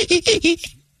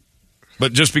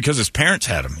 But just because his parents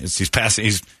had him, it's a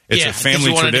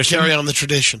family tradition. To carry on the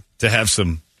tradition. To have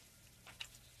some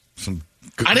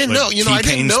I didn't know. I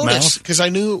didn't notice because I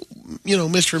knew,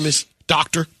 Mr. and Miss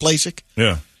Dr. Blasik.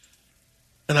 Yeah.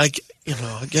 And I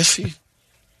guess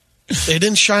they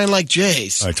didn't shine like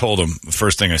Jay's. I told him, the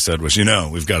first thing I said was,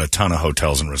 we've got a ton of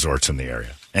hotels and resorts in the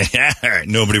area. All right,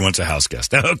 nobody wants a house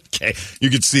guest. Okay. You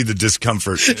could see the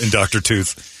discomfort in Dr.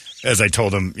 Tooth as I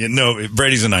told him,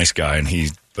 Brady's a nice guy,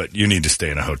 but you need to stay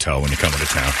in a hotel when you come into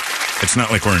town. It's not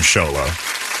like we're in Show Low.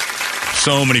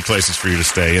 So many places for you to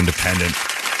stay, independent.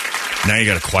 Now you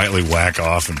got to quietly whack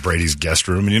off in Brady's guest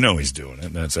room, and he's doing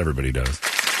it. That's everybody does.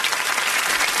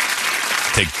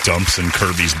 Take dumps in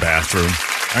Kirby's bathroom.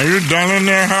 Are you done in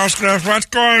there, house guest? What's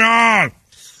going on?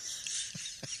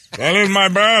 That is my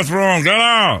bathroom. Get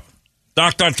out.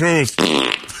 Dr. Tooth.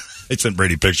 They sent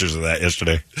Brady pictures of that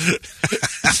yesterday.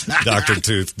 Dr.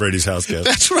 Tooth, Brady's house guest.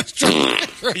 That's what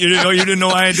You didn't know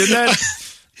why I did that?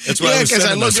 That's why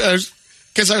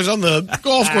because I was on the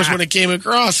golf course when it came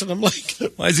across, and I'm like,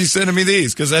 why is he sending me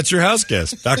these? Because that's your house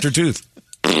guest, Dr. Tooth.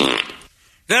 Get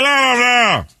out of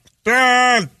there!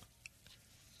 Dad!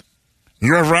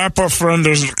 Your rapper friend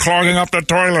is clogging up the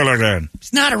toilet again.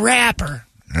 It's not a rapper.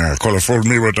 Yeah, could have fooled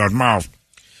me with that mouth.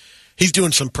 He's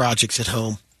doing some projects at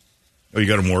home. Oh, you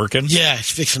got him working? Yeah,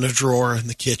 he's fixing a drawer in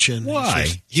the kitchen. Why?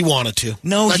 He wanted to.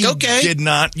 No, he did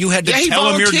not. You had to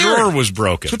tell him your drawer was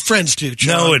broken. That's what friends do,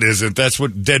 John. No, it isn't. That's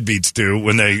what deadbeats do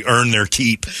when they earn their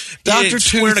keep. Dr.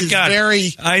 Tooth is very...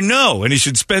 I know, and he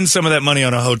should spend some of that money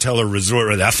on a hotel or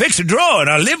resort. I'll fix a drawer, and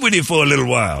I'll live with you for a little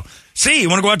while. See, you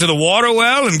want to go out to the water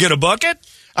well and get a bucket?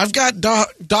 I've got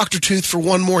Dr. Tooth for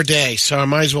one more day, so I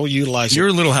might as well utilize it.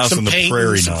 Your little house on the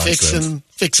prairie nonsense.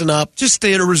 Fixing up. Just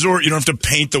stay at a resort. You don't have to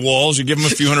paint the walls. You give them a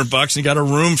few $100 and you got a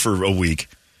room for a week.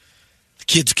 The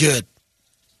kid's good.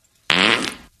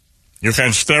 You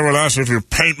can stay with us if you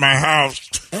paint my house.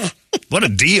 What a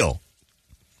deal.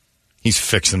 He's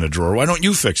fixing a drawer. Why don't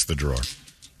you fix the drawer?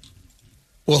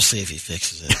 We'll see if he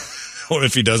fixes it. Or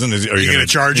if he doesn't, are you going to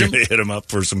charge him? Hit him up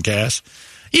for some cash?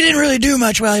 You didn't really do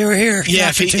much while you were here. Yeah,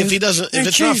 if he doesn't, if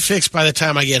it's not fixed by the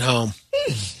time I get home.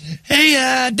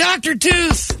 Hey, Dr.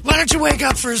 Tooth, why don't you wake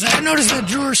up for a second? I noticed that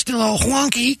drawer's still all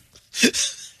wonky.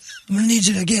 I'm going to need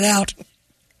you to get out.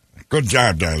 Good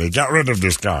job, Daddy. Get rid of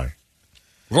this guy.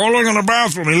 Go look in the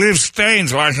bathroom. He leaves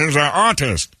stains like he's an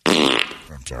artist.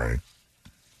 I'm sorry.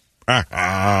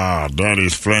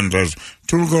 Daddy's friend has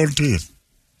 2 gold teeth.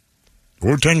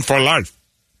 Good thing for life.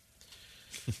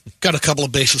 Got a couple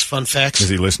of baseless fun facts. Is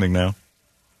he listening now?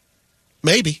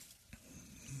 Maybe.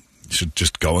 You should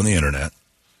just go on the internet.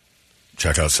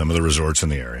 Check out some of the resorts in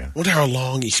the area. I wonder how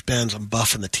long he spends on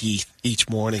buffing the teeth each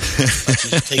morning.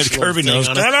 Kirby knows.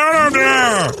 Get out of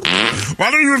there!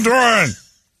 What are you doing?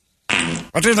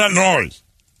 What is that noise?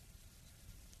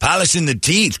 Polishing the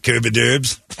teeth, Kirby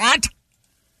Derbs. What?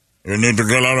 You need to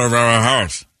get out of our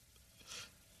house.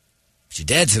 Your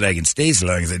dad said I can stay so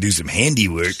long as I do some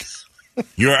handiwork.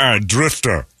 You're a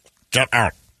drifter. Get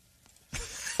out.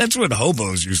 That's what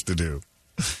hobos used to do.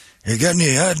 You got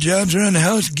any hot jobs around the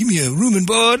house? Give me a room and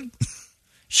board.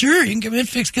 Sure, you can come in,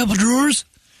 fix a couple drawers.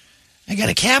 I got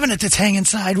a cabinet that's hanging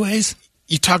sideways.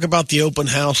 You talk about the open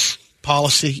house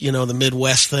policy, the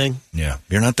Midwest thing. Yeah,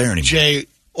 you're not there anymore. Jay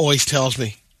always tells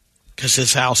me, because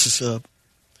his house is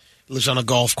lives on a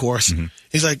golf course. Mm-hmm.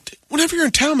 He's like, whenever you're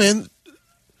in town, man,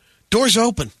 doors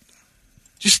open.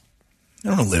 Just I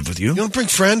don't want to live with you. You want to bring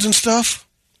friends and stuff?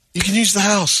 You can use the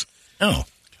house. Oh.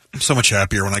 I'm so much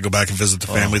happier when I go back and visit the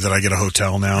family that I get a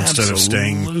hotel now instead of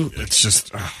staying. It's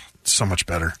just so much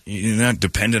better. You're not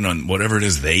dependent on whatever it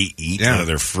is they eat out of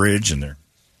their fridge and their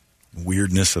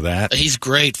weirdness of that. He's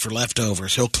great for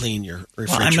leftovers. He'll clean your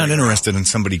refrigerator. Well, I'm not interested in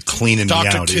somebody cleaning me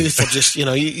out. Dr. Tooth will just,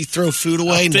 you throw food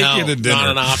away. No, not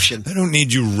an option. I don't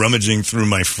need you rummaging through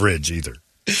my fridge either.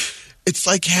 It's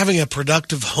like having a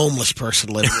productive homeless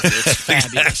person living with you. It's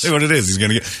fabulous. Exactly what it is. He's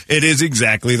going to get. It is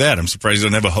exactly that. I'm surprised he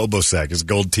doesn't have a hobo sack. His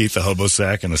gold teeth, a hobo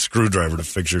sack, and a screwdriver to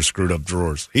fix your screwed up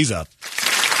drawers. He's up.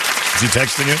 Is he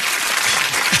texting you?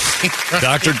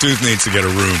 Dr. Tooth needs to get a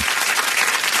room.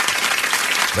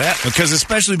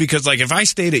 Especially because if I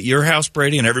stayed at your house,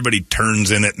 Brady, and everybody turns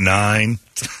in at 9,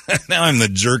 now I'm the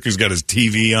jerk who's got his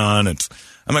TV on.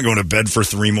 I'm not going to bed for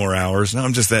 3 more hours. Now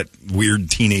I'm just that weird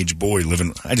teenage boy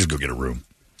living. I just go get a room.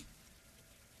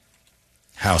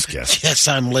 House guest. Yes,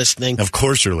 I'm listening. Of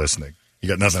course you're listening. You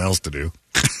got nothing else to do.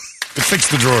 Fix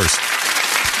the drawers.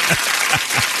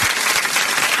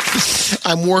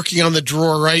 I'm working on the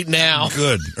drawer right now.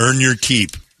 Good. Earn your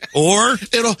keep. Or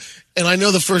and I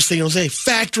know the first thing it'll say,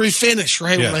 factory finish,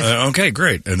 right? Yeah, okay,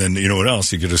 great. And then you know what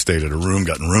else? You could have stayed at a room,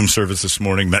 gotten room service this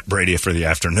morning, met Brady for the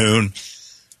afternoon.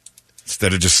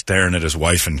 Instead of just staring at his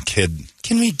wife and kid.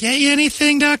 Can we get you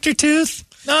anything, Dr. Tooth?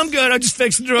 No, I'm good. I'll just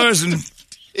fix the drawers and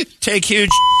take huge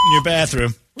in your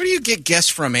bathroom. Where do you get guests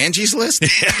from? Angie's List?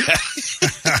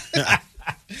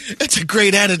 That's a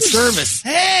great added service.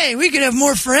 Hey, we could have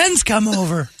more friends come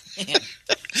over.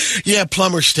 Yeah,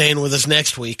 plumber's staying with us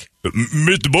next week.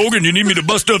 Mr. Bogan, you need me to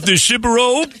bust up this shipper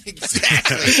robe?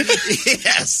 Exactly.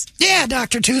 Yes. Yeah,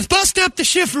 Dr. Tooth, bust up the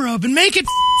shipper robe and make it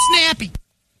snappy.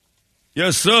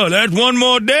 Yes, sir. That's one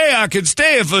more day I could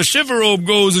stay if a shiver robe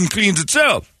goes and cleans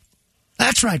itself.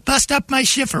 That's right. Bust up my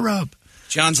shiver robe.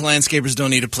 John's landscapers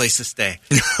don't need a place to stay.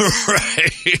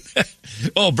 Right.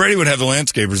 Oh, Brady would have the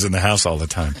landscapers in the house all the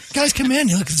time. Guys, come in.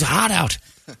 Look, it's hot out.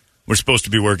 We're supposed to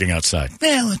be working outside.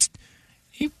 Well,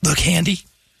 you look handy.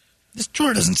 This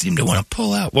drawer doesn't seem to want to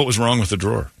pull out. What was wrong with the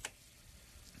drawer?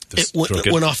 It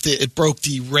went off it broke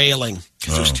the railing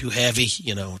because it was too heavy.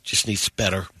 It just needs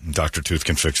better. Dr. Tooth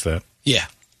can fix that? Yeah.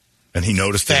 And he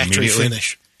noticed it immediately? Factory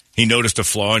finish. He noticed a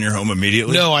flaw in your home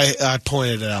immediately? No, I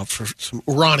pointed it out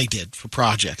Ronnie did for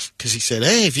projects because he said,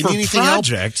 hey, if you need anything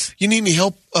projects? You need any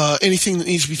help, anything that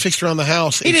needs to be fixed around the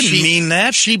house. He didn't mean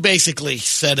that. She basically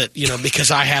said it, because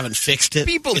I haven't fixed it.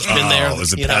 It's been there. It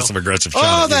was a passive-aggressive shot.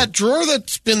 Oh, that drawer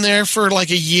that's been there for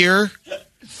like a year.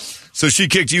 So she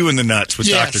kicked you in the nuts with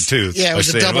Dr. Tooth. Yeah, it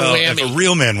was a double whammy. If a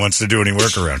real man wants to do any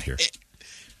work around here.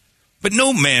 But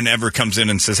no man ever comes in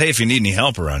and says, hey, if you need any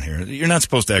help around here, you're not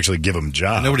supposed to actually give him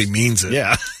jobs. Nobody means it.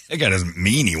 Yeah. That guy doesn't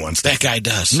mean he wants to. That guy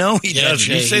does. No, he doesn't.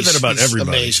 Jay, you say that about everybody.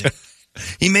 Amazing.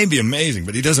 He may be amazing,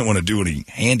 but he doesn't want to do any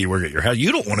handiwork at your house.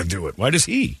 You don't want to do it. Why does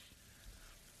he?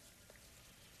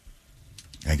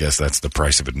 I guess that's the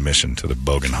price of admission to the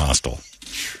Bogan Hostel.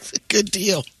 It's a good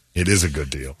deal. It is a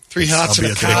good deal. 3 hots and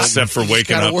a cot. Except for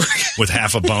waking up with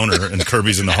half a boner and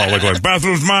Kirby's in the hallway going,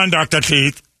 bathroom's mine, Dr.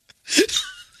 Teeth.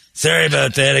 Sorry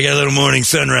about that. I got a little morning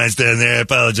sunrise down there. I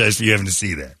apologize for you having to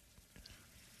see that.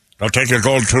 I'll take your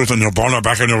gold tooth and your boner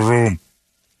back in your room.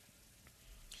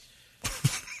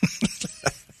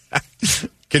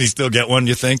 Can he still get one,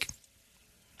 you think?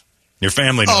 Your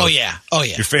family knows. Oh, yeah.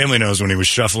 Your family knows when he was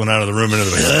shuffling out of the room into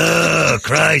the oh,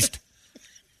 Christ.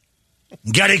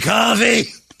 Got any coffee?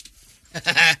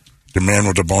 The man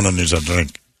with the boner needs a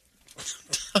drink.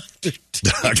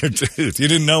 Dr. Tooth. You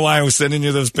didn't know why I was sending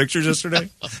you those pictures yesterday?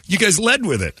 You guys led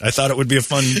with it. I thought it would be a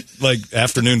fun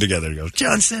afternoon together. He goes,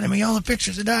 John's sending me all the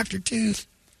pictures of Dr. Tooth.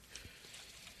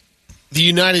 The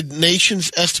United Nations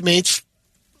estimates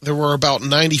there were about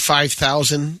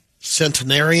 95,000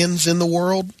 centenarians in the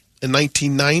world in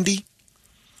 1990.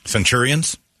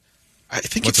 Centurions? I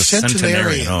think What's it's a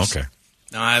centenarian? Oh, okay.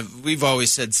 No, we've always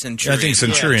said centurion. I think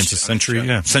centurions is century.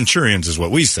 Yeah, centurions is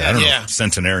what we say. I don't know.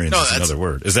 Centenarians is another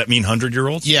word. Does that mean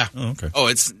 100-year-olds? Yeah. Oh, okay. Oh,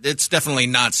 it's definitely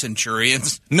not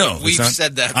centurions. No, we've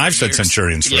said that. I've said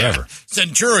centurions forever. Yeah.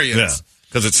 Centurions. Yeah,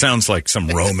 because it sounds like some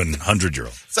Roman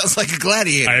 100-year-old. Sounds like a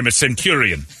gladiator. I am a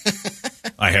centurion.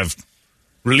 I have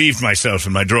relieved myself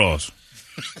in my drawers.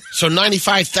 So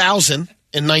 95,000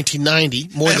 in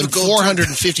 1990, more than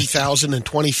 450,000 in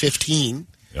 2015.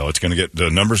 Oh, it's going to get, the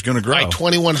number's going to grow. By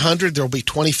 2100, there will be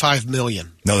 25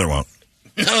 million. No, there won't.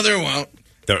 No, there won't.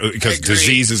 Because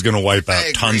disease is going to wipe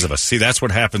out tons of us. See, that's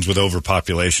what happens with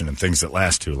overpopulation and things that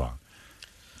last too long.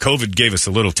 COVID gave us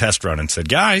a little test run and said,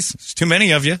 guys, there's too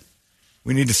many of you.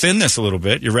 We need to thin this a little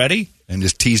bit. You ready? And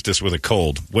just teased us with a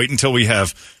cold. Wait until we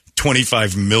have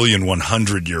 25 million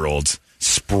 100-year-olds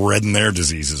spreading their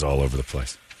diseases all over the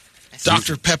place.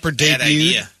 Dr. Pepper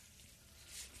debuted.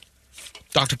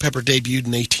 Dr. Pepper debuted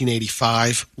in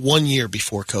 1885, 1 year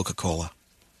before Coca-Cola.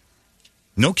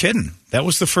 No kidding. That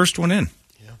was the first one in.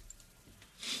 Yeah.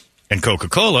 And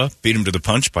Coca-Cola beat them to the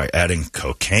punch by adding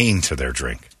cocaine to their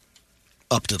drink.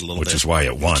 Upped it a little bit. Which is why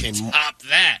it won. Up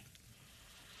that.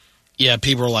 Yeah,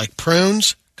 people are like,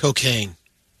 prunes, cocaine.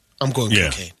 I'm going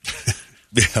cocaine.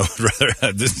 Yeah, I would rather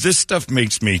have this stuff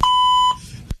makes me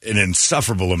an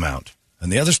insufferable amount.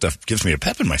 And the other stuff gives me a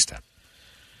pep in my step.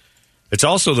 It's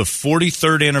also the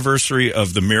 43rd anniversary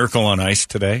of the Miracle on Ice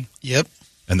today. Yep.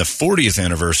 And the 40th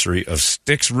anniversary of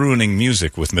Styx ruining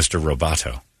music with Mr.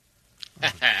 Roboto.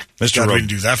 Mr. We didn't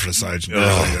do that for the side.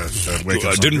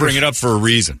 I didn't bring it up for a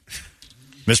reason.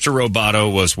 Mr.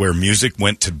 Roboto was where music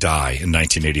went to die in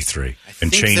 1983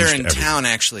 and changed they're in everything. town,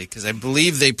 actually, because I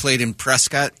believe they played in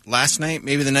Prescott last night,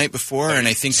 maybe the night before, and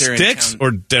I think they're Styx in town.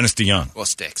 or Dennis DeYoung? Well,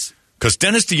 Styx. Because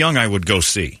Dennis DeYoung I would go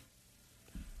see.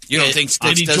 You don't think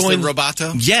Styx does the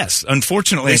Roboto? Yes.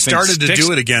 Unfortunately, They I think started to Styx,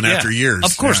 do it again after years.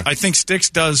 Of course. Yeah. I think Styx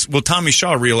does. Well, Tommy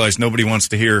Shaw realized nobody wants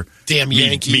to hear Damn me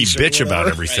Yankees bitch or about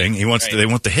whatever. everything. He wants to, they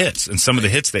want the hits. And some of the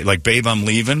hits, they like Babe, I'm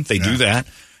Leaving. They do that.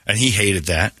 And he hated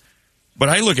that. But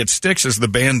I look at Styx as the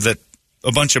band that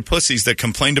a bunch of pussies that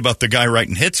complained about the guy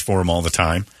writing hits for him all the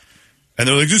time. And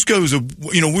they're like, this guy was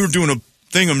we were doing a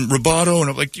thing on Roboto.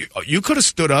 And I'm like, you could have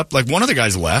stood up. Like one of the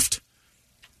guys left.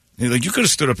 Like you could have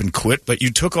stood up and quit, but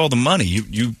you took all the money.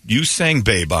 You sang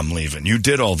Babe, I'm Leaving. You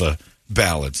did all the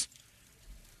ballads.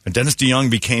 And Dennis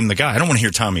DeYoung became the guy. I don't want to hear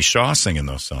Tommy Shaw singing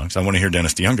those songs. I want to hear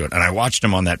Dennis DeYoung do it. And I watched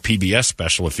him on that PBS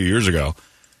special a few years ago,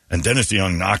 and Dennis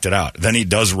DeYoung knocked it out. Then he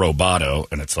does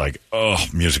Roboto, and it's like, oh,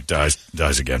 music dies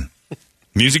again.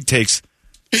 Music takes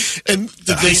and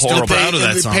they still proud of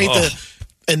that song.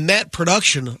 And that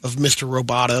production of Mr.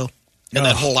 Roboto and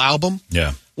that whole album,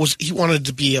 was he wanted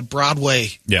to be a Broadway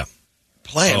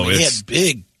play. I mean, he had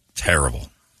big, terrible.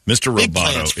 Mr.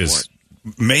 Roboto is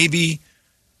maybe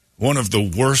one of the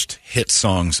worst hit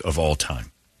songs of all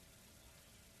time.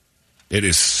 It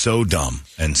is so dumb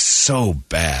and so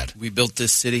bad. We Built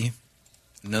This City.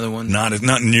 Another one? Not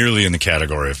nearly in the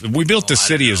category of We Built This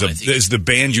City is the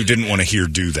band you didn't want to hear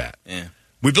do that. Yeah.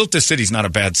 We Built This City is not a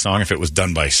bad song if it was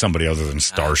done by somebody other than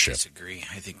Starship. I disagree.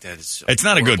 I think that is it's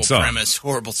not a good song. Premise,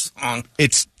 horrible song.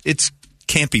 It's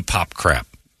campy pop crap.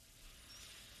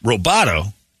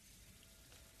 Roboto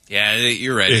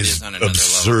you're right. It is on another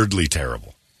absurdly level.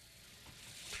 terrible.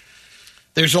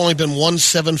 There's only been one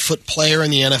 7-foot player in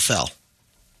the NFL.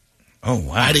 Oh,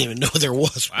 wow. I didn't even know there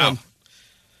was one.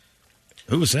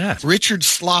 Who was that? Richard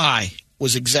Sly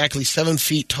was exactly 7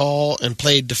 feet tall and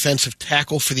played defensive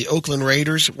tackle for the Oakland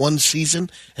Raiders one season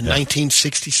in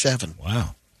 1967.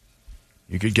 Wow.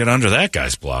 You could get under that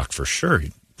guy's block for sure.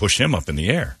 You'd push him up in the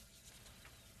air.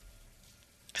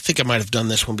 I think I might have done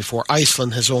this one before.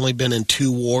 Iceland has only been in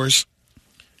 2 wars.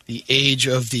 The age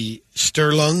of the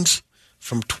Sturlungs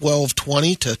from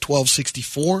 1220 to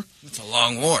 1264. It's a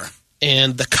long war.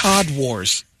 And the Cod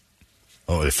Wars.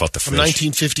 Oh, they fought the fish. From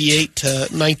 1958 to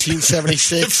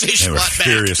 1976. They were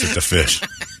furious at the fish.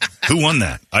 Who won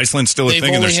that? Iceland's still a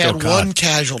thing and they're still They've only cod. had one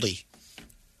casualty.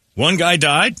 One guy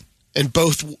died? And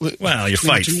both... Well, you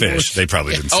fight fish. Wars. They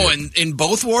probably didn't see it. And in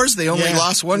both wars, they only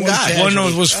lost one guy. One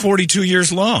was 42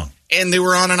 years long. And they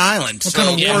were on an island. What kind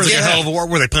of war is a hell of a war?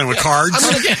 Were they playing with cards?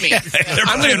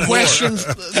 I'm going to question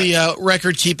the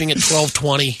record keeping at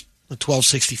 1220,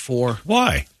 1264.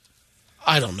 Why?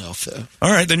 I don't know.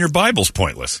 All right, then your Bible's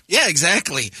pointless. Yeah,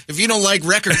 exactly. If you don't like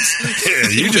records.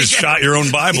 You just shot your own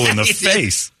Bible in the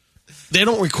face. They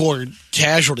don't record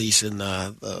casualties in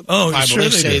the Bible. Sure they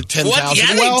say 10,000.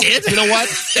 Yeah, well, they did. You know what?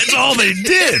 That's all they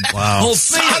did. Wow. Whole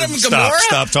Sodom and Gomorrah?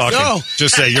 Stop talking. No.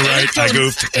 Just say, you're right, I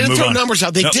goofed, and They move throw on. numbers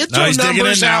out. They Nope. did Now throw he's digging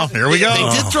numbers in now. out. Here we go.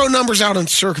 They did throw numbers out on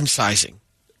circumcising.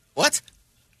 What?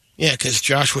 Yeah, because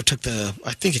Joshua took I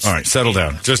think it's... All right, settle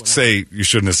down. Just say you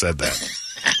shouldn't have said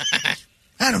that.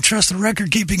 I don't trust the record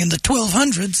keeping in the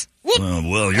 1200s.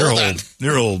 Well, your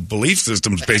whole belief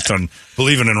system's based on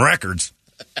believing in records.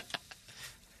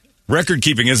 Record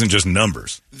keeping isn't just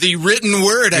numbers. The written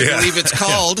word, I believe it's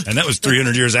called. Yeah. And that was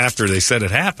 300 years after they said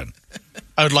it happened.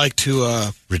 I would like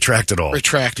to... retract it all.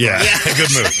 Yeah.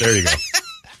 Good move. There you go.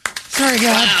 Sorry,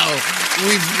 God. Wow.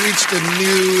 We've reached a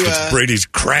new... It's Brady's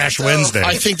Crash Wednesday.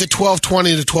 I think the 1220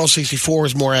 to 1264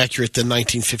 is more accurate than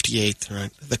 1958,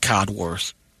 right? The Cod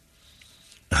Wars.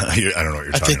 I don't know what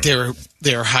you're I talking think about.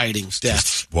 they're hiding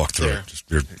deaths. Walk through there.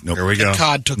 it. Nope. Here we go.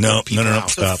 COD took No, people no, out.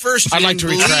 stop. First, I'd like to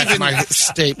retract my First,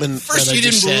 statement. that I you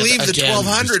just didn't said believe the again.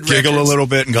 1,200 Giggle a records. little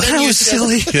bit and go, Then that you was said-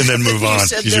 silly. And then move on. You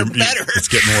said 'cause they're better. It's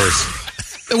getting worse.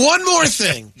 One more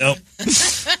thing. Nope.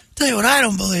 Tell you what I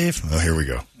don't believe. Oh, here we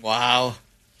go. Wow.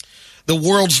 The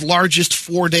world's largest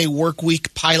 4-day work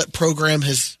week pilot program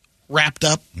has wrapped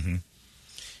up. Mm-hmm.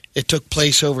 It took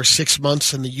place over 6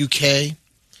 months in the UK.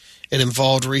 It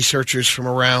involved researchers from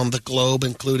around the globe,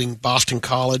 including Boston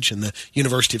College and the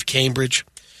University of Cambridge.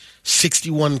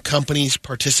 61 companies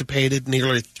participated,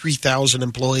 nearly 3,000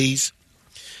 employees.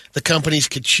 The companies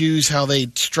could choose how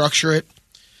they'd structure it,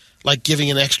 like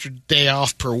giving an extra day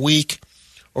off per week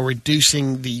or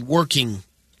reducing the working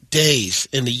days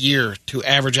in the year to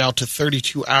average out to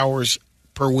 32 hours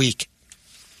per week.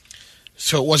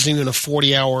 So it wasn't even a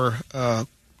 40-hour,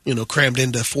 crammed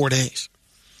into 4 days.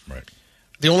 Right.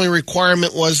 The only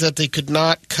requirement was that they could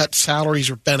not cut salaries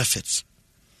or benefits.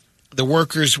 The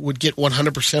workers would get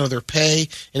 100% of their pay.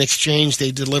 In exchange,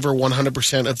 they deliver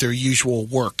 100% of their usual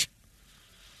work.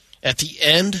 At the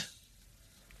end,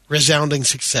 resounding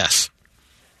success.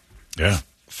 Yeah.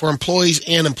 For employees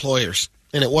and employers.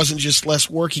 And it wasn't just less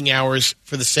working hours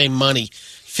for the same money.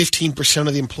 15%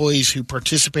 of the employees who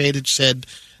participated said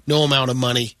no amount of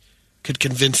money could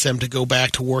convince them to go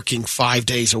back to working 5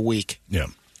 days a week. Yeah.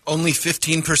 Only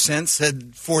 15%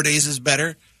 said 4 days is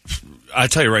better. I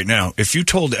tell you right now, if you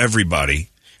told everybody,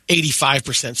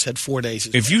 85% said 4 days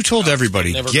is if better. you told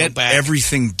everybody, Never go get back.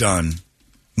 everything done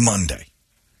Monday,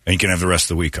 and you can have the rest of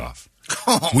the week off,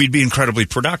 we'd be incredibly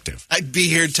productive. I'd be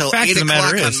here till Fact 8 of the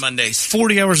matter o'clock is, on Mondays.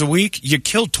 40 hours a week, you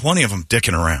killed 20 of them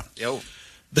dicking around. Yo.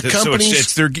 The So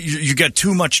companies, you got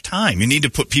too much time. You need to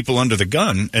put people under the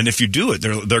gun, and if you do it,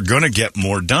 they're going to get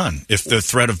more done. If the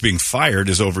threat of being fired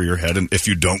is over your head, and if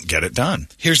you don't get it done,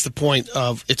 here's the point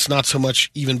of it's not so much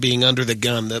even being under the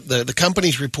gun. The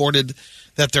companies reported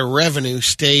that their revenue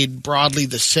stayed broadly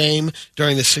the same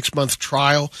during the 6-month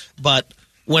trial, but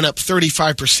went up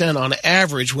 35% on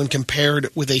average when compared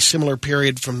with a similar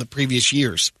period from the previous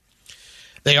years.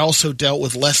 They also dealt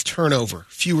with less turnover,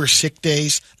 fewer sick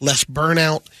days, less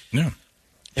burnout. yeah, and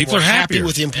people were are happy happier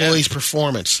with the employees'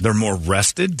 performance. They're more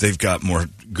rested. They've got more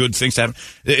good things to happen.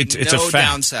 It's a No fact.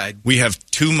 downside. We have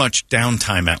too much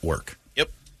downtime at work.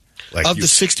 Yep. Like Of the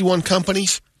 61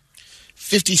 companies,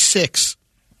 56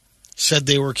 said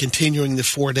they were continuing the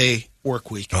 4-day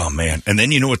work week. oh man, and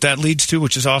then you know what that leads to,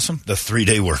 which is awesome? The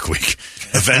 3-day work week.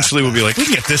 Eventually, we'll be like, we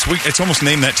can get this week. It's almost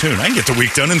named that tune. I can get the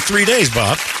week done in 3 days,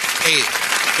 Bob. Hey,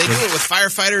 they do it with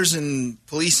firefighters and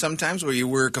police sometimes where you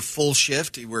work a full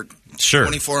shift. You work Sure,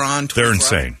 24 on, 24 they're off.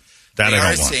 insane. That They I are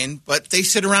don't want. insane, but they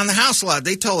sit around the house a lot.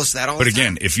 They tell us that all But the time.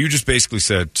 again, if you just basically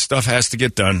said stuff has to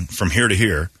get done from here to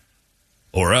here,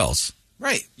 or else,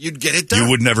 Right. You'd get it done. you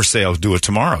would never say I'll do it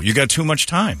tomorrow. You got too much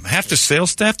time. Half the sales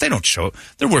staff, they don't show.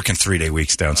 They're working 3-day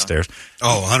weeks downstairs.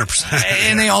 Oh, 100%.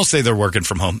 And they all say they're working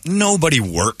from home. Nobody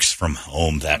works from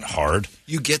home that hard.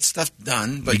 You get stuff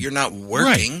done, but you're not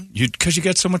working. Right. Because you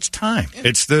got so much time.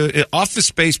 It's Office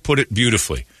Space put it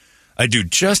beautifully. I do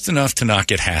just enough to not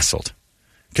get hassled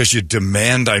because you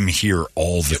demand I'm here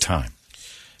all the time.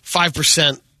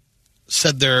 5%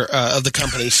 said of the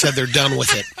companies said they're done with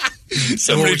it.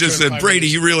 Somebody just said, 5 Brady,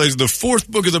 days. you realize the 4th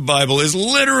book of the Bible is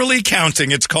literally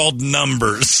counting. It's called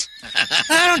Numbers.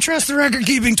 I don't trust the record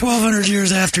keeping 1,200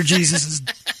 years after Jesus is.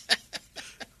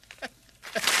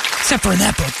 Except for in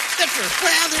that book.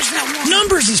 Well, there's not one.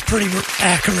 Numbers is pretty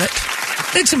accurate.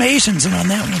 Did some Asians in on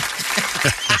that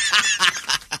one.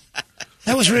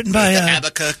 That was written by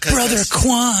Habakkuk, Brother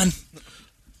Kwan.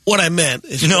 What I meant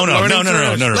is No. learning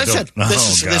from- Listen,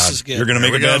 This God. is good. You're going to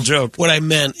make a bad joke. What I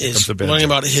meant Comes is a bad learning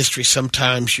joke. about history.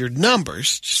 Sometimes your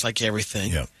numbers, just like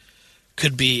everything, Yeah.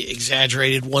 could be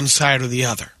exaggerated one side or the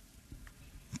other.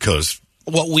 Because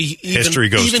What we History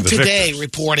goes even to the today victors.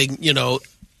 reporting,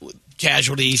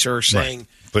 casualties or saying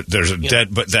But there's a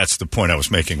dead. But that's the point I was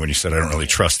making when you said I don't really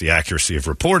trust the accuracy of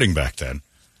reporting back then,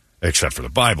 except for the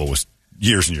Bible was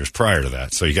years and years prior to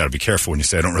that. So you got to be careful when you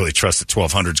say I don't really trust that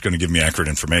 1200 is going to give me accurate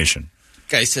information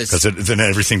Guy says, because then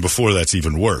everything before that's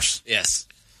even worse. yes.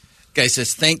 Guy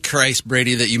says, thank Christ,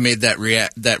 Brady, that you made that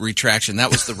retraction. That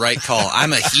was the right call.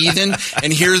 I'm a heathen,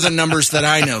 and here are the numbers that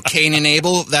I know. Cain and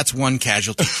Abel, that's one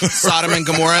casualty. Sodom and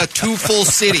Gomorrah, 2 full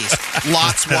cities.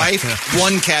 Lot's wife,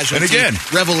 1 casualty. And again,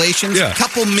 Revelations,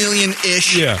 couple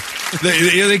million-ish. Yeah.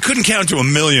 They couldn't count to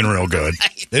 1 million real good.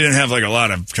 They didn't have like a lot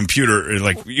of computer.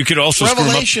 Like you could also screw 'em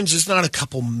up. Revelations is not a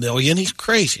couple million. He's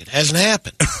crazy. It hasn't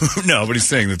happened. No, but he's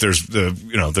saying that there's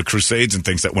the Crusades and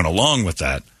things that went along with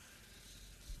that.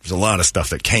 There's a lot of stuff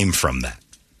that came from that.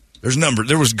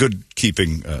 There was good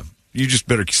keeping. You just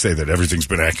better say that everything's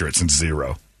been accurate since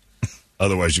zero.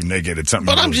 Otherwise, you negated something.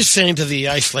 But I'm just saying to the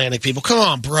Icelandic people, come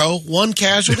on, bro. One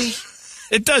casualty?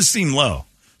 It does seem low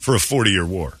for a 40-year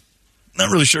war. Not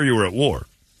really sure you were at war.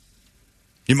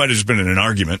 You might have just been in an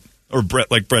argument. Or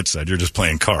like Brett said, you're just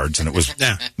playing cards, and it was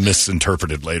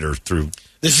misinterpreted later through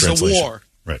This translation. is a war.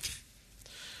 Right.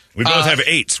 We both have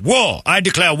 8s. War. I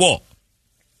declare war.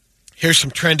 Here's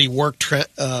some trendy work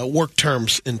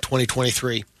terms in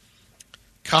 2023.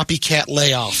 Copycat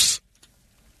layoffs.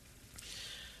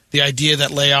 The idea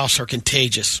that layoffs are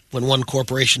contagious. When one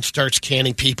corporation starts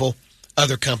canning people,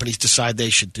 other companies decide they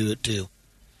should do it too.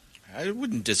 I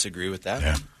wouldn't disagree with that.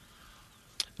 Yeah.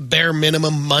 Bare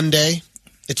minimum Monday.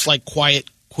 It's like quiet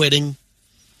quitting,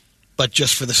 but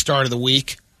just for the start of the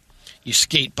week. You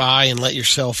skate by and let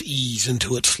yourself ease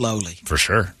into it slowly. For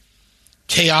sure.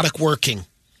 Chaotic working.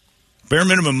 Bare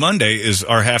minimum Monday is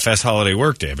our half-ass holiday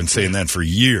work day. I've been saying that for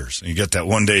years. And you get that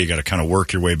one day, you got to kind of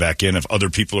work your way back in. If other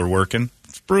people are working,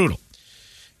 it's brutal.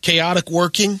 Chaotic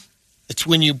working. It's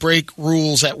when you break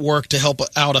rules at work to help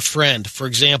out a friend. For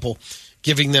example,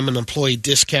 giving them an employee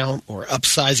discount or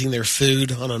upsizing their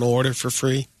food on an order for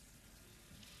free.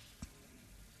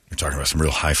 You're talking about some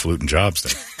real highfalutin jobs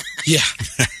there. Yeah.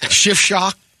 Shift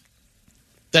shock.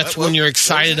 That's when you're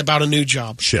excited about a new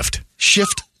job. Shift shock.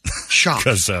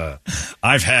 Because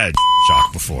I've had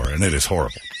shock before, and it is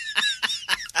horrible.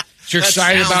 You're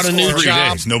excited about a new 3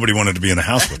 job. days, nobody wanted to be in the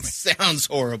house with me. Sounds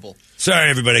horrible. Sorry,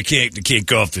 everybody, I can't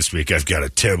go off this week. I've got a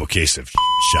terrible case of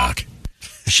shock.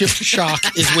 Shift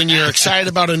shock is when you're excited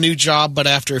about a new job, but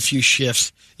after a few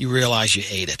shifts, you realize you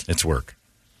hate it. It's work.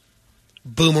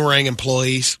 Boomerang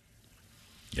employees.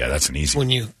 Yeah, that's an easy when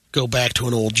you go back to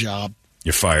an old job.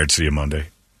 You're fired, see you Monday.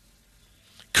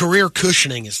 Career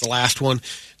cushioning is the last one.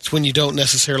 It's when you don't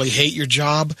necessarily hate your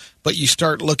job, but you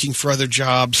start looking for other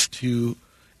jobs in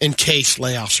case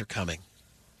layoffs are coming.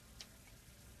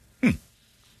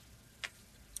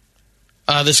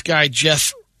 This guy,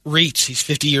 Jeff Reitz, he's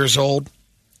 50 years old,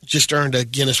 just earned a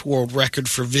Guinness World Record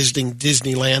for visiting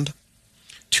Disneyland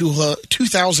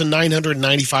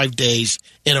 2,995 days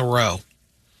in a row.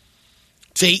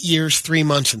 It's 8 years, 3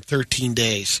 months, and 13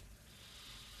 days.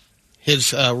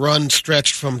 His run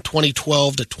stretched from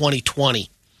 2012 to 2020.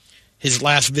 His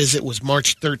last visit was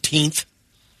March 13th.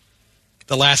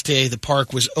 The last day the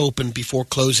park was open before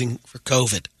closing for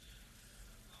COVID.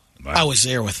 Wow. I was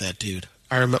there with that dude.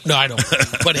 I remember. No, I don't.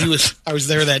 But I was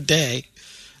there that day.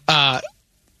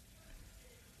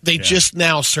 They just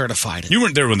now certified it. You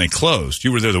weren't there when they closed.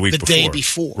 You were there the week before. The day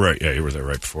before. Right, yeah, you were there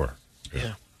right before.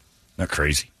 Yeah. Not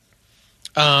crazy.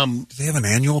 Do they have an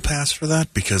annual pass for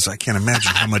that? Because I can't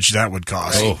imagine how much that would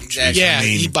cost. Oh, exactly. Yeah,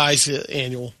 he buys the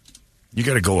annual. You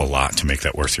got to go a lot to make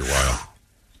that worth your while.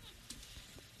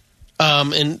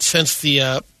 And since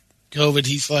the COVID,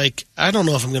 he's like, I don't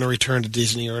know if I'm going to return to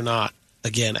Disney or not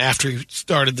again. After he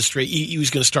started the straight, he was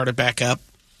going to start it back up.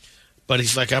 But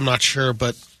he's like, I'm not sure.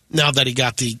 But now that he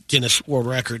got the Guinness World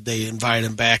Record, they invited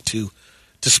him back to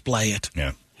display it.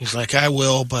 Yeah. He's like, I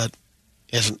will, but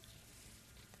he hasn't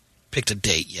picked a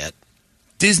date yet.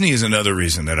 Disney is another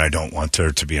reason that I don't want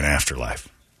there to be an afterlife.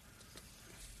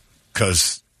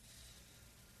 Because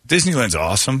Disneyland's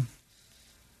awesome,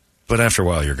 but after a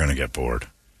while you're going to get bored.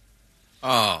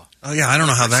 Oh, yeah, I don't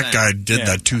know how that guy did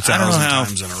that 2,000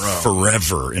 times in a row.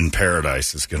 Forever in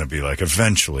Paradise is going to be like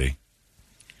eventually.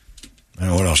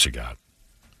 And what else you got?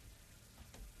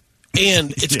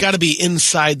 And it's got to be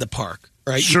inside the park,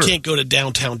 right? Sure. You can't go to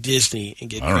downtown Disney and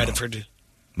get credit for it.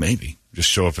 Maybe. Just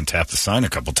show up and tap the sign a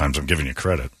couple times. I'm giving you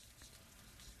credit.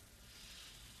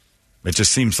 It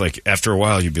just seems like after a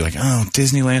while you'd be like, oh,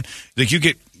 Disneyland. Like you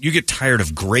get tired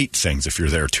of great things if you're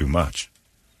there too much.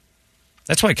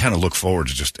 That's why I kind of look forward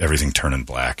to just everything turning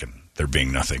black and there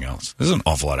being nothing else. There's an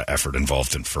awful lot of effort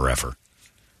involved in forever.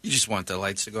 You just want the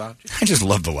lights to go out? I just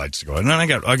love the lights to go out. And then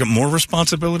I got more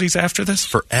responsibilities after this?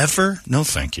 Forever? No,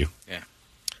 thank you. Yeah.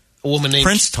 A woman named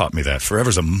Prince taught me that.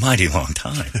 Forever's a mighty long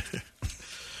time.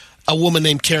 A woman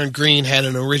named Karen Green had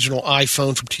an original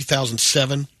iPhone from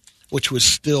 2007, which was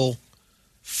still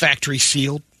factory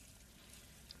sealed.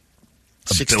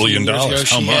 $1 billion. Years ago,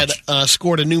 How she much? had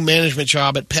scored a new management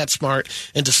job at PetSmart,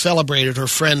 and to celebrate it, her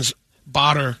friends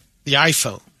bought her the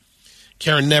iPhone.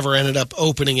 Karen never ended up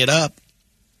opening it up.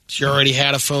 She already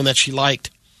had a phone that she liked,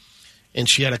 and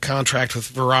she had a contract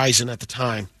with Verizon at the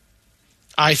time.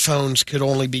 iPhones could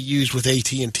only be used with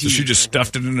AT&T. So she just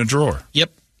stuffed it in a drawer?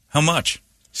 Yep. How much?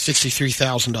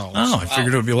 $63,000. Oh, I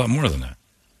figured it would be a lot more than that.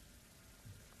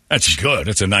 That's good.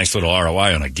 It's a nice little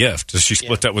ROI on a gift. Does she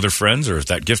split that with her friends, or if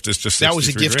that gift is just that was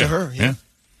a gift to $63,000? her? Yeah.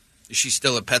 Is she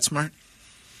still at PetSmart?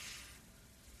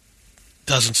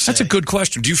 Doesn't say. That's a good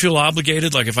question. Do you feel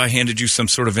obligated? Like if I handed you some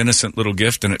sort of innocent little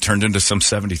gift and it turned into some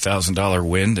 $70,000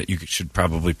 win that you should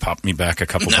probably pop me back a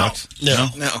couple bucks? No.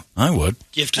 I would.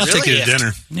 Gift I'll is take really you to a gift.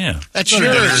 dinner. Yeah. That's Dinner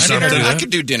or yours. something. I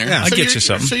could do dinner. Yeah. I'd get you're- you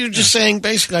something. So you're just saying,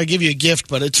 basically, I give you a gift,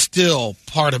 but it's still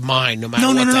part of mine, no matter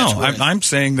what that's worth. I'm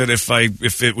saying that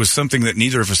if it was something that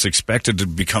neither of us expected to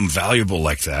become valuable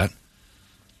like that,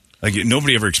 like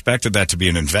nobody ever expected that to be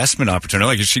an investment opportunity.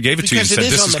 Like if she gave it to you and Because it said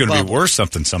is this on is the going to be bubble. worth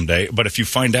something someday, but if you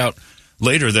find out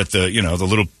later that the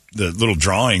little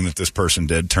drawing that this person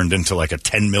did turned into like a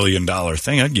 $10 million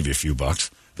thing, I'd give you a few bucks.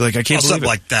 Be like, I can't believe Something it.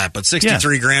 like that, but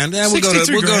 63 grand. Yeah, we'll go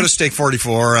 $63 to Steak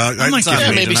 44. I might It's not give Yeah,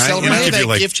 me maybe tonight. celebrate give that you,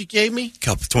 like- gift you gave me.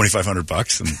 couple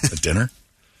 $2,500 and a dinner.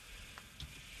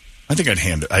 I think I'd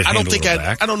hand it. I don't think it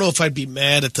back. I don't know if I'd be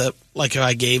mad at if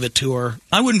I gave it to her.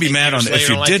 I wouldn't be mad on years if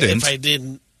you later, didn't. If I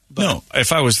didn't. But No,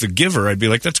 if I was the giver, I'd be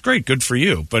like, that's great, good for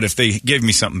you. But if they gave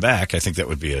me something back, I think that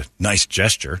would be a nice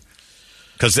gesture.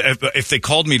 Because if they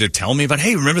called me to tell me about,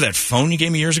 hey, remember that phone you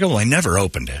gave me years ago? Well, I never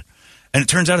opened it. And it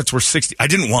turns out it's worth $60,000. I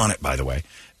didn't want it, by the way.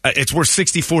 It's worth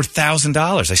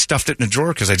 $64,000. I stuffed it in a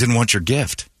drawer because I didn't want your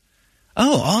gift.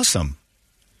 Oh, awesome.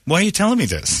 Why are you telling me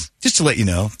this? Just to let you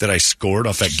know that I scored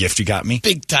off that gift you got me.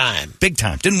 big time. Big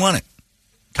time. Didn't want it.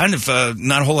 Kind of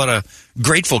not a whole lot of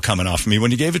grateful coming off of me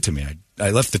when you gave it to me. I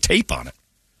left the tape on it.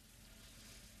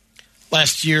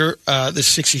 Last year,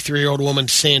 this 63-year-old woman,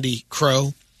 Sandy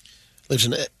Crow, lives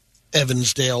in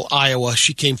Evansdale, Iowa.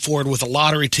 She came forward with a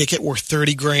lottery ticket worth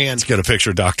 $30,000. Let's get a picture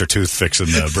of Dr. Tooth fixing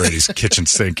Brady's kitchen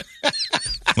sink. Look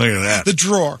at that. The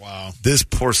drawer. Wow. This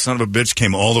poor son of a bitch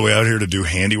came all the way out here to do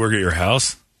handiwork at your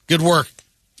house. Good work,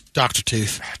 Dr.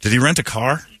 Tooth. Did he rent a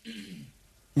car?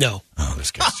 No. Oh,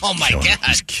 this guy's Oh, my killing me. God.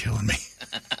 He's killing me.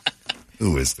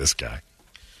 Who is this guy?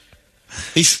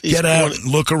 He's Get out going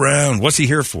and look around. What's he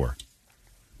here for?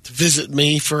 to visit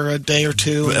me for a day or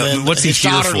two. And then What's he his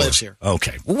here daughter for? lives here.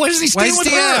 Okay. Well, why is he staying with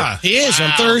her? He is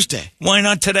on Thursday. Why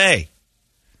not today?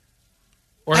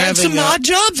 We're I had having some odd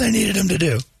jobs I needed him to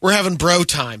do. we're having bro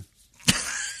time.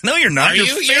 No, you're not. Are You're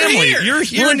you? You're family. here. You're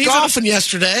here. We were and he's golfing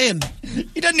yesterday, and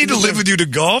He doesn't need to live with you to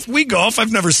golf. We golf.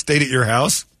 I've never stayed at your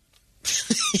house.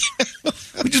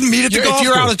 We just meet at the golf if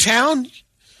you're course. out of town,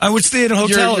 I would stay at a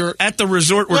hotel you're- at the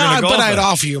resort we're going to well, golf but I'd at.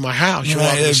 offer you my house. You're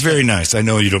welcome to It's stay. very nice. I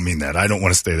know you don't mean that. I don't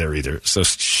want to stay there either. So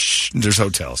shh, there's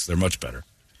hotels. They're much better.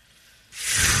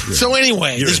 So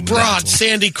anyway, You're this a broad, asshole.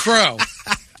 Sandy Crow.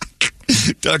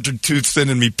 Dr. Tooth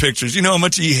sending me pictures. You know how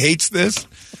much he hates this?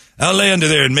 I'll lay under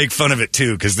there and make fun of it,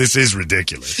 too, because this is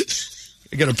ridiculous.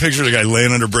 I got a picture of the guy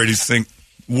laying under Brady's sink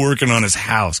working on his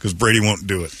house because Brady won't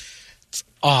do it.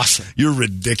 Awesome. You're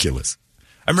ridiculous.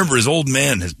 I remember his old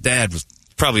man, his dad, was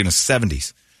probably in his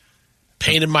 70s.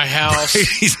 Painted my house.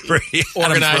 Brady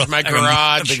Organized my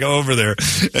garage. To go over there,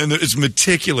 and it's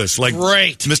meticulous. Like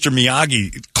Great. Mr.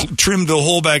 Miyagi trimmed the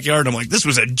whole backyard. I'm like, this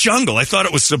was a jungle. I thought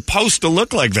it was supposed to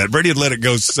look like that. Brady had let it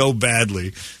go so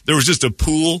badly. There was just a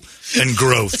pool and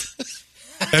growth.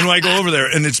 And I go over there,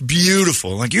 and it's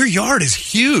beautiful. Like, your yard is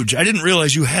huge. I didn't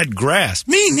realize you had grass.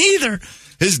 Me neither.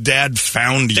 His dad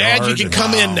found Dad, yard. you can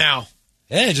come in now.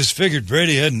 Yeah, I just figured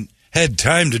Brady hadn't had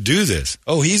time to do this.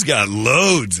 Oh, he's got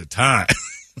loads of time.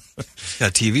 Got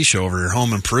a TV show over here,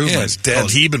 Home Improvement. Yeah, his dad's, called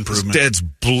Hebe Improvement.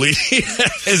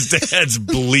 His dad's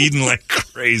bleeding like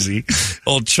crazy,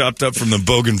 all chopped up from the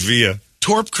bougainvillea.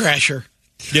 Torp Crasher.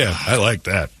 Yeah, I like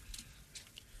that.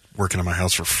 Working on my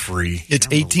house for free. It's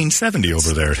 1870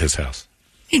 over there at his house.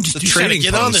 You just You do gotta trading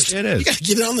get on post. this. It is. You got to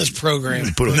get on this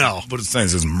program. Put a sign that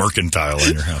says mercantile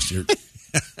on your house.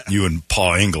 You and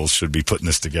Paul Ingalls should be putting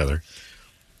this together.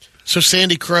 So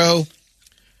Sandy Crow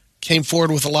came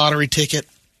forward with a lottery ticket.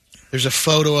 There's a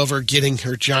photo of her getting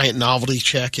her giant novelty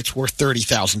check. It's worth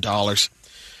 $30,000.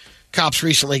 Cops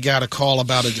recently got a call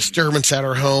about a disturbance at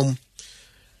her home.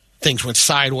 Things went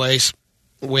sideways.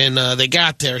 When they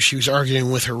got there, she was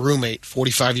arguing with her roommate,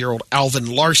 45-year-old Alvin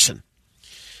Larson.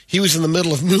 He was in the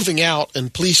middle of moving out,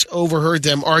 and police overheard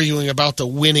them arguing about the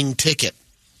winning ticket.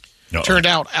 No. Turned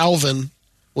out Alvin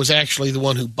was actually the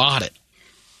one who bought it.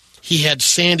 He had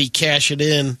Sandy cash it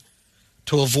in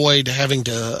to avoid having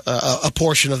to a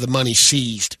portion of the money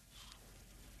seized.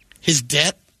 His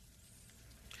debt?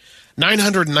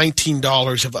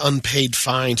 $919 of unpaid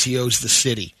fines he owes the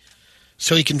city.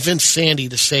 So he convinced Sandy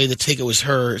to say the ticket was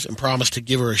hers and promised to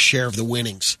give her a share of the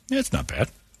winnings. Yeah, it's not bad.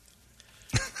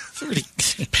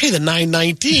 Pay the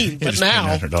 $919, but Just pay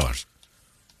now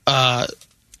 $900.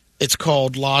 it's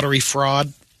called lottery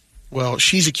fraud. Well,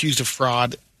 she's accused of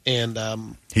fraud, and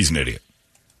He's an idiot.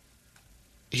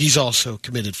 he's also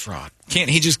committed fraud. Can't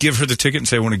he just give her the ticket and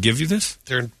say, I want to give you this?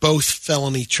 They're both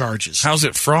felony charges. How's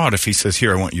it fraud if he says,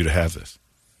 here, I want you to have this?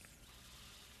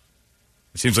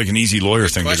 It seems like an easy lawyer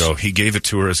thing to go, he gave it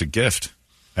to her as a gift.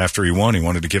 After he won, he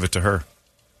wanted to give it to her.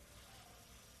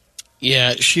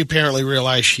 Yeah, she apparently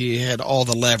realized she had all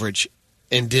the leverage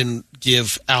and didn't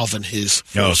give Alvin his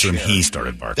full So then share. he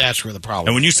started barking. That's where the problem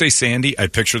And when you say Sandy, I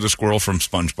picture the squirrel from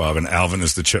SpongeBob, and Alvin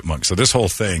is the chipmunk. So this whole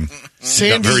thing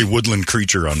got very woodland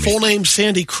creature on me. Full name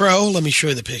Sandy Crow. Let me show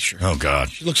you the picture. Oh, God.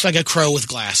 She looks like a crow with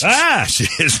glasses. Ah, she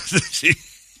is.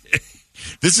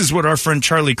 This is what our friend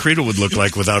Charlie Creedle would look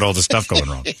like without all the stuff going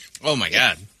wrong. Oh, my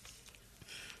God.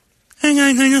 Hey,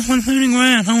 guys, I just want 30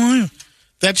 grand. How are you?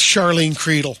 That's Charlene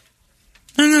Creedle.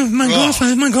 I know, my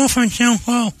girlfriend, Cheryl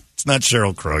Crow. It's not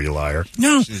Sheryl Crow, you liar.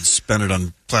 No. She'd spend it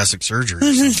on plastic surgery.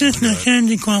 It's just not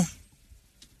Sandy Crow.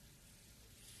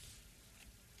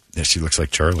 Yeah, she looks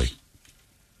like Charlie.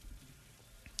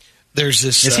 There's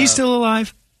this. Is he still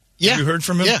alive? Yeah. Have you heard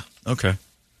from him? Yeah. Okay.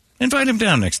 Invite him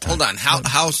down next time. Hold on.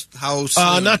 How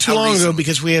soon? Not too How long ago recently?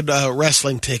 because we had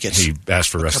wrestling tickets. He asked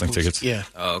for wrestling tickets? Yeah.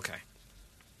 Oh, okay.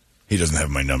 He doesn't have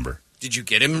my number. Did you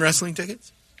get him wrestling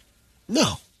tickets?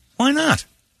 No. Why not?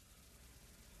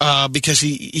 Because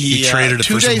he traded it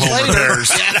 2 for some days home later.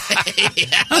 repairs.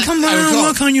 I'll come down and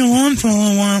work on your lawn for a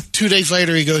little while. 2 days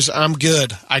later, he goes, "I'm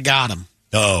good. I got him."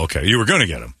 Oh, okay. You were going to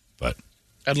get him, but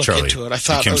I'd look Charlie into it. I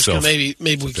thought became maybe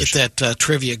we get that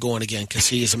trivia going again because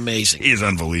he is amazing. he is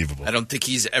unbelievable. I don't think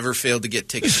he's ever failed to get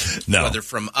tickets, No. whether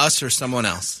from us or someone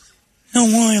else.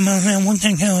 Don't worry about that. We'll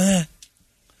take care of that.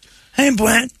 Hey,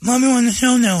 Brett, let me on the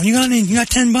show now. You got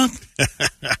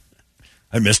 $10?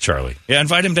 I miss Charlie. Yeah,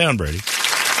 invite him down, Brady.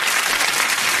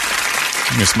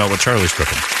 You can smell what Charlie's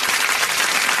cooking.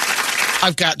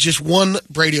 I've got just one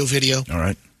radio video. All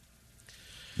right.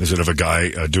 Is it of a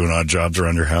guy doing odd jobs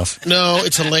around your house? No,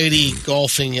 it's a lady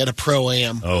golfing at a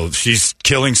pro-am. Oh, she's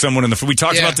killing someone in the... We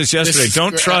talked about this yesterday.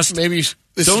 Don't trust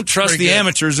the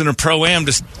amateurs in a pro-am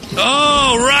to...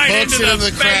 Oh, right Bumps into into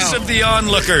the the face crowd. of the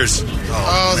onlookers.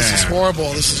 Oh, this is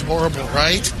horrible. This is horrible,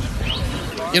 right?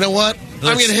 You know what?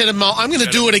 I'm going to hit him out. I'm going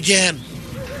to do it again.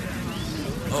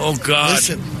 Oh, God.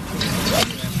 Listen.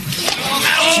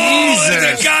 Oh,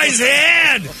 the guy's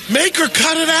head! Make her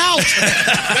cut it out.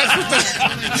 That's what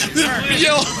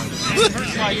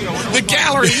the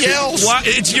gallery yells. Why?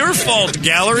 It's your fault,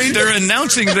 gallery. They're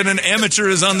announcing that an amateur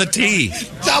is on the tee.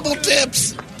 Double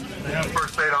tips.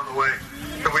 First aid on the way.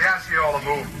 So we ask you all to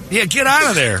move. Yeah, get out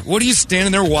of there. What are you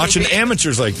standing there watching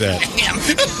amateurs like that?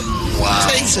 Wow.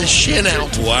 Takes his shin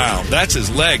out. Wow, that's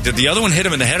his leg. Did the other one hit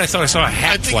him in the head? I thought I saw a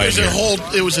hat I think fly in here.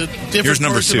 it was a different Here's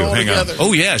number person 2. Hang on. altogether.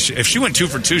 Oh, yeah. If she went 2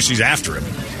 for 2, she's after him.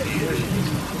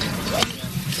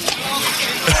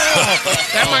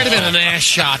 That might have been an ass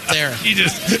shot there. He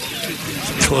just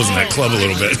closing that club a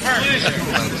little bit.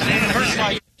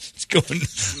 It's going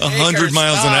 100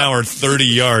 miles an hour, 30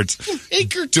 yards.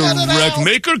 Make her cut it out.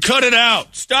 Make her cut it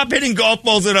out. Stop hitting golf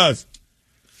balls at us.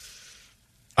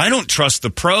 I don't trust the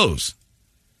pros.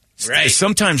 Right.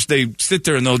 Sometimes they sit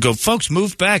there and they'll go, folks,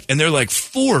 move back. And they're like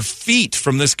 4 feet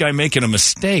from this guy making a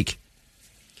mistake.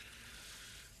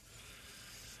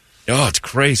 Oh, it's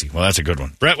crazy. Well, that's a good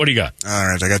one. Brett, what do you got? All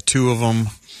right, I got 2 of them.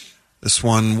 This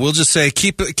one, we'll just say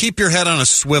keep your head on a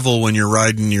swivel when you're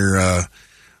riding your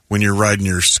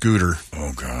scooter.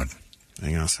 Oh, God.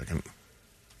 Hang on a second.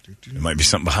 There might be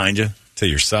something behind you to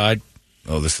your side.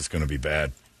 Oh, this is going to be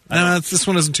bad. No, this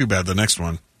one isn't too bad. The next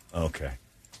one. Okay.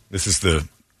 This is the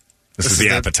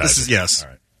appetizer. Yes. All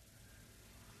right.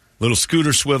 Little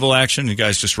scooter swivel action. You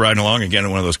guys just riding along again in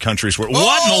one of those countries where...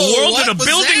 what in the world? what Did a was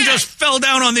building that? just fell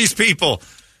down on these people?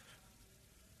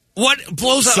 What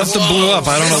blows up? Something blew up.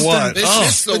 I don't know what.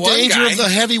 This The danger of the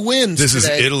heavy winds. This is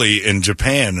today. Italy and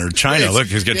Japan or China. Look,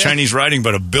 he's got Chinese writing,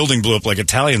 but a building blew up like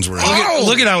Italians were.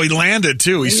 Look at how he landed,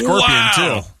 too. He's Scorpion,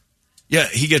 Wow. too. Yeah,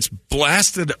 he gets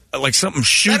blasted like something Is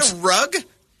shoots. that a rug?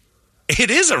 It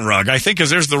is a rug, I think, because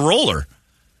there's the roller.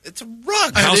 It's a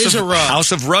rug. It is a rug.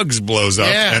 House of Rugs blows up,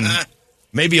 Yeah. and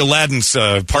maybe Aladdin's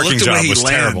parking Look the way job he was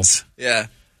terrible. lands. Yeah.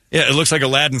 Yeah, it looks like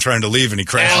Aladdin trying to leave, and he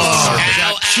crashes the carpet.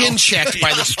 Got chin checked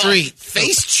by the street.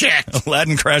 Face checked.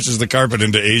 Aladdin crashes the carpet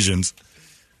into Asians.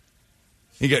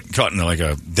 He got caught in like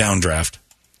a downdraft.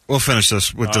 We'll finish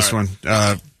this with this one.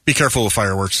 Be careful with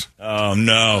fireworks. Oh,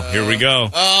 no. Here we go.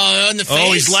 Oh, in the face.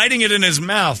 Oh, he's lighting it in his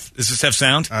mouth. Does this have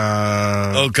sound?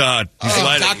 Oh, God. He's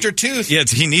lighting. Dr. Tooth. Yeah,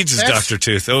 he needs his That's Dr.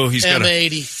 Tooth. Oh, he's got a...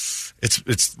 M80.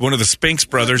 It's one of the Spinks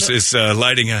brothers is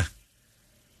lighting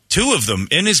two of them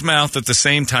in his mouth at the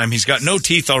same time. He's got no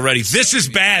teeth already. This is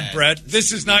bad, Brett.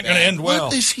 This is not going to end well.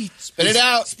 What is he? Spit it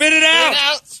out. Spit it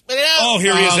out. Spit it out. Oh,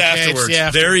 here he is Okay, afterwards. it's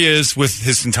after. There he is with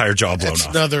his entire jaw blown That's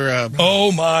off. another.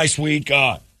 Oh, my sweet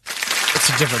God. It's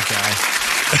a different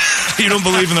guy. You don't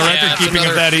believe in the record it's keeping of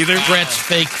another that either? Brett's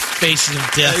fake faces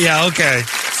of death. Yeah, okay.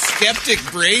 Skeptic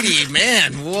Brady,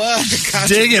 man, what?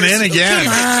 Digging in again.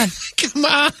 Come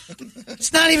on.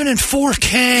 It's not even in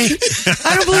 4K.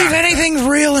 I don't believe anything's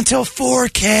real until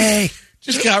 4K.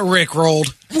 Just got Rick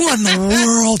rolled. What in the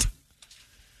world?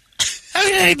 How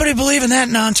can anybody believe in that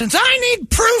nonsense? I need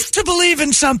proof to believe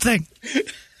in something.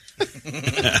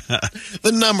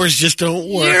 The numbers just don't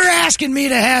work. You're asking me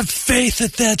to have faith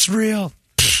that that's real.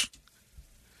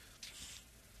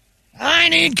 I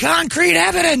need concrete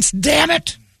evidence, damn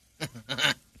it.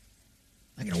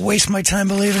 I'm going to waste my time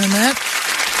believing in that.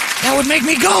 That would make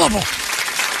me gullible.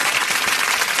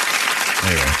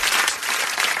 Anyway.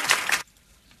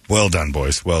 Well done,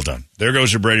 boys. Well done. There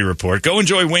goes your Brady report. Go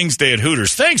enjoy Wings Day at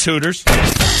Hooters. Thanks, Hooters.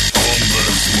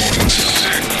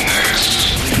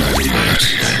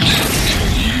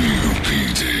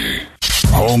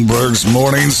 Holmberg's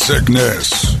Morning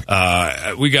Sickness.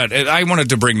 I wanted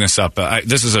to bring this up.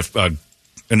 This is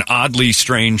an oddly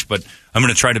strange, but I'm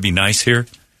going to try to be nice here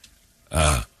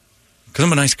because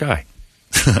I'm a nice guy.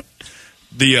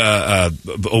 A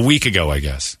week ago, I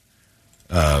guess,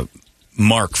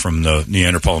 Mark from the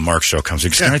Neanderthal and Mark show comes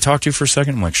in. Can I talk to you for a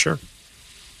second? I'm like, sure.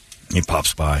 He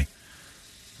pops by.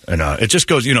 And it just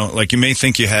goes, like you may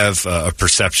think you have a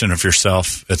perception of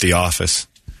yourself at the office.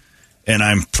 And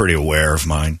I'm pretty aware of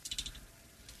mine.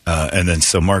 And then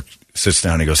so Mark sits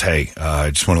down and he goes, hey,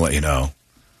 I just want to let you know,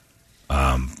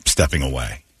 stepping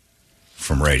away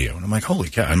from radio. And I'm like, holy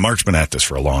cow. And Mark's been at this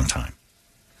for a long time.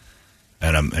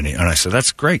 And I said,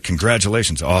 that's great.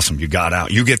 Congratulations. Awesome. You got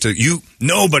out.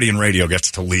 Nobody in radio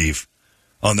gets to leave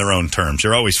on their own terms.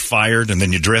 You're always fired, and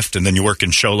then you drift, and then you work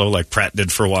in Sholo like Pratt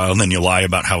did for a while, and then you lie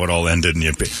about how it all ended. And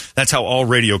that's how all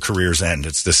radio careers end.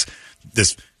 It's this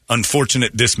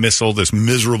unfortunate dismissal, this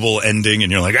miserable ending,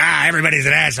 and you're like, everybody's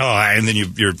an asshole. And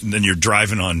then you're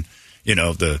driving on,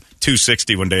 the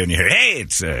 260 one day, and you hear, hey,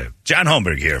 it's John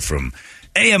Holmberg here from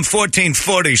AM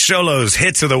 1440 Sholo's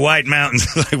Hits of the White Mountains.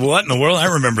 Like, what in the world?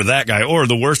 I remember that guy. Or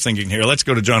the worst thing you can hear, let's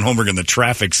go to John Holmberg in the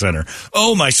traffic center.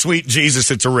 Oh, my sweet Jesus,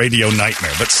 it's a radio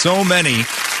nightmare. But so many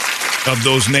of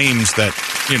those names that,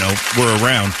 were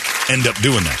around end up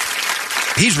doing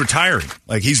that. He's retiring.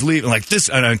 Like, he's leaving. Like this,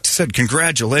 and I said,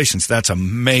 congratulations. That's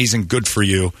amazing. Good for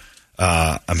you.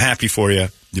 I'm happy for you.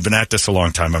 You've been at this a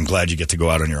long time. I'm glad you get to go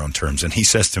out on your own terms. And he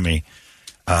says to me,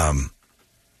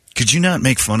 could you not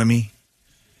make fun of me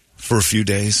for a few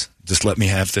days? Just let me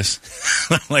have this.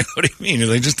 I'm like, what do you mean? He's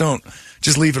like,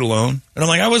 just leave it alone. And I'm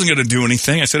like, I wasn't going to do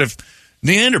anything. I said, if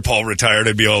Neanderthal retired,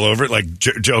 I'd be all over it, like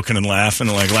joking and laughing.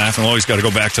 Oh, he's got to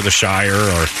go back to the Shire,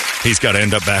 or he's got to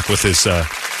end up back with his, to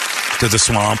the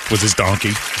swamp with his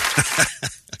donkey.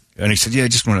 And he said, yeah, I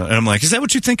just want to, and I'm like, is that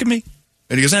what you think of me?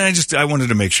 And he goes, I wanted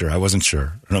to make sure. I wasn't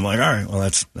sure. And I'm like, all right, well,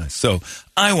 that's nice. So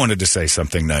I wanted to say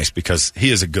something nice because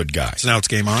he is a good guy. So now it's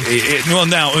game on?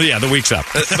 The week's up.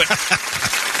 But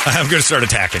I'm going to start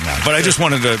attacking now. But I just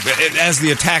wanted to, as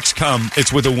the attacks come,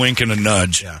 it's with a wink and a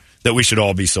nudge that we should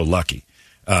all be so lucky.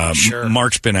 Sure.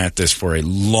 Mark's been at this for a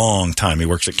long time. He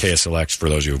works at KSLX, for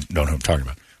those of you who don't know who I'm talking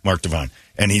about. Mark Devine.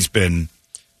 And he's been...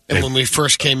 And when we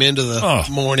first came into the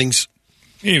mornings...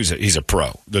 He's a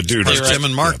pro. The dude was Tim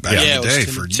and Mark back in the day.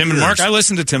 For Tim and Mark. I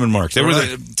listened to Tim and Mark.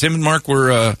 Tim and Mark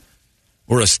were a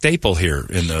staple here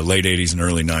in the late 80s and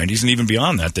early 90s, and even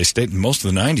beyond that, they stayed most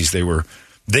of the 90s. They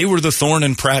were the thorn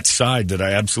in Pratt's side that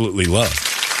I absolutely loved.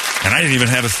 And I didn't even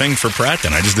have a thing for Pratt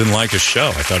then. I just didn't like his show.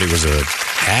 I thought he was a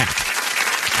hack.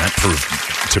 That proved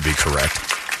to be correct.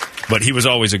 But he was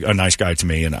always a nice guy to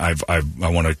me, and I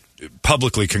want to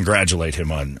publicly congratulate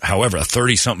him on, however,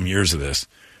 30-something years of this.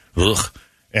 Ugh.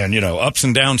 And, ups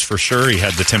and downs for sure. He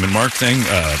had the Tim and Mark thing.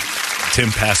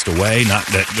 Tim passed away. Not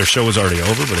that their show was already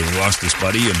over, but he lost his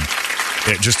buddy. And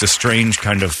just a strange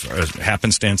kind of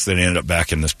happenstance that he ended up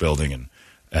back in this building.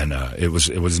 And it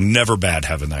was never bad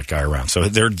having that guy around. So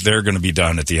they're going to be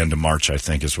done at the end of March, I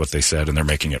think, is what they said. And they're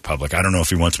making it public. I don't know if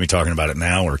he wants me talking about it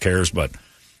now or cares, but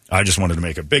I just wanted to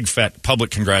make a big, fat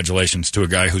public congratulations to a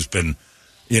guy who's been,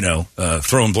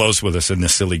 throwing blows with us in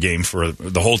this silly game for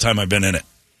the whole time I've been in it.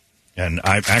 And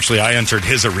I entered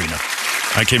his arena.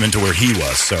 I came into where he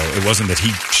was, so it wasn't that he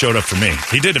showed up for me.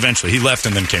 He did eventually. He left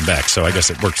and then came back, so I guess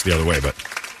it works the other way. But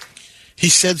he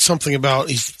said something about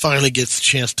he finally gets the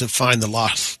chance to find the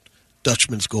lost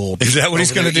Dutchman's gold. Is that what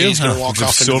he's going to do? He's going to walk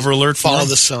off silver alert, follow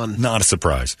the sun. Not a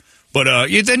surprise. But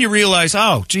then you realize,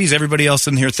 oh, geez, everybody else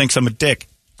in here thinks I'm a dick.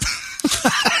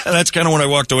 That's kind of when I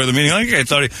walked away from the meeting. I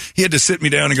thought he had to sit me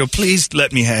down and go, please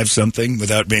let me have something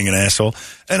without being an asshole.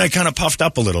 And I kind of puffed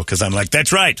up a little because I'm like,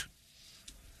 that's right.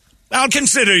 I'll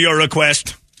consider your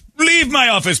request. Leave my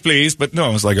office, please. But no, I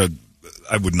was like,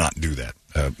 I would not do that.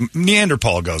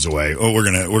 Neanderthal goes away. Oh, we're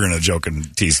gonna joke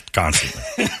and tease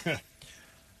constantly.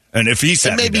 And if he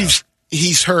sat And maybe me down,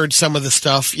 he's heard some of the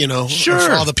stuff, Sure.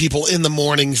 of all the people in the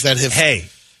mornings that have. hey,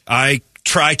 I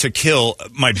try to kill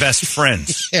my best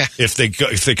friends Yeah. if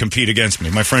they compete against me.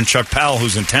 My friend Chuck Powell,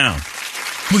 who's in town,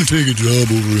 I'm going to take a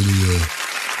job over in the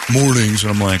mornings,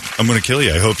 and I'm like, I'm going to kill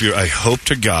you. I hope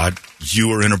to God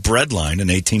you are in a bread line in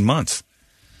 18 months.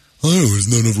 Oh, is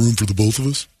not enough room for the both of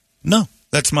us? No,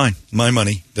 that's mine. My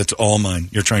money. That's all mine.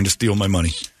 You're trying to steal my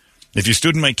money. If you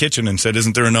stood in my kitchen and said,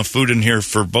 isn't there enough food in here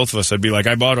for both of us? I'd be like,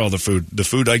 I bought all the food. The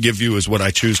food I give you is what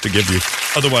I choose to give you.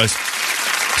 Otherwise,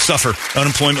 suffer.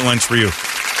 Unemployment line's for you.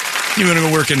 You're going to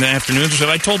go work in the afternoons.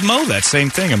 I told Mo that same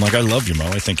thing. I'm like, I love you, Mo.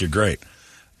 I think you're great.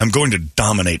 I'm going to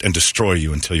dominate and destroy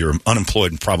you until you're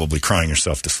unemployed and probably crying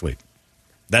yourself to sleep.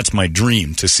 That's my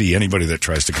dream, to see anybody that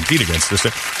tries to compete against this.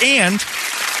 And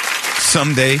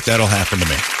someday that'll happen to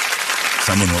me.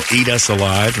 Someone will eat us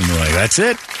alive and we're like, that's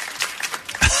it.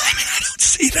 I don't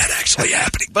see that actually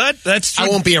happening, but that's true. I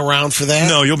won't be around for that.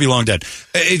 No, you'll be long dead.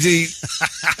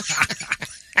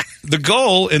 The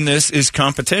goal in this is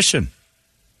competition.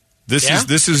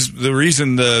 This is the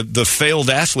reason the failed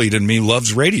athlete in me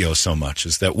loves radio so much,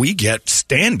 is that we get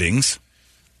standings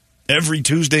every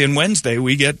Tuesday and Wednesday.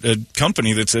 We get a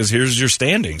company that says, here's your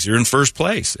standings. You're in first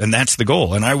place. And that's the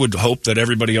goal. And I would hope that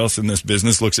everybody else in this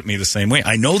business looks at me the same way.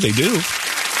 I know they do.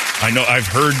 I know I've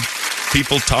heard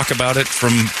people talk about it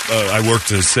from, I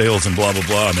worked as sales and blah, blah,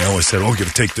 blah. And they always said, oh, we're going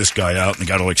to take this guy out. And they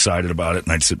got all excited about it.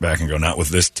 And I'd sit back and go, not with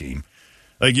this team.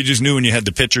 Like, you just knew when you had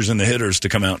the pitchers and the hitters to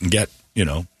come out and get,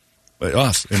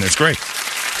 us. And it's great.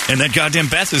 And that goddamn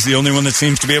Beth is the only one that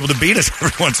seems to be able to beat us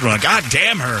every once in a while. God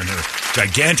damn her and her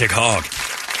gigantic hog.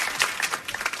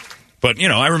 But,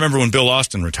 I remember when Bill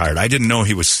Austin retired, I didn't know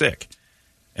he was sick.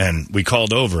 And we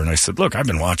called over and I said, look, I've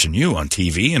been watching you on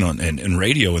TV and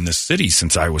radio in this city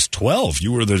since I was 12.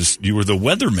 You were the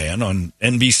weatherman on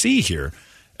NBC here.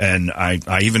 And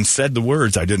I even said the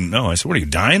words I didn't know. I said, what are you,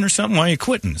 dying or something? Why are you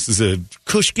quitting? This is a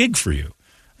cush gig for you.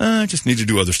 I just need to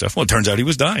do other stuff. Well, it turns out he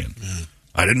was dying. Yeah.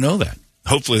 I didn't know that.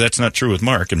 Hopefully that's not true with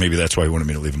Mark, and maybe that's why he wanted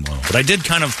me to leave him alone. But I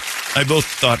both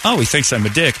thought, oh, he thinks I'm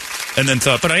a dick, and then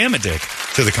thought, but I am a dick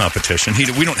to the competition.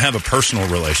 We don't have a personal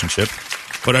relationship,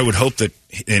 but I would hope that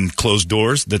in closed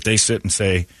doors that they sit and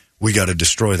say, we got to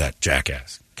destroy that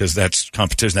jackass, because that's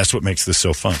competition. That's what makes this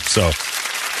so fun. So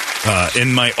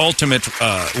in my ultimate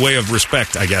way of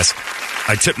respect, I guess,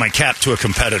 I tip my cap to a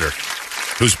competitor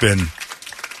who's been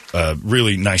a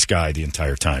really nice guy the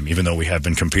entire time, even though we have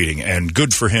been competing. And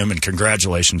good for him, and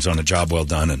congratulations on a job well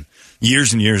done. And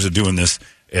years of doing this.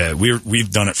 We've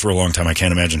done it for a long time. I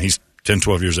can't imagine he's 10,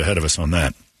 12 years ahead of us on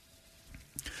that.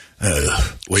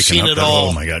 Waking Seen up, it all.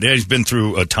 Oh my God! Yeah, he's been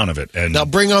through a ton of it. And now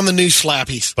bring on the new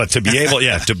slappies. But to be able,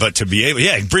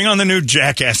 bring on the new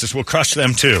jackasses. We'll crush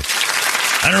them too.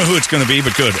 I don't know who it's going to be,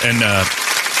 but good. And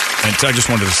so I just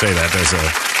wanted to say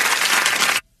that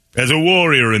as a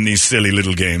warrior in these silly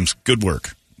little games, good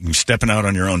work. Stepping out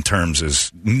on your own terms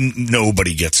is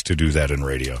nobody gets to do that in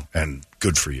radio, and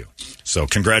good for you. So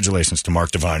congratulations to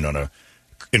Mark Devine on a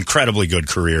incredibly good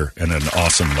career and an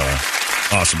awesome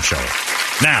show.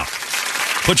 Now,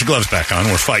 put your gloves back on.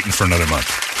 We're fighting for another month.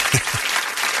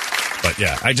 But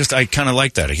yeah, I kind of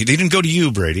like that. He didn't go to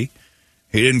you, Brady.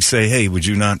 He didn't say, hey, would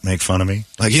you not make fun of me?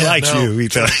 Like, he likes you. He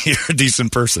thought you're a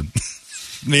decent person.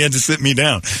 And he had to sit me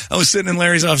down. I was sitting in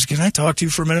Larry's office. Can I talk to you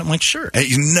for a minute? I'm like, sure. Hey,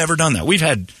 he's never done that. We've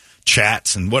had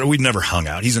chats and we've never hung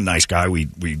out. He's a nice guy. We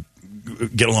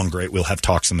get along great. We'll have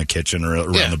talks in the kitchen or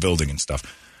around the building and stuff.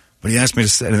 But he asked me to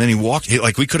sit, and then he walked.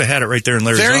 We could have had it right there in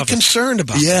Larry's office. Very concerned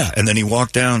about it. Yeah, and then he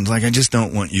walked down like, I just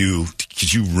don't want you,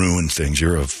 because you ruin things.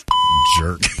 You're a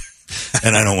jerk.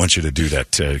 And I don't want you to do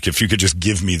that. If you could just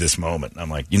give me this moment. I'm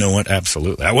like, you know what?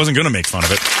 Absolutely. I wasn't going to make fun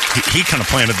of it. He kind of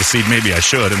planted the seed. Maybe I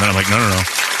should. And then I'm like, no.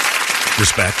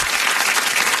 Respect.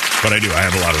 But I do. I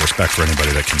have a lot of respect for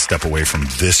anybody that can step away from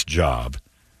this job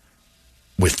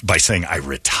by saying I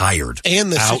retired.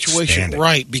 And the situation,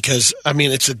 right? Because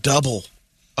it's a double.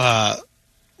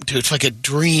 Dude, it's like a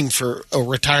dream for a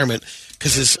retirement.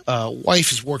 Because his wife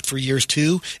has worked for years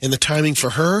too, and the timing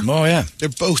for her. Oh yeah, they're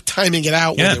both timing it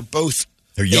out. Where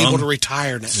they're young, able to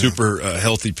retire now. Super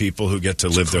healthy people who get to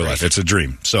live their life. It's a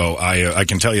dream. So I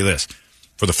can tell you this: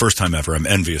 for the first time ever, I'm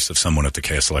envious of someone at the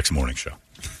KSLX morning show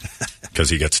because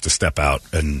he gets to step out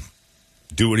and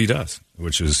do what he does,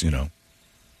 which is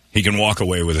he can walk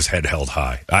away with his head held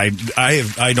high.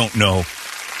 I don't know.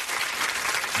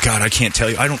 God, I can't tell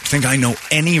you. I don't think I know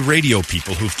any radio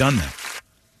people who've done that.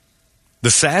 The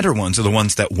sadder ones are the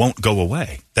ones that won't go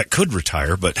away, that could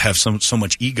retire, but have so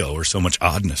much ego or so much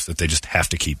oddness that they just have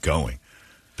to keep going.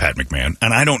 Pat McMahon.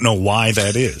 And I don't know why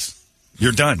that is.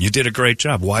 You're done. You did a great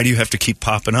job. Why do you have to keep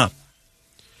popping up?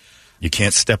 You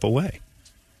can't step away.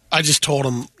 I just told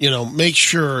him, make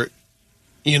sure,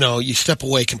 you step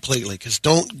away completely, because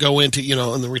don't go into,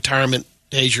 in the retirement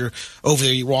days, you're over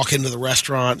there, you walk into the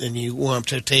restaurant and you want up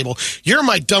to the table. You're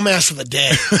my dumbass of the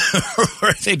day.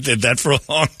 They did that for a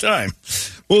long time.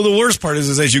 Well, the worst part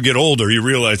is as you get older, you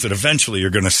realize that eventually you're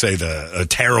going to say a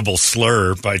terrible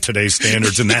slur by today's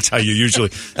standards, and that's how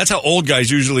that's how old guys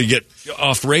usually get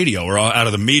off radio or out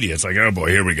of the media. It's like, oh boy,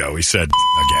 here we go. He said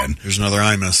again. Here's another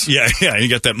Imus. Yeah. You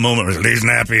get that moment where these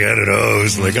nappy-headed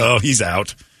O's, like, oh, he's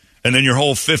out. And then your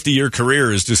whole 50-year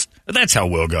career is just, that's how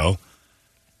we'll go.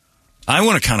 I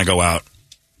want to kind of go out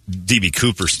D.B.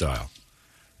 Cooper style.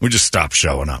 We just stop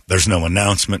showing up. There's no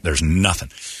announcement. There's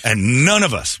nothing. And none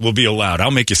of us will be allowed.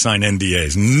 I'll make you sign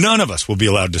NDAs. None of us will be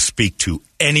allowed to speak to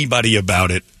anybody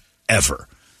about it ever.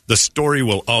 The story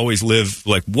will always live.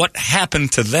 Like, what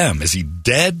happened to them? Is he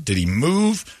dead? Did he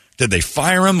move? Did they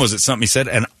fire him? Was it something he said?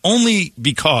 And only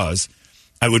because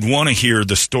I would want to hear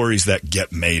the stories that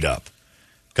get made up.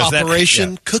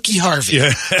 Operation Cookie Harvey.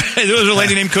 Yeah. There was a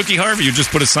lady named Cookie Harvey who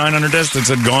just put a sign on her desk that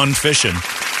said, gone fishing.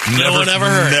 No one ever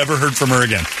heard. Never heard from her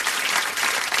again.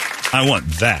 I want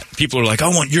that. People are like, I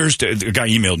want yours to... A guy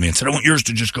emailed me and said, I want yours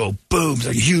to just go boom. It's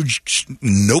like a huge...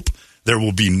 Nope. There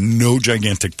will be no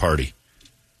gigantic party.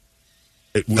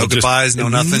 No goodbyes, no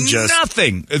nothing, just...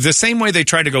 Nothing. The same way they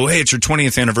tried to go, hey, it's your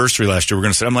 20th anniversary last year. We're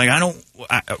going to say... I'm like,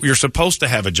 you're supposed to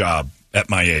have a job at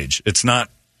my age. It's not...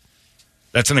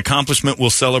 That's an accomplishment we'll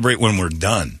celebrate when we're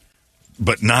done,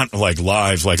 but not like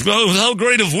live, like, oh, how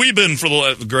great have we been for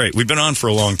the great. We've been on for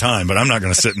a long time, but I'm not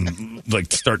going to sit and like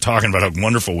start talking about how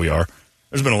wonderful we are.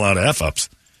 There's been a lot of F-ups.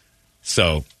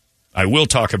 So I will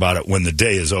talk about it when the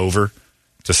day is over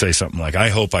to say something like, I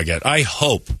hope I get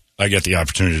the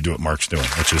opportunity to do what Mark's doing,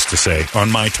 which is to say, on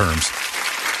my terms,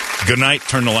 good night,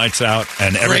 turn the lights out,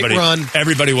 and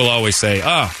everybody will always say,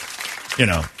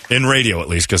 in radio, at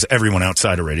least, because everyone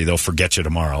outside of radio, they'll forget you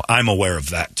tomorrow. I'm aware of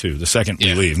that, too. The second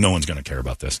we leave, no one's going to care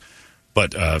about this.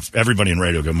 But everybody in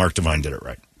radio go, Mark Devine did it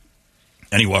right.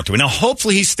 And he walked away. Now,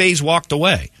 hopefully he stays walked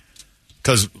away,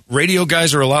 because radio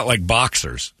guys are a lot like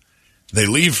boxers. They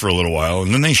leave for a little while,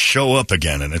 and then they show up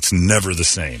again, and it's never the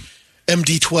same.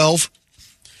 MD12,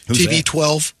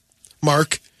 TB12,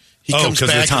 Mark. He comes back.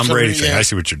 Because the Tom Brady thing. I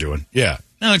see what you're doing. Yeah.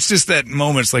 No, it's just that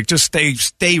moment. It's like, just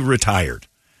stay retired.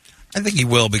 I think he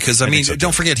will, because,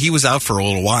 don't forget, he was out for a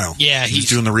little while. Yeah, he's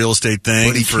doing the real estate thing.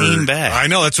 But he came back. I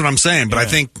know, that's what I'm saying, but I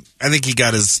think he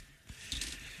got his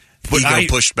ego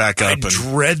pushed back up. I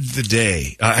dread the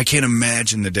day. I can't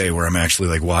imagine the day where I'm actually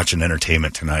like watching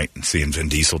Entertainment Tonight and seeing Vin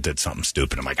Diesel did something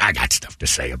stupid. I'm like, I got stuff to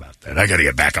say about that. I got to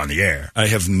get back on the air. I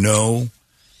have no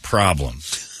problem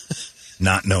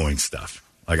not knowing stuff.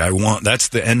 Like, that's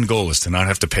the end goal, is to not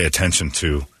have to pay attention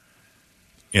to,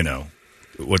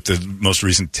 what the most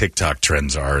recent TikTok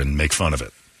trends are and make fun of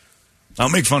it. I'll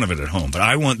make fun of it at home, but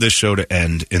I want this show to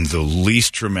end in the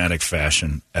least dramatic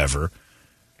fashion ever.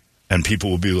 And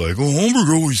people will be like, oh,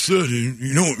 Holmberg always said,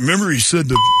 remember he said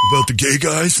about the gay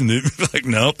guys? And they're like,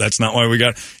 nope, that's not why we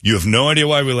got. You have no idea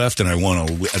why we left, and I'm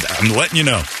letting you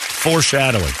know.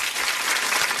 Foreshadowing.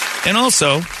 And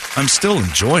also, I'm still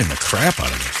enjoying the crap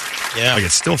out of this. Yeah. Like,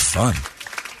 it's still fun.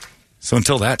 So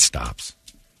until that stops.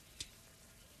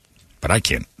 But I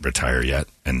can't retire yet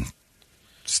and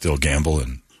still gamble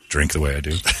and drink the way I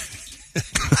do.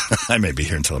 I may be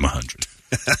here until I'm 100.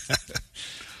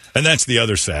 And that's the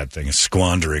other sad thing, is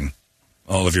squandering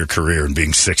all of your career and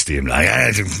being 60 and like,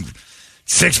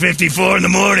 6:54 in the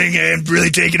morning and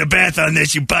really taking a bath on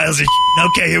this, you piles of shit.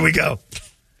 Okay, here we go.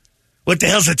 What the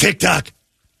hell's a TikTok?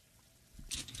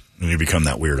 And you become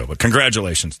that weirdo. But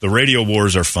congratulations. The radio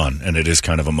wars are fun, and it is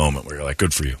kind of a moment where you're like,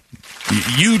 good for you.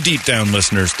 You deep down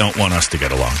listeners don't want us to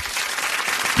get along.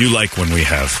 You like when we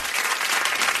have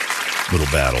little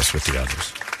battles with the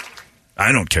others.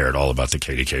 I don't care at all about the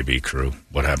KDKB crew,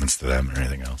 what happens to them or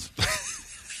anything else.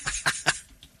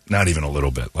 Not even a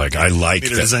little bit. Like, I like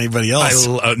Neither does anybody else.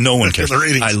 No one cares.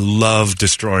 I love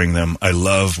destroying them. I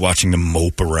love watching them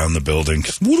mope around the building.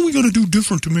 What are we going to do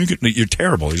different to make it? You're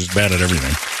terrible. You're just bad at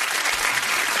everything.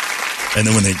 And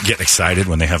then when they get excited,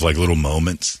 when they have like little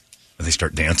moments, and they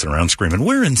start dancing around screaming,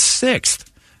 we're in 6th.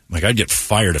 Like, I'd get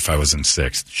fired if I was in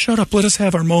 6th. Shut up, let us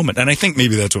have our moment. And I think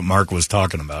maybe that's what Mark was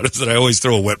talking about, is that I always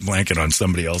throw a wet blanket on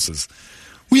somebody else's.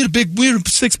 We were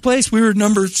 6th place. We were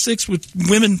number 6 with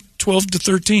women 12 to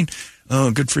 13.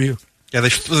 Oh, good for you. Yeah, they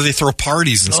throw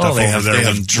parties and stuff. They have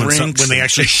drinks when they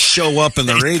actually show up in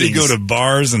the ratings. They go to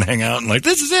bars and hang out and like,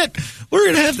 this is it. We're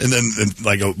going to have... And then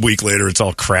like a week later, it's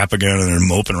all crap again and they're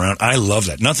moping around. I love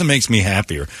that. Nothing makes me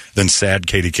happier than sad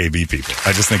KDKB people.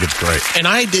 I just think it's great. And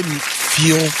I didn't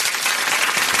feel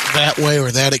that way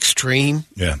or that extreme.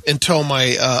 Yeah. Until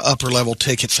my upper level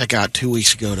tickets I got 2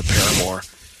 weeks ago to Paramore.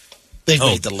 They've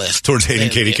made the list. Towards hating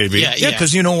KDKB? Yeah,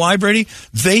 because you know why, Brady?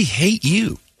 They hate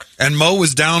you. And Mo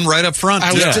was down right up front.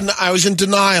 I was in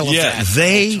denial of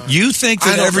that. You think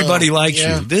that everybody likes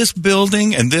you. This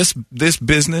building and this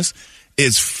business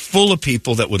is full of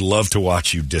people that would love to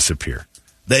watch you disappear.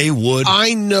 They would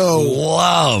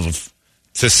love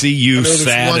to see you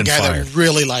sad and fired. One guy that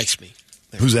really likes me.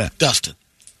 Who's that? Dustin.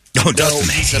 Oh,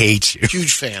 Dustin hates you.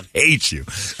 Huge fan. Hates you.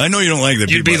 I know you don't like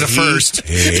that. You'd be the first.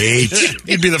 Hates you.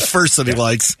 You'd be the first that he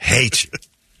likes. Hates you.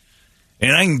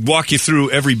 And I can walk you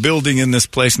through every building in this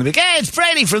place and be like, hey, it's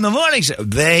Brady from the morning show.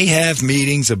 They have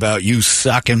meetings about you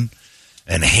sucking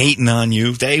and hating on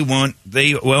you. They want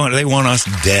us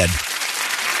dead.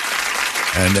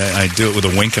 And I do it with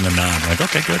a wink and a nod. I'm like,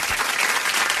 okay, good.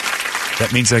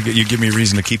 That means you give me a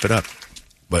reason to keep it up.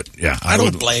 But, yeah. I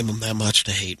don't blame them that much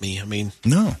to hate me. I mean.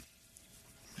 No,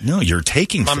 you're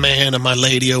taking my man and my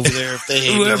lady over there, if they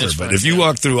hate whoever, me. But if you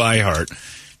walk through iHeart,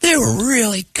 they were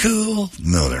really cool.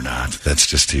 No, they're not. That's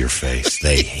just to your face.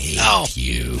 They hate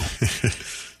you.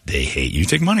 They hate you. You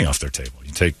take money off their table.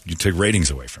 You take ratings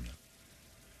away from them.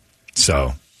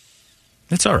 So,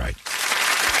 it's all right.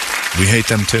 We hate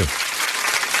them too.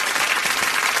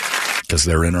 Because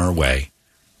they're in our way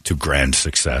to grand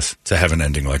success, to have an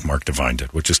ending like Mark Devine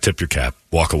did, which is tip your cap,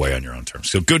 walk away on your own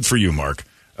terms. So good for you, Mark.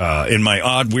 In my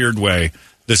odd, weird way,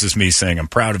 this is me saying I'm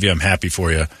proud of you, I'm happy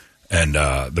for you, and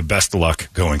the best of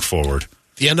luck going forward.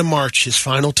 The end of March, his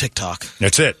final TikTok.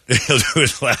 That's it. He'll do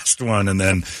his last one, and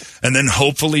then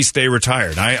hopefully stay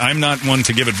retired. I'm not one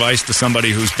to give advice to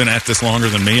somebody who's been at this longer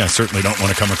than me. I certainly don't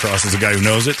want to come across as a guy who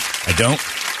knows it. I don't.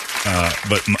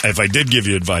 But if I did give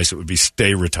you advice, it would be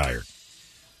stay retired.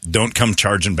 Don't come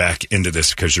charging back into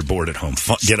this because you're bored at home.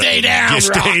 Stay down, Rock.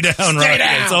 Stay down, Rock.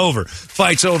 It's over.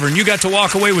 Fight's over. And you got to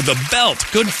walk away with the belt.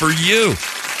 Good for you.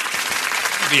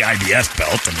 The IBF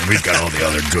belt. I mean, we've got all the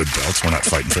other good belts. We're not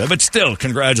fighting for that. But still,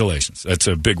 congratulations. That's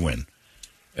a big win.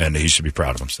 And he should be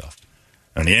proud of himself.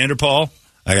 And Neanderthal,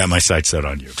 I got my sights set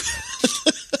on you.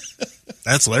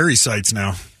 That's Larry's sights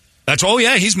now.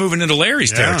 He's moving into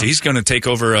Larry's territory. He's going to take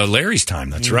over Larry's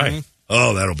time. That's right.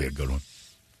 Oh, that'll be a good one.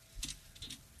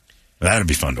 That'd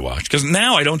be fun to watch. Because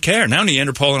now I don't care. Now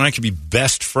Neanderthal and I could be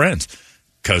best friends.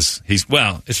 Because it's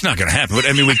not going to happen. But,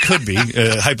 I mean, we could be,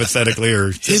 hypothetically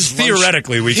or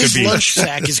theoretically, we could be. His lunch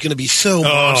sack is going to be so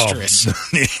monstrous.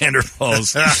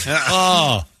 Neanderthals.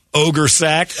 Ogre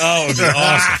sack. Oh, it would be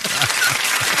awesome.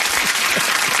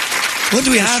 What do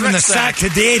we have in the sack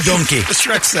today, donkey? The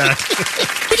Shrek sack.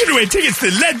 We're giving away tickets to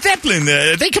Led Zeppelin.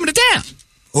 They come to town.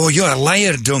 Oh, you're a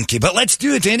liar, donkey. But let's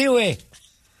do it anyway.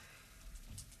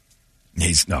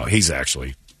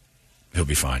 He'll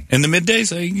be fine. In the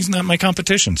middays, he's not my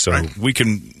competition, so we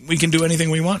can do anything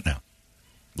we want now.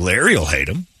 Larry will hate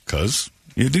him because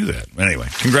you do that. Anyway,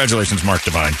 congratulations, Mark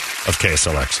Devine of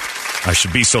KSLX. I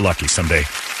should be so lucky someday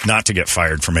not to get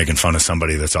fired for making fun of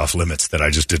somebody that's off limits that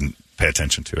I just didn't pay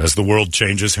attention to. As the world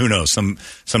changes, who knows? Someday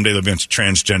there'll be a bunch of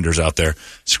transgenders out there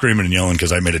screaming and yelling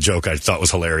because I made a joke I thought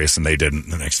was hilarious and they didn't.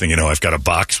 The next thing you know, I've got a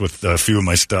box with a few of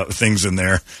my things in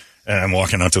there. And I'm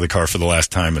walking out to the car for the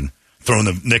last time and throwing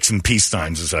the Nixon peace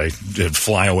signs as I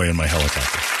fly away in my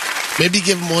helicopter. Maybe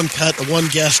give him one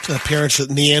guest appearance at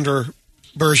Neander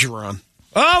Bergeron.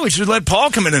 Oh, we should let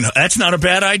Paul come in. That's not a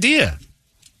bad idea.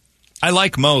 I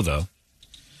like Mo, though.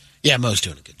 Yeah, Mo's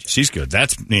doing a good job. She's good.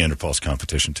 That's Neanderthals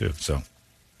competition, too. So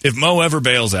if Mo ever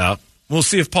bails out, we'll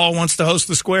see if Paul wants to host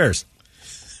the squares.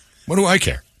 What do I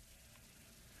care?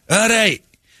 All right.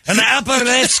 And the upper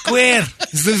left square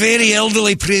is the very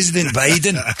elderly President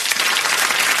Biden.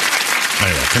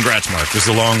 Anyway, congrats, Mark. This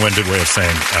is a long-winded way of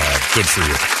saying good for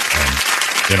you.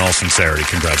 And in all sincerity,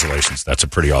 congratulations. That's a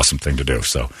pretty awesome thing to do.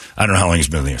 So I don't know how long he's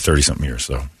been there, 30-something years.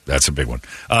 So that's a big one.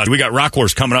 We got Rock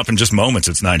Wars coming up in just moments.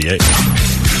 It's 98.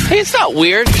 Hey, it's not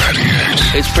weird.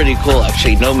 It's pretty cool,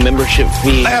 actually. No membership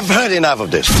fee. I have heard enough of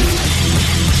this.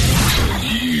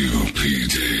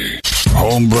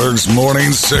 Holmberg's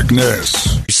Morning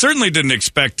Sickness. We certainly didn't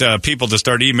expect people to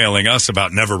start emailing us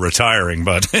about never retiring,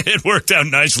 but it worked out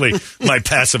nicely. My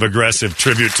passive-aggressive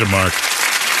tribute to Mark.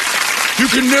 You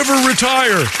can never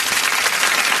retire.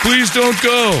 Please don't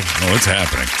go. Oh, it's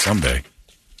happening someday.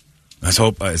 I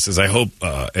hope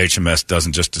HMS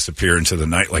doesn't just disappear into the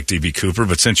night like D.B. Cooper,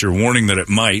 but since you're warning that it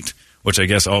might, which I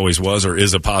guess always was or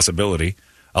is a possibility,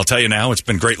 I'll tell you now, it's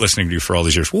been great listening to you for all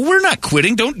these years. Well, we're not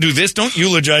quitting. Don't do this. Don't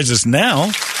eulogize us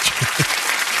now.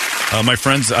 My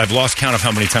friends, I've lost count of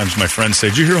how many times my friends say,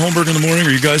 did you hear Holmberg in the morning? Are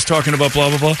you guys talking about blah,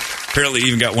 blah, blah? Apparently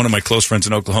even got one of my close friends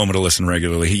in Oklahoma to listen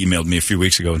regularly. He emailed me a few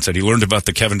weeks ago and said he learned about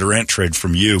the Kevin Durant trade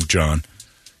from you, John.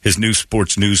 his new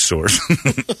sports news source.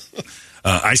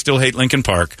 I still hate Lincoln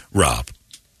Park, Rob.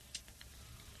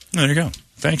 There you go.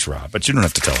 Thanks, Rob. But you don't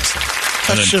have to tell us that.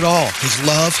 Touched it all. His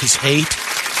love, his hate.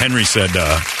 Henry said,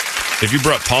 if you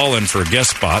brought Paul in for a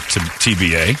guest spot to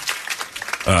TBA,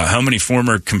 how many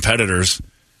former competitors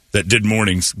that did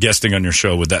mornings guesting on your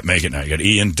show would that make it now? You got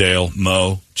Ian, Dale,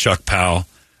 Mo, Chuck Powell,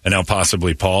 and now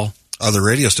possibly Paul. Other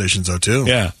radio stations, though, too.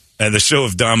 Yeah. And the show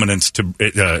of dominance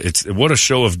what a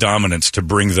show of dominance to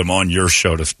bring them on your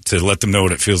show to let them know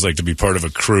what it feels like to be part of a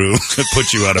crew that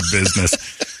puts you out of business.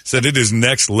 Said it is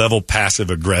next level passive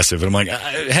aggressive. And I'm like,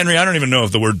 Henry, I don't even know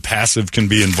if the word passive can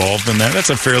be involved in that. That's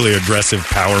a fairly aggressive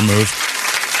power move.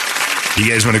 You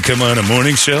guys want to come on a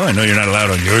morning show? I know you're not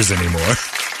allowed on yours anymore.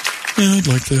 Yeah, I'd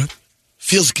like that.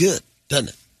 Feels good, doesn't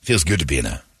it? Feels good to be in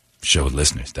a show with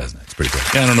listeners, doesn't it? It's pretty good.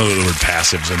 Yeah, I don't know that the word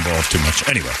passive's involved too much.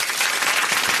 Anyway.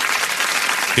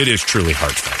 It is truly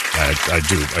heartfelt. I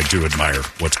do admire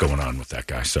what's going on with that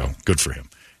guy, so good for him.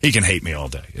 He can hate me all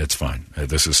day. It's fine.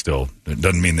 This is still, it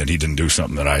doesn't mean that he didn't do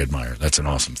something that I admire. That's an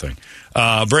awesome thing.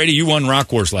 Brady, you won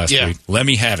Rock Wars last week. Let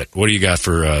me have it. What do you got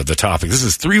for the topic? This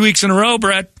is 3 weeks in a row,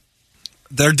 Brett.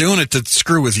 They're doing it to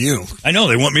screw with you. I know.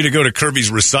 They want me to go to Kirby's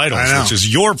recitals, which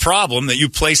is your problem that you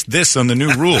placed this on the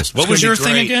new rules. What was your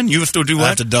thing again? You have to do what? I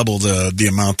have to double the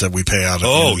amount that we pay out.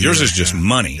 Oh, yours is just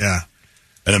money. Yeah.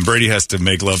 And then Brady has to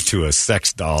make love to a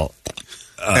sex doll.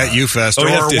 At UFest or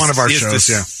one of our shows.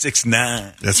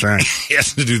 6'9". That's right. He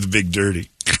has to do the big dirty.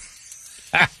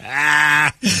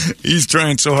 He's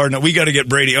trying so hard now. We got to get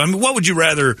Brady. I mean, what would you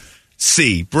rather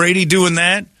see? Brady doing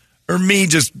that or me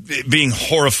just being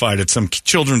horrified at some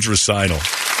children's recital?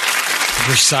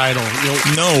 Recital.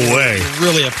 No way.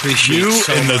 Really appreciate you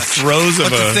so in the much. throes of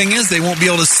But the thing is, they won't be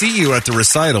able to see you at the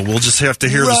recital. We'll just have to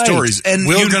hear the stories. And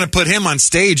we're going to put him on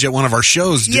stage at one of our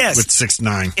shows with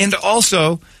 6'9". And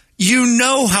also, you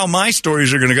know how my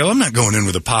stories are going to go. I'm not going in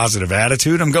with a positive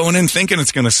attitude. I'm going in thinking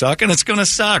it's going to suck, and it's going to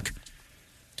suck.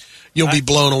 You'll be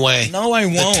blown away. No, I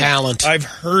won't. The talent. I've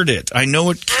heard it. I know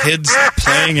what kids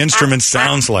playing instruments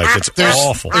sounds like. It's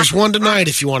awful. There's one tonight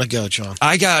if you want to go, John.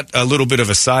 I got a little bit of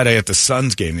a side eye at the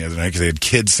Suns game the other night because they had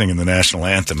kids singing the national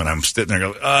anthem, and I'm sitting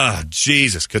there going,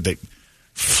 Jesus, could they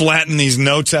flatten these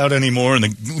notes out anymore? And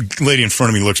the lady in front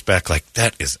of me looks back like,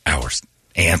 that is our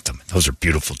anthem. Those are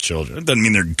beautiful children. It doesn't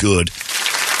mean they're good.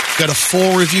 Got a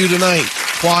full review tonight.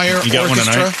 Choir, you got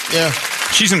orchestra. One tonight? Yeah.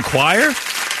 She's in choir?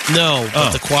 No,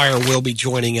 but the choir will be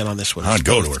joining in on this one. I'd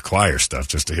go to her choir stuff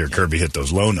just to hear Kirby hit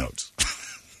those low notes.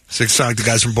 Six like the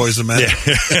guys from Boys and Men. Yeah. How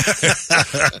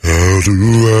do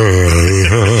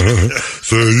I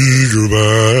say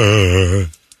goodbye?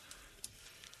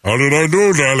 How did I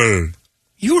do, darling?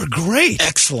 You were great.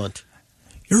 Excellent.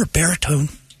 You're a baritone.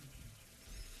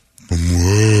 From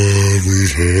what we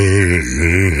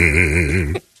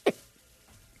had.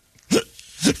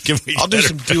 I'll do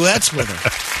some duets with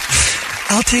her.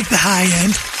 I'll take the high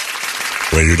end.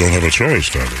 Well, you don't have a choice,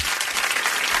 darling.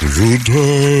 The good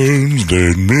times,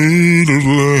 they need a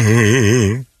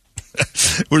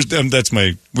laugh. That's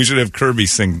we should have Kirby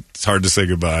sing It's Hard to Say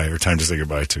Goodbye or Time to Say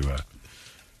Goodbye to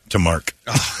Mark.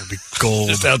 Oh, it'd be gold.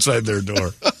 Just outside their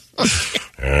door.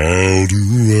 How do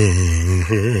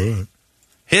I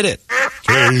hit it?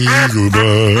 say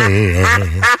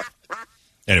goodbye?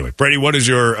 Anyway, Brady, what is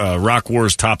your Rock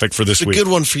Wars topic for this It's a week? good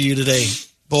one for you today,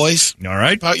 boys. All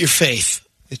right. About your faith.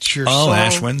 It's your song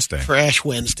Ash Wednesday. for Ash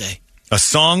Wednesday. A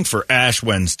song for Ash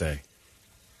Wednesday.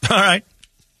 All right.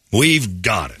 We've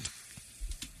got it.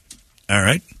 All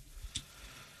right.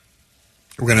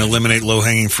 We're going to eliminate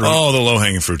low-hanging fruit. Oh, the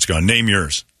low-hanging fruit's gone. Name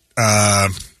yours. Well,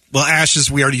 Ashes,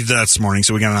 we already did that this morning,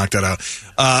 so we got to knock that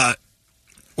out.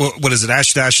 What is it?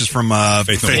 Ashes to Ashes from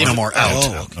Faith No More.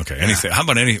 Okay. Anything? How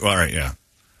about any? All right, yeah.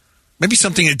 Maybe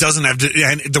something that doesn't have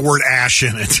the word ash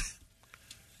in it.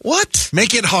 What?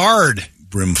 Make it hard.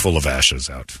 Brim full of ashes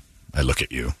out. I look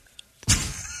at you.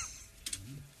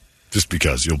 Just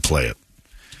because you'll play it.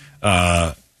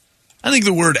 I think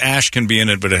the word ash can be in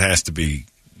it, but it has to be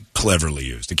cleverly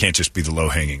used. It can't just be the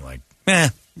low-hanging, like,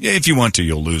 if you want to,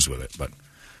 you'll lose with it. But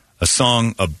a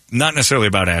song, not necessarily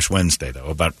about Ash Wednesday, though,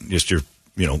 about just your,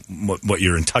 what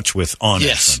you're in touch with on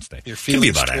Ash Wednesday. Your can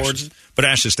be feelings about towards ashes. it. But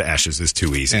Ashes to Ashes is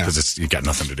too easy because you've got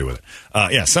nothing to do with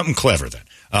it. Something clever then.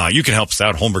 You can help us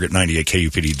out, Holmberg at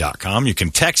 98kupd.com. You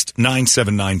can text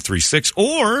 97936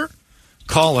 or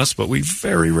call us, but we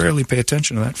very rarely pay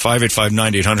attention to that.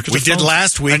 585-9800. We did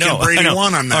last week, and Brady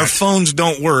won on that. Our phones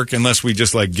don't work unless we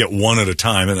just get one at a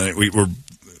time, and then we're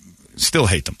still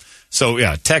hate them. So,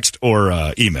 text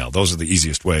or email. Those are the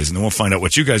easiest ways. And then we'll find out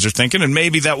what you guys are thinking, and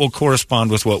maybe that will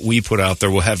correspond with what we put out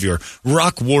there. We'll have your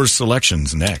Rock Wars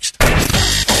selections next.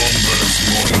 Holmberg's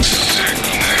Morning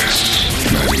Sickness.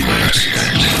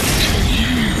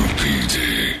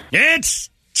 It's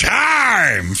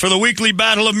time for the weekly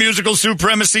battle of musical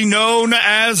supremacy known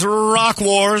as Rock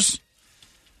Wars.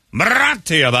 Brought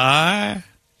to you by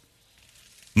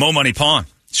Mo Money Pawn.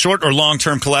 Short or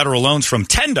long-term collateral loans from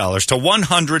 $10 to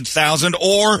 $100,000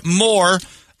 or more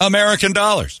American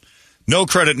dollars. No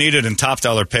credit needed and top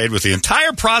dollar paid, with the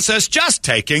entire process just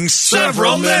taking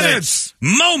several minutes.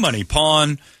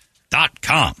 MoMoneyPawn.com.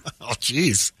 Oh,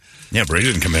 jeez. Yeah, Brady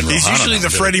didn't come in real He's hot usually on the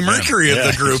that, Freddie Mercury of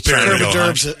the group here.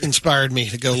 Derbs inspired me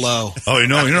to go low. Oh,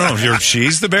 no.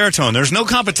 She's the baritone. There's no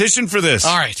competition for this.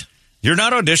 All right. You're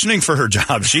not auditioning for her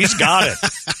job. She's got it.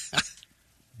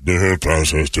 The whole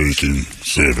process taking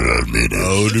several minutes.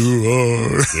 How do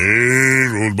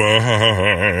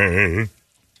I?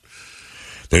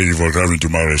 Thank you for coming to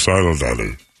my recital,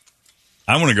 Daddy.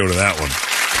 I want to go to that one.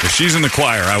 If she's in the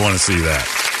choir, I want to see that.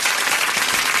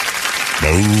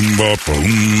 Boom, ba,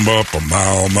 boom, ba, ba,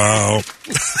 mow, mow.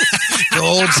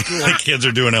 Old school. The kids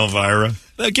are doing Elvira.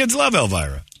 The kids love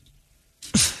Elvira.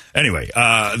 Anyway,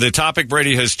 the topic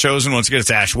Brady has chosen, once again,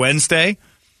 it's Ash Wednesday.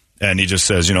 And he just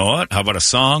says, you know what? How about a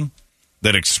song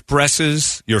that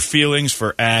expresses your feelings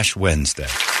for Ash Wednesday?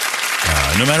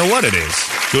 No matter what it is.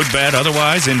 Good, bad,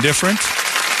 otherwise, indifferent.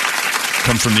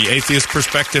 Come from the atheist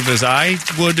perspective as I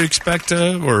would expect,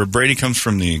 or Brady comes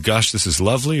from the, gosh, this is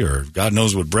lovely, or God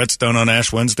knows what Brett's done on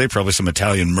Ash Wednesday, probably some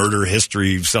Italian murder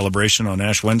history celebration on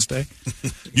Ash Wednesday.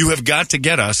 You have got to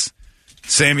get us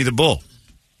Sammy the Bull.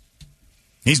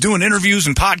 He's doing interviews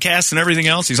and podcasts and everything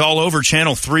else. He's all over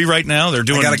Channel 3 right now. They're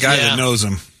doing. I got a guy that knows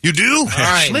him. You do? All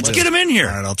right. Let's get him in here.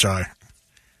 All right, I'll try.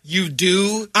 You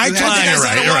do? I You tried. had You're to-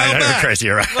 right. You're right. Crazy.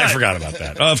 You're right. I forgot about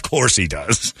that. Of course he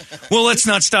does. Well, let's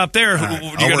not stop there. right,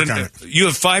 I'll work on it. You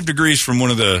have 5 degrees from one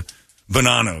of the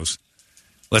Bonanos.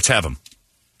 Let's have him.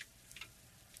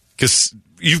 Because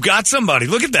you've got somebody.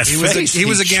 Look at that face. He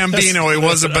was a Gambino. He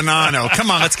was a Bonanno. Come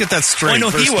on, let's get that straight. I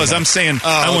know first he of was. all. I'm saying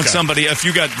I want somebody. If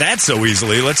you got that so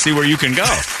easily, let's see where you can go.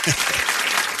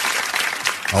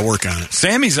 I'll work on it.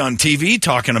 Sammy's on TV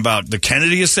talking about the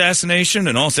Kennedy assassination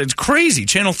and all. It's crazy.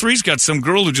 Channel 3's got some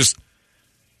girl who just...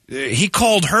 he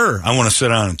called her. I want to sit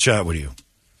down and chat with you.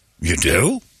 You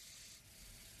do?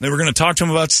 They were going to talk to him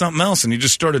about something else, and he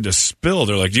just started to spill.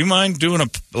 They're like, do you mind doing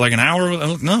an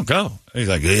hour? No, go. He's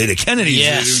like, the Kennedys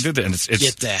Yes. who did that. And it's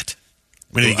Get that.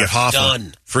 We need to get Hoffa.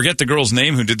 Done. Forget the girl's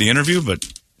name who did the interview, but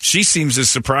she seems as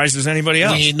surprised as anybody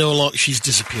else. She's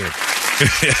disappeared.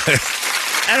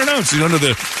 I don't know. She's under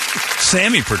the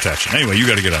Sammy protection. Anyway, you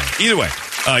got to get on it. Either way,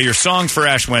 your song for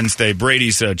Ash Wednesday,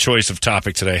 Brady's choice of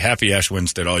topic today. Happy Ash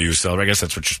Wednesday to all you who celebrate. I guess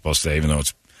that's what you're supposed to say, even though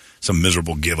it's some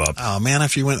miserable give up. Oh, man,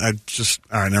 if you went, all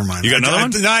right, never mind. You got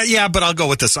another one? Yeah, but I'll go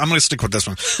with this. I'm going to stick with this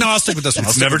one. No, I'll stick with this one.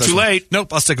 It's never too late.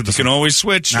 Nope, I'll stick with this You one. can always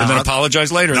switch No, and then I'll-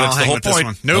 apologize later. No, That's I'll the hang whole with this point.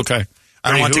 one. Nope. Okay.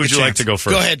 I don't want to who take would a you like chance. to go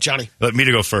first? Go ahead, Johnny. Let me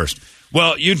to go first.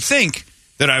 Well, you'd think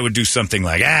that I would do something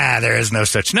like, there is no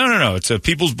such... No. It's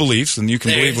people's beliefs, and you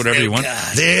can believe whatever you want.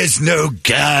 God. There's no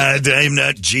God. I'm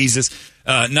not Jesus.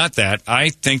 Not that. I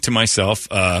think to myself,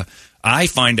 I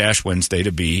find Ash Wednesday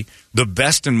to be the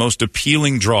best and most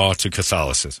appealing draw to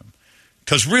Catholicism.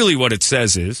 Because really what it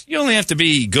says is you only have to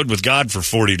be good with God for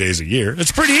 40 days a year.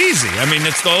 It's pretty easy. I mean,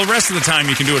 it's the rest of the time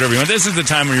you can do whatever you want. This is the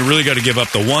time where you really got to give up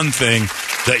the one thing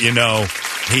that you know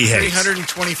he hates.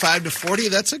 325 to 40,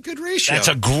 that's a good ratio. That's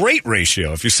a great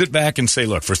ratio. If you sit back and say,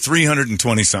 look, for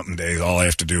 320-something days, all I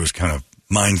have to do is kind of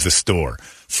mind the store.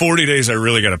 40 days, I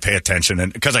really got to pay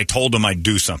attention because I told him I'd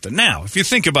do something. Now, if you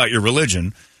think about your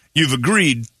religion, you've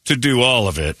agreed to do all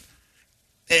of it.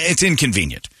 It's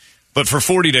inconvenient. But for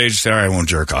 40 days, you say, all right, I won't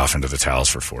jerk off into the towels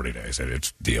for 40 days.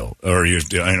 It's deal. Or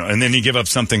and then you give up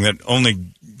something that only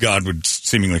God would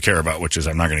seemingly care about, which is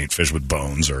I'm not going to eat fish with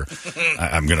bones, or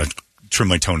I'm going to trim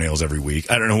my toenails every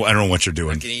week. I don't know what you're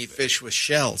doing. I can eat fish with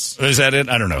shells. Is that it?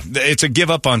 I don't know. It's a give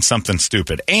up on something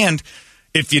stupid. And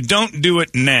if you don't do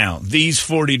it now, these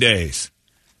 40 days,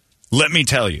 let me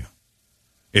tell you,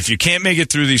 if you can't make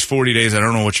it through these 40 days, I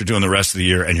don't know what you're doing the rest of the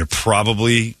year, and you're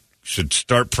probably should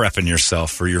start prepping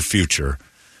yourself for your future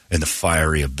in the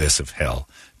fiery abyss of hell.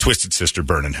 Twisted Sister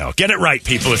burn in hell. Get it right,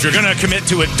 people. If you're going to commit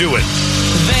to it, do it.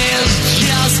 There's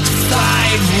just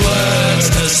 5 words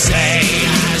to say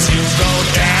as you go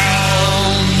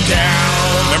down.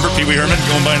 Remember Pee Wee Herman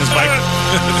going by on his bike?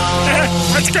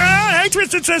 Let's go. Hey,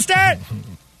 Twisted Sister.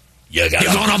 You're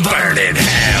gonna burn in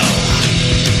hell.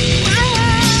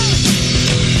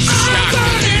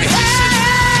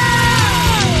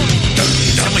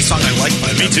 Song I like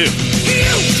by Me too.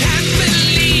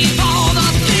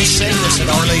 We sang this at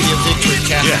Our Lady of Victory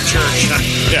Catholic Church.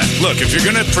 Yeah, look, if you're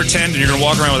going to pretend and you're going to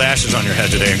walk around with ashes on your head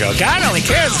today and go, God only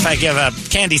cares if I give up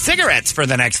candy cigarettes for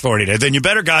the next 40 days, then you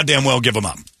better goddamn well give them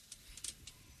up.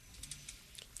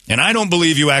 And I don't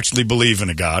believe you actually believe in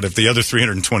a God if the other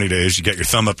 320 days you get your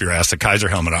thumb up your ass, a Kaiser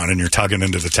helmet on, and you're tugging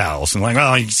into the towels. And like,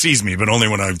 oh, he sees me, but only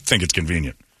when I think it's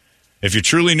convenient. If you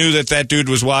truly knew that that dude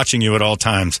was watching you at all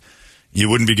times, you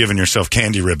wouldn't be giving yourself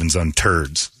candy ribbons on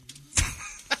turds.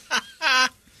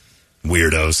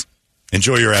 Weirdos.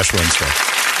 Enjoy your Ash Wednesday.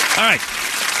 All right.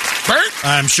 Bert?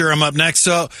 I'm sure I'm up next.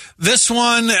 So this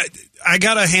one, I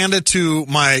got to hand it to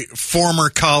my former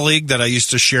colleague that I used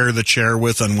to share the chair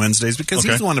with on Wednesdays because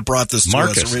he's the one that brought this to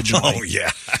us originally. Oh,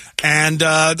 yeah. And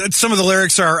some of the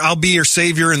lyrics are, I'll be your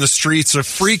savior in the streets, a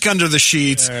freak under the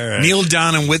sheets, kneel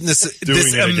down and witness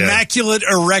this immaculate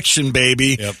erection,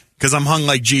 baby, because I'm hung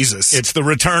like Jesus. It's the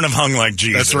return of hung like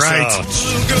Jesus. That's right. Little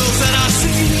girls that I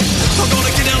see are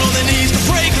gonna get down on their knees to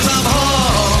pray because I'm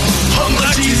hung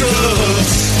like Jesus.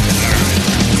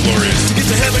 Glorious. To get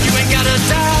to heaven, you ain't gotta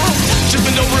die. Just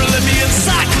bend over and let me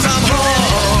inside because I'm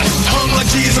hung like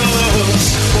Jesus.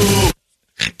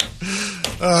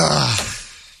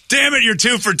 Damn it, you're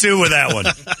 2 for 2 with that one.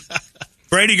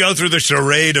 Brady, go through the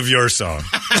charade of your song.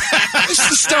 It's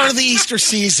the start of the Easter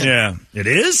season. Yeah. It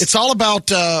is? It's all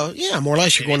about, more or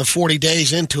less you're going to 40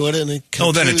 days into it. And then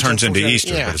it turns into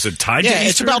Easter. Yeah. But is it tied to Easter? Yeah,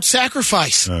 it's about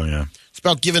sacrifice. Oh, yeah. It's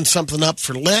about giving something up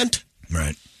for Lent.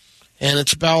 Right. And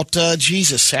it's about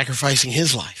Jesus sacrificing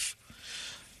his life.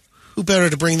 Who better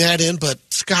to bring that in but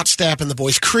Scott Stapp and the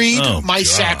boys? Creed, My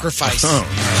Sacrifice. Oh,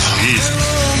 jeez.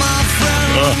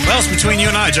 Well, it's between you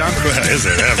and I, John. Is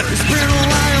it ever?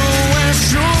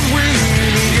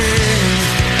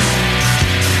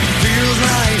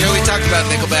 You know, we talked about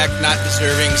Nickelback not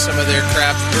deserving some of their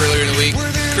crap earlier in the week.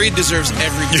 Creed deserves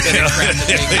every bit of crap that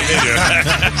they get.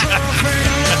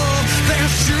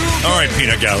 All right,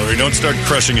 Peanut Gallery, don't start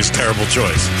crushing his terrible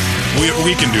choice.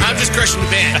 We can do that. I'm just crushing the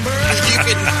band.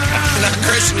 You're not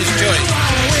crushing his choice.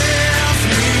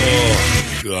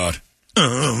 Oh, God.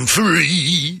 I'm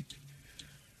free.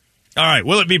 All right,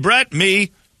 will it be Brett,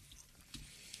 me?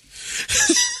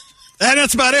 And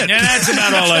that's about it. Yeah, that's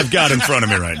about all I've got in front of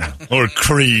me right now. Or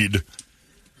Creed.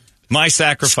 My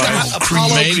Sacrifice.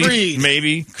 Apollo Creed.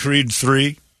 Maybe. Creed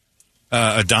 3.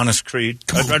 Adonis Creed.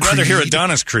 I'd rather hear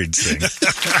Adonis Creed sing.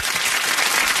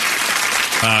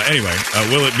 Anyway,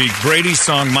 will it be Brady's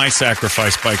song, My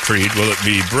Sacrifice by Creed? Will it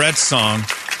be Brett's song,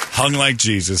 Hung Like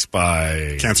Jesus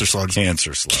by Cancer Slugs.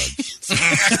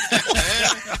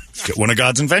 One of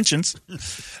God's inventions.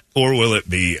 Or will it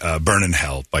be Burn in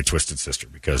Hell by Twisted Sister?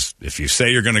 Because if you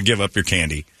say you're going to give up your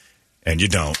candy and you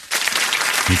don't,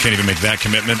 you can't even make that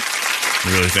commitment.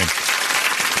 You really think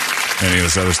any of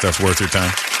this other stuff's worth your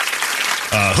time?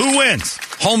 Who wins?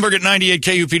 Holmberg at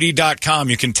 98kupd.com.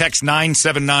 You can text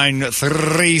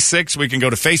 97936. We can go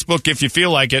to Facebook if you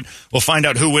feel like it. We'll find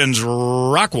out who wins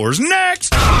Rock Wars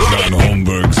next. John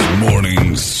Holmberg's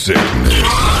Morning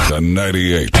Sickness on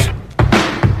 98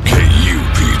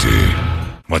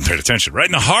 KUPD. Wasn't paying attention. Right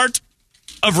in the heart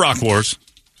of Rock Wars.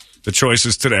 The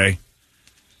choices today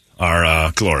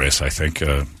are glorious, I think.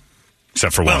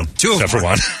 Except for one. Except for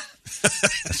one.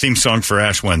 A theme song for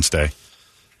Ash Wednesday.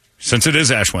 Since it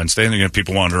is Ash Wednesday, and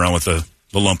people wander around with the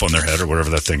lump on their head or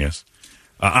whatever that thing is.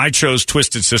 I chose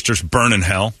Twisted Sister's Burn in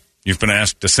Hell. You've been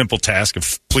asked a simple task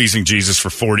of pleasing Jesus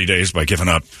for 40 days by giving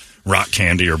up rock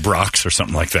candy or Brox or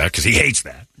something like that, because he hates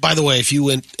that. By the way, if you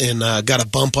went and got a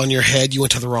bump on your head, you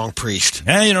went to the wrong priest.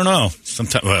 You don't know.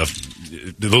 Sometimes,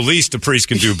 the least a priest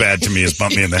can do bad to me is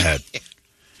bump me in the head.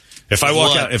 If I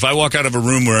walk out of a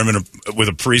room where I'm with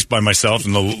a priest by myself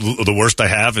and the worst I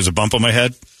have is a bump on my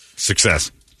head,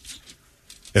 success.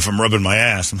 If I'm rubbing my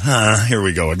ass, here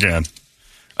we go again.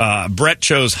 Brett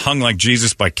chose Hung Like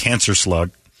Jesus by Cancer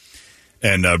Slug.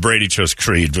 And Brady chose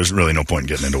Creed. There's really no point in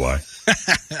getting into why.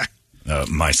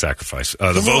 My Sacrifice.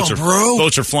 The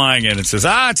votes are flying in. It says,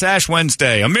 it's Ash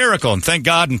Wednesday. A miracle. And thank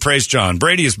God and praise John.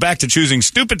 Brady is back to choosing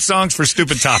stupid songs for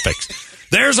stupid topics.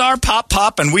 There's our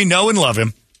pop, and we know and love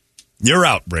him. You're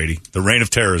out, Brady. The reign of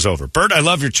terror is over. Bert, I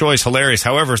love your choice. Hilarious.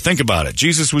 However, think about it.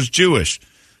 Jesus was Jewish.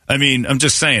 I mean, I'm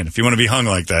just saying, if you want to be hung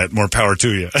like that, more power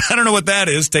to you. I don't know what that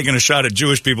is, taking a shot at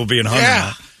Jewish people being hung.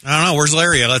 Yeah. I don't know. Where's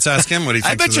Larry? Let's ask him what he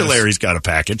thinks. I bet you Larry's got a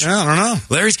package. I don't know.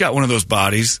 Larry's got one of those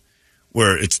bodies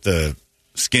where it's the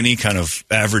skinny kind of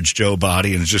average Joe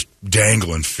body and it's just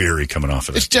dangling fury coming off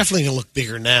of it. It's definitely going to look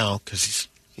bigger now because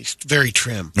he's very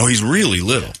trim. No, he's really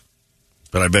little.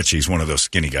 But I bet you he's one of those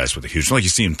skinny guys with a huge, like you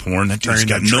see in porn. That dude's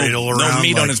got no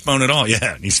meat on his bone at all.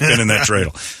 Yeah, and he's spinning that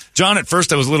dreidel. John, at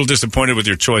first I was a little disappointed with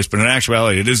your choice, but in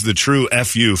actuality, it is the true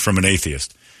FU from an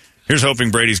atheist. Here's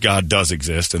hoping Brady's God does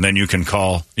exist, and then you can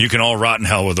all rot in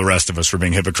hell with the rest of us for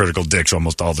being hypocritical dicks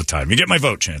almost all the time. You get my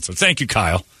vote, Chancellor. Thank you,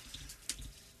 Kyle.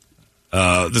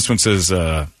 This one says,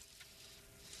 oh,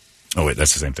 wait,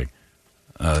 that's the same thing.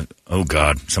 Oh,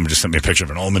 God. Somebody just sent me a picture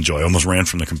of an Almond Joy. I almost ran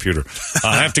from the computer.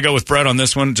 I have to go with Brett on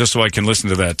this one just so I can listen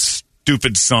to that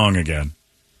stupid song again.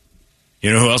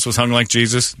 You know who else was hung like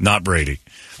Jesus? Not Brady.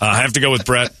 I have to go with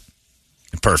Brett.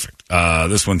 Perfect.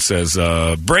 This one says,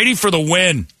 Brady for the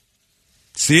win.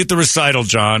 See you at the recital,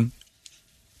 John.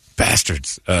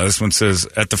 Bastards. This one says,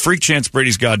 at the freak chance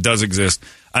Brady's God does exist,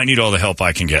 I need all the help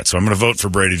I can get. So I'm going to vote for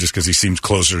Brady just because he seems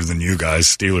closer than you guys,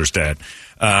 Steelers dad.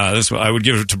 This one, I would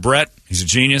give it to Brett. He's a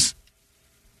genius.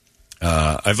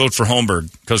 I vote for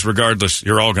Holmberg because regardless,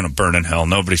 you're all going to burn in hell.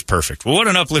 Nobody's perfect. Well, what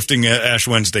an uplifting Ash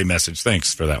Wednesday message.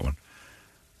 Thanks for that one.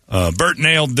 Bert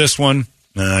nailed this one.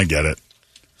 I get it.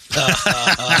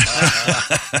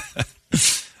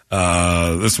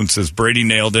 This one says Brady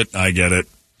nailed it. I get it.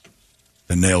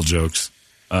 The nail jokes.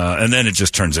 And then it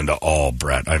just turns into all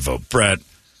Brett. I vote Brett.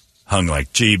 Hung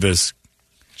like Jeebus.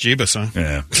 Jeebus, huh?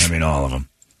 Yeah, I mean all of them.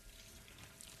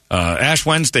 Ash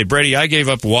Wednesday, Brady, I gave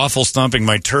up waffle stomping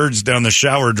my turds down the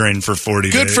shower drain for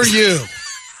 40 days. Good for you.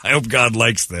 I hope God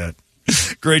likes that.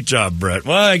 Great job, Brett.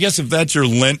 Well, I guess if that's your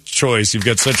Lent choice, you've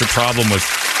got such a problem with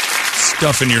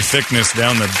stuffing your thickness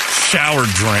down the shower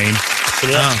drain.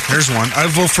 Here's one. I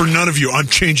vote for none of you. I'm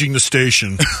changing the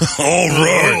station. All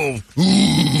right.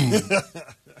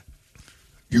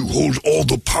 You hold all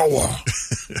the power.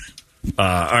 All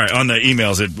right, on the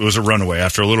emails, it was a runaway.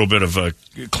 After a little bit of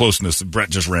closeness,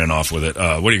 Brett just ran off with it.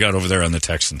 What do you got over there on the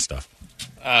text and stuff?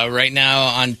 Right now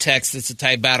on text, it's a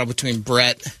tight battle between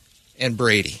Brett and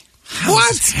Brady.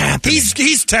 What's happening?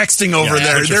 He's texting over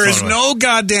there. There is no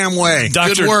goddamn way.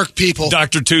 Good work, people.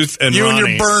 Dr. Tooth and you Ronnie and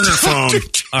your burner phone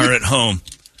are at home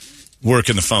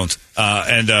working the phones.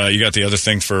 And you got the other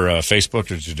thing for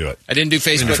Facebook, or did you do it? I didn't do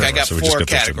Facebook. I got 4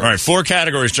 categories. All right, 4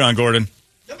 categories, John Gordon.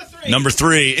 Number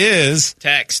 3 is...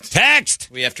 Text.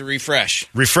 We have to refresh.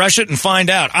 Refresh it and find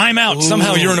out. I'm out. Ooh.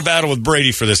 Somehow you're in a battle with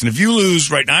Brady for this. And if you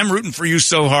lose right now, I'm rooting for you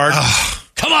so hard.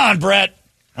 Come on, Brett.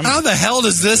 How the hell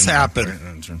does this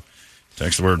happen?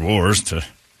 Text the word wars to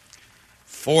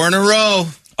 4 in a row.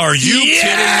 Are you kidding me? 4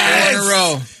 in a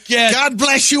row. God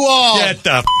bless you all. Get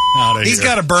the out of here. He's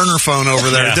got a burner phone over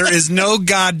there. Yeah. There is no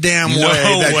goddamn way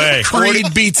that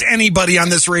Creed beats anybody on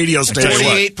this radio station.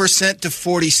 48% to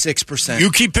 46%. You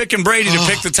keep picking Brady to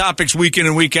pick the topics week in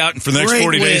and week out, and for the next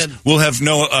 40 days, we'll have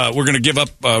no. We're going to give up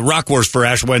Rock Wars for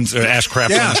Ash Wednesday, Ash Crap.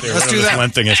 Yeah, Wednesday, let's do that.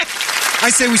 One thing is. I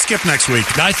say we skip next week.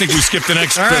 I think we skip the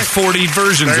next right. 40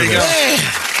 versions there of you it. go.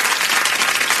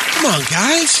 Come on,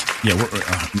 guys. Yeah, we're,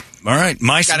 all right.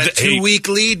 Got a 2-week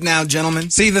lead now, gentlemen.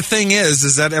 See, the thing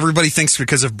is that everybody thinks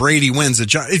because if Brady wins, that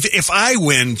John, if I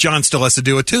win, John still has to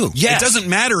do it too. Yes. It doesn't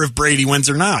matter if Brady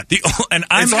wins or not. And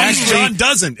I'm actually John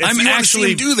doesn't. If I'm you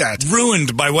actually do that.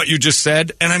 ruined by what you just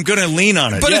said, and I'm going to lean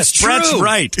on it. But yes, it's true. Brett's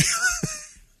right.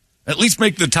 At least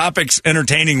make the topics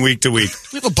entertaining week to week.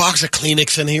 We have a box of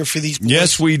Kleenex in here for these boys.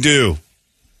 Yes, we do.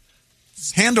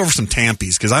 Hand over some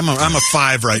Tampies because I'm a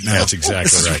 5 right now. That's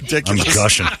exactly right. Ridiculous. I'm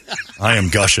gushing. I am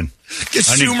gushing. Get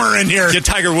Schumer in here. Get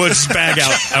Tiger Woods' bag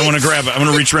out. I want to grab it. I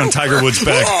want to reach around Tiger Woods'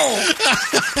 bag.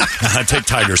 I take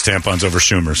Tiger's tampons over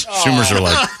Schumer's. Schumer's are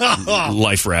like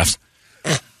life rafts.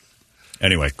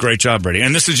 Anyway, great job, Brady.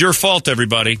 And this is your fault,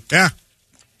 everybody. Yeah.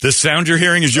 This sound you're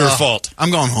hearing is your fault. I'm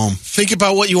going home. Think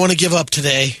about what you want to give up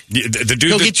today. The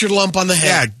dude Go get your lump on the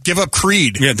head. Yeah, give up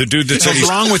Creed. Yeah, the dude that said What's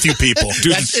wrong with you people?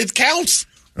 Dude, It counts.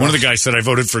 one of the guys said I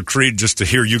voted for Creed just to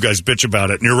hear you guys bitch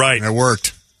about it, and you're right. It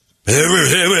worked.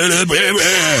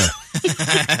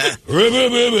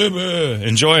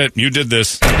 Enjoy it. You did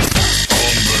this.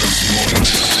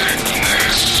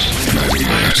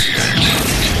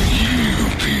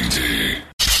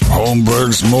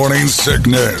 Holmberg's Morning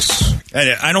Sickness.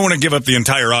 Hey, I don't want to give up the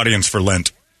entire audience for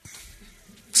Lent.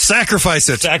 Sacrifice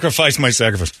it. Sacrifice my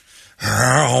sacrifice.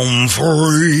 Ugh,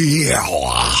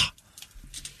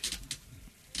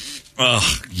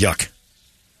 yuck.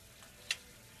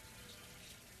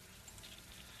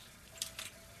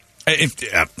 I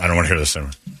don't want to hear this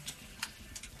anymore.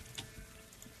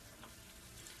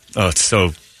 Oh, it's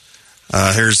so...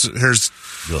 Here's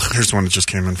one that just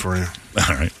came in for you.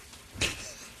 All right.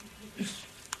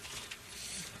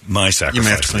 My sacrifice. You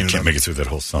may have to clean I it can't up. make it through that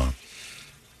whole song.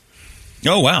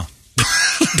 Oh, wow.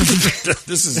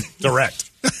 This is direct.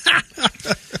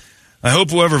 I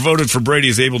hope whoever voted for Brady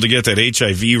is able to get that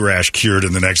HIV rash cured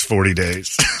in the next 40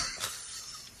 days.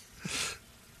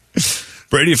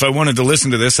 Brady, if I wanted to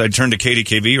listen to this, I'd turn to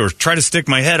KDKB or try to stick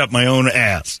my head up my own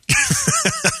ass.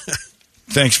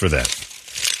 Thanks for that.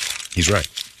 He's right.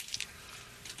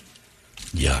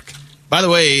 Yuck. By the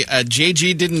way,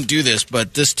 JG didn't do this,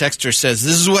 but this texter says,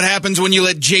 this is what happens when you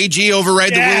let JG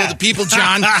override the will of the people,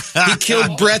 John. He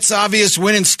killed Brett's obvious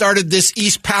win and started this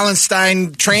East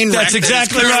Palestine train wreck. That's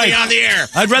exactly that is right. on the air.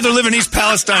 I'd rather live in East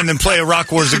Palestine than play a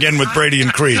Rock Wars again with Brady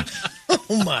and Creed.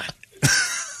 Oh, my.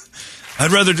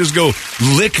 I'd rather just go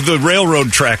lick the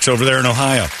railroad tracks over there in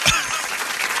Ohio.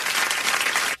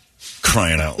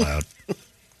 Crying out loud.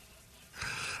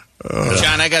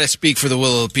 John, I got to speak for the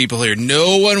will of the people here.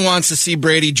 No one wants to see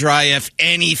Brady dry F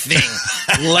anything,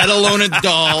 let alone a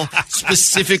doll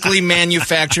specifically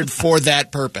manufactured for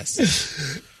that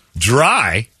purpose.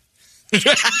 Dry?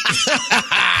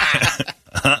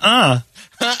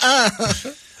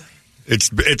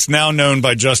 It's now known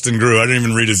by Justin Grew. I didn't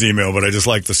even read his email, but I just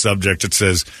like the subject. It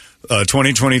says,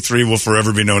 2023 will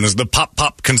forever be known as the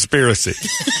Pop Conspiracy.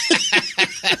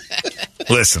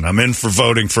 Listen, I'm in for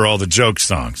voting for all the joke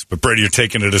songs, but Brady, you're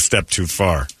taking it a step too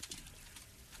far.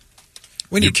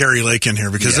 We need Carrie Lake in here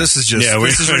because this is just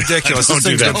this is ridiculous. Don't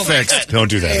do that. Fixed. Don't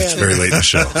do that. It's very late in the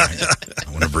show.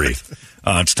 I want to breathe.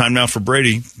 It's time now for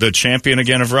Brady, the champion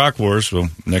again of Rock Wars. Well,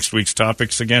 next week's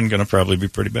topic's again going to probably be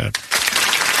pretty bad.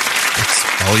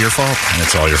 It's all your fault. And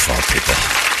it's all your fault, people.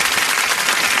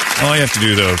 All you have to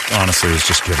do, though, honestly, is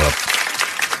just give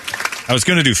up. I was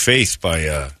going to do Faith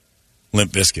by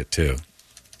Limp Bizkit, too.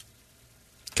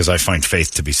 Because I find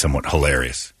Faith to be somewhat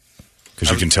hilarious.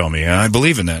 Because you can tell me, I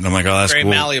believe in that. And I'm like, oh, that's very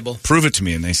cool. malleable. Prove it to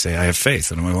me. And they say, I have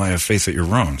faith. And I'm like, well, I have faith that you're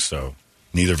wrong. So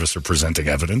neither of us are presenting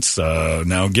evidence.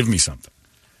 Now give me something.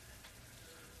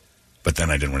 But then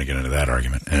I didn't want to get into that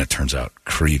argument. And it turns out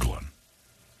Creed won.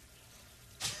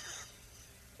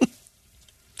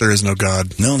 There is no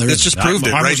God. No, there is. This just proved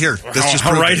it right here.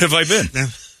 How right have I been? Yeah.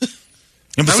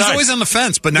 And I was always on the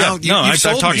fence, but now you've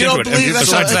sold talked me. You don't into it. believe And that's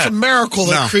besides a that, miracle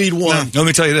that Creed won. Let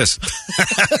me tell you this.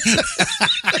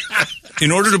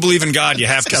 In order to believe in God, you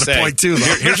have to got say. a point too, though.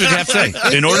 Here's what you have to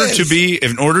say. In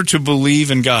order to believe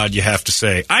in God, you have to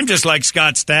say, I'm just like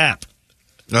Scott Stapp.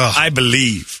 Ugh. I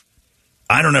believe.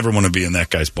 I don't ever want to be in that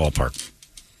guy's ballpark.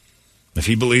 If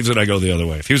he believes it, I go the other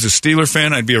way. If he was a Steeler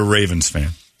fan, I'd be a Ravens fan.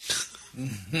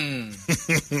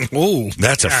 Whoa,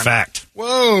 that's a fact.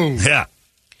 Whoa. Yeah,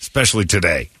 especially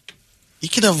today. You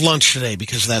can have lunch today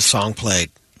because that song played.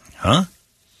 Huh?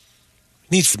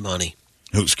 Needs the money.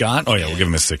 Who, Scott? Oh, yeah, we'll give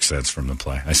him his 6 cents from the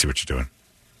play. I see what you're doing.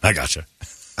 I gotcha.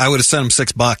 I would have sent him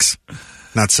 $6,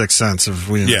 not 6 cents if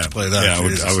we didn't have to play that. Yeah,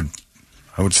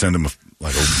 I would send him a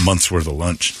month's worth of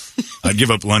lunch. I'd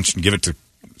give up lunch and give it to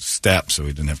Stapp so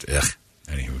he didn't have to.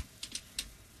 Anywho.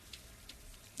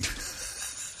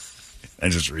 I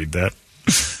just read that.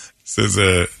 Says,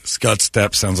 Scott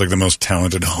Stapp sounds like the most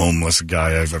talented homeless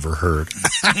guy I've ever heard.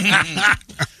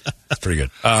 That's pretty good.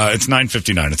 It's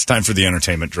 9:59. It's time for the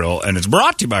entertainment drill, and it's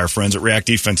brought to you by our friends at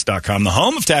ReactDefense.com, the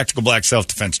home of tactical black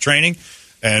self-defense training.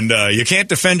 And you can't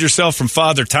defend yourself from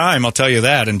Father Time, I'll tell you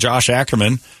that. And Josh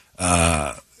Ackerman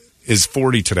is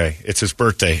 40 today. It's his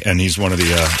birthday, and he's one of the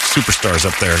superstars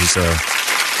up there. He's a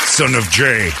son of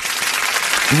Jay,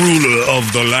 ruler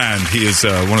of the land. He is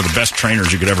one of the best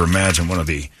trainers you could ever imagine, one of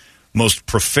the most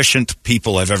proficient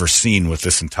people I've ever seen with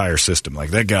this entire system.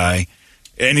 Like that guy,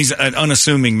 and he's an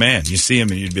unassuming man. You see him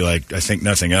and you'd be like, I think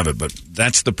nothing of it. But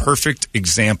that's the perfect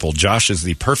example. Josh is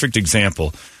the perfect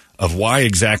example of why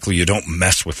exactly you don't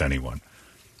mess with anyone.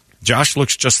 Josh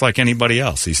looks just like anybody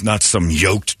else. He's not some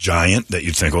yoked giant that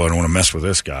you'd think, oh, I don't want to mess with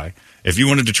this guy. If you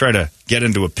wanted to try to get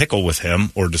into a pickle with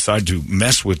him or decide to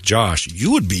mess with Josh,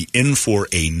 you would be in for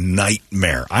a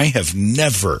nightmare. I have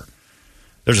never...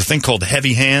 There's a thing called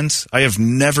heavy hands. I have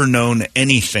never known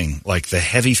anything like the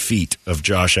heavy feet of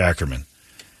Josh Ackerman.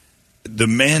 The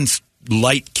man's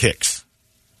light kicks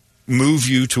move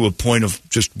you to a point of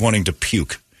just wanting to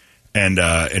puke. And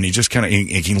he just kind of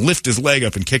he can lift his leg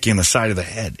up and kick you in the side of the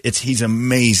head. He's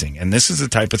amazing. And this is the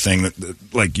type of thing that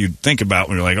like you'd think about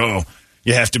when you're like, oh,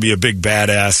 you have to be a big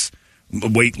badass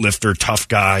weightlifter, tough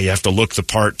guy. You have to look the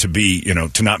part to be,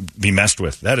 to not be messed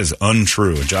with. That is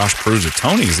untrue. And Josh proves it.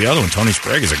 Tony is the other one. Tony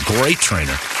Sprague is a great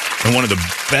trainer and one of the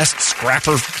best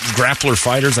grappler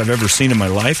fighters I've ever seen in my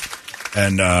life.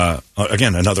 And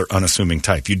again, another unassuming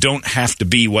type. You don't have to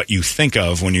be what you think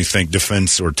of when you think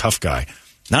defense or tough guy.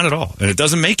 Not at all. And it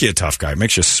doesn't make you a tough guy. It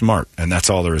makes you smart. And that's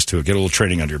all there is to it. Get a little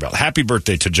training under your belt. Happy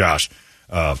birthday to Josh.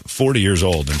 40 years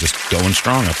old and just going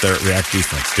strong up there at React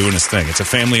Defense, doing his thing. It's a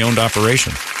family-owned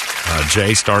operation.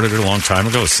 Jay started it a long time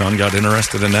ago. His son got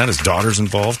interested in that. His daughter's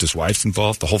involved. His wife's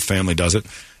involved. The whole family does it,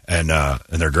 and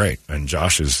they're great. And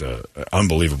Josh is an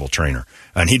unbelievable trainer.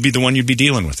 And he'd be the one you'd be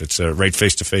dealing with. It's right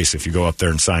face-to-face if you go up there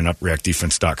and sign up,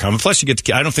 reactdefense.com. And plus, you get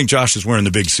to... I don't think Josh is wearing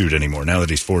the big suit anymore. Now that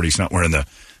he's 40, he's not wearing the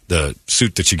the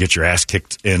suit that you get your ass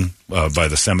kicked in by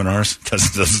the seminars,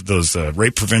 because those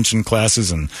rape prevention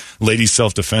classes and ladies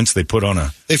self-defense, they put on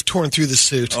a... They've torn through the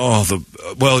suit.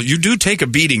 Well, you do take a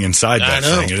beating inside that I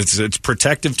know. thing. It's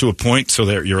protective to a point so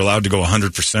that you're allowed to go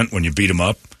 100% when you beat him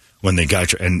up, when they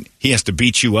got you. And he has to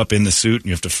beat you up in the suit and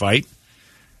you have to fight.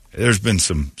 There's been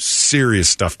some serious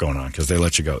stuff going on because they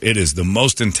let you go. It is the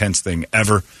most intense thing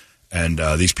ever, and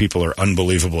these people are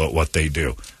unbelievable at what they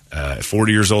do.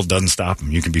 40 years old doesn't stop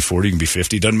them. You can be 40, you can be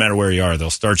 50. Doesn't matter where you are. They'll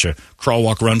start you crawl,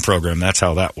 walk, run program. That's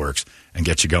how that works, and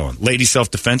get you going. Lady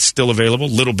self-defense still available.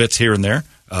 Little bits here and there.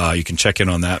 You can check in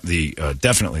on that.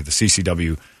 Definitely the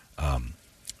CCW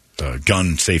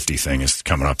gun safety thing is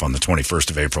coming up on the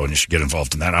 21st of April, and you should get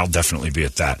involved in that. I'll definitely be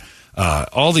at that.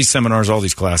 All these seminars, all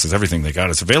these classes, everything they got,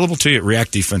 it's available to you at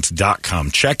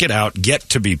reactdefense.com. Check it out. Get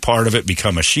to be part of it.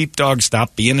 Become a sheepdog.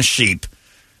 Stop being a sheep.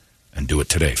 And do it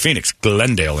today. Phoenix,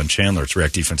 Glendale, and Chandler. It's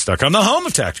reactdefense.com, the home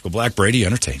of Tactical Black Brady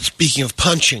Entertainment. Speaking of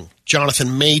punching,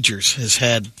 Jonathan Majors has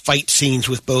had fight scenes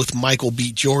with both Michael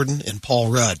B. Jordan and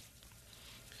Paul Rudd.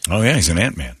 Oh, yeah, he's an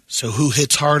Ant-Man. So who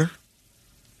hits harder?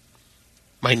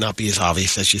 Might not be as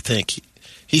obvious as you think.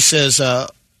 He says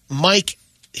Mike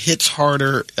hits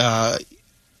harder.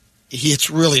 He hits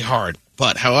really hard.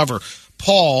 But, however,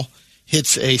 Paul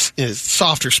hits a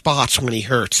softer spots when he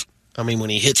hurts. I mean, when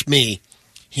he hits me,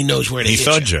 he knows where to hit you.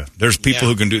 He thuds you. There's people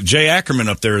who can do. Jay Ackerman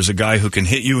up there is a guy who can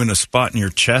hit you in a spot in your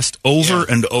chest over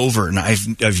and over, and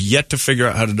I've yet to figure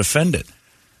out how to defend it.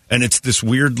 And it's this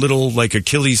weird little like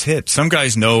Achilles hit. Some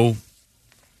guys know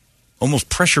almost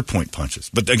pressure point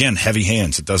punches, but again, heavy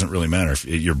hands. It doesn't really matter if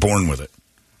you're born with it.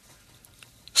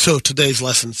 So today's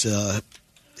lessons: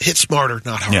 hit smarter,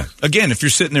 not harder. Yeah. Again, if you're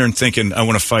sitting there and thinking, I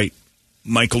want to fight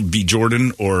Michael B.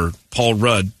 Jordan or Paul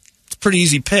Rudd, it's a pretty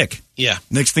easy pick. Yeah.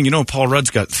 Next thing you know, Paul Rudd's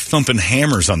got thumping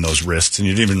hammers on those wrists, and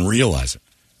you didn't even realize it.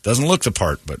 Doesn't look the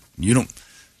part, but you don't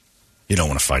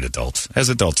want to fight adults. As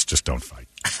adults, just don't fight.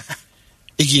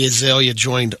 Iggy Azalea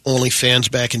joined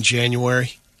OnlyFans back in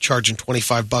January, charging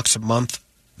 $25 a month.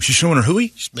 She's showing her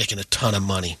hooey? She's making a ton of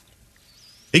money.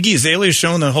 Iggy Azalea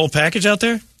showing the whole package out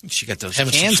there? She got those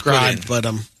Haven't cans put in. subscribed, but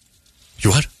You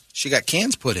what? She got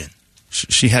cans put in.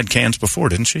 She had cans before,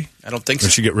 didn't she? I don't think Did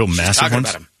so. she get real She's massive talking ones?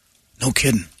 about 'em. No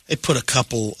kidding. they put a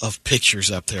couple of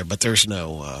pictures up there, but there's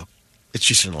no. It's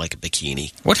just in like a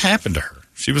bikini. What happened to her?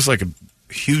 She was like a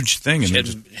huge thing, and She then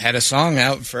had, just had a song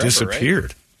out forever,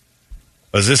 disappeared.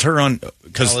 Was this her on?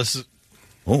 Because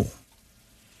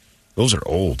those are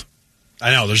old.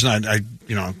 I know. There's not.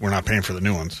 We're not paying for the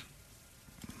new ones.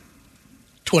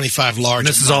 25 large. And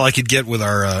this is all I could get with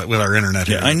our internet.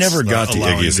 Yeah, here. I never It's got the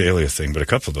allowing Iggy me. Azalea thing, but a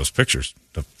couple of those pictures,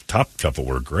 the top couple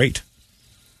were great.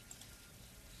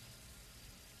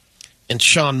 And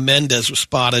Shawn Mendes was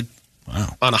spotted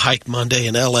on a hike Monday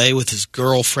in L.A. with his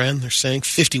girlfriend. They're saying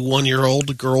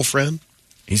 51-year-old girlfriend.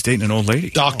 He's dating an old lady.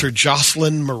 Dr.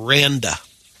 Jocelyn Miranda.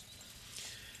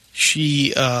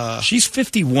 She's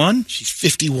 51? She's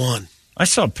 51. I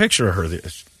saw a picture of her.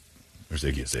 There's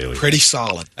Iggy Azalea. Pretty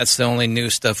solid. That's the only new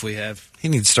stuff we have. He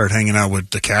needs to start hanging out with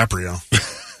DiCaprio.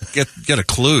 Get a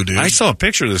clue, dude. I saw a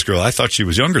picture of this girl. I thought she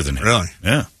was younger than him. Really?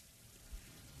 Yeah.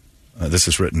 This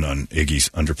is written on Iggy's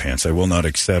underpants. I will not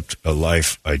accept a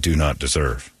life I do not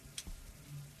deserve.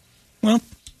 Well,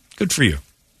 good for you.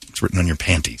 It's written on your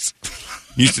panties.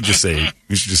 You should just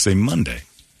say Monday.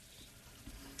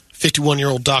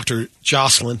 51-year-old Dr.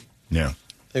 Jocelyn. Yeah.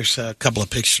 There's a couple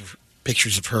of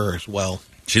pictures of her as well.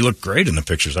 She looked great in the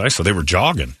pictures I saw. They were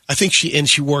jogging. I think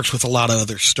she works with a lot of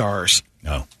other stars.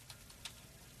 No.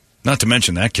 Not to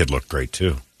mention that kid looked great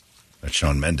too. That's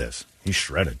Shawn Mendes. He's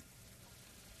shredded.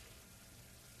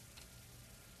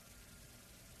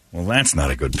 Well, that's not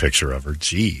a good picture of her.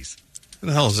 Jeez. What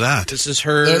the hell is that? This is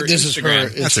her. This is her.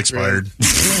 That's expired.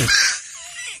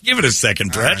 Give it a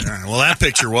second, Brett. All right. Well, that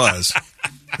picture was.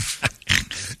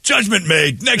 Judgment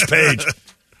made. Next page.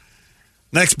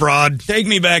 Next broad. Take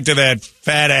me back to that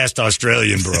fat-assed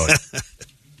Australian broad.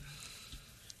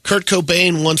 Kurt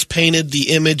Cobain once painted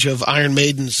the image of Iron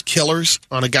Maiden's Killers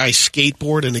on a guy's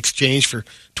skateboard in exchange for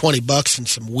 $20 and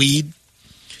some weed.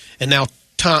 And now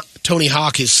Tony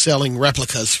Hawk is selling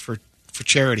replicas for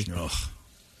charity. Ugh.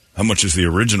 How much is the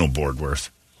original board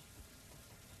worth?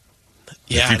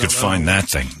 Yeah, if you could find that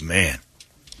thing, man.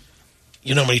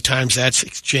 You know how many times that's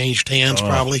exchanged hands,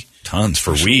 probably? Tons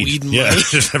for weed. and Yeah.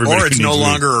 money. Or it's no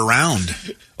longer around.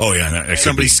 Oh, yeah. No,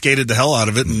 Somebody skated the hell out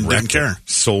of it and didn't care.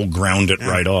 Soul ground it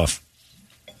right off.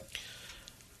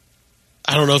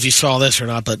 I don't know if you saw this or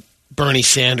not, but Bernie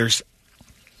Sanders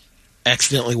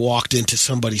accidentally walked into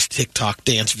somebody's TikTok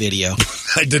dance video.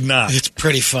 I did not. It's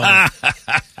pretty funny.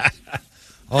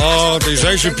 Oh, these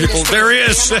Asian people. There he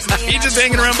is. He's just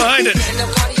hanging around behind it.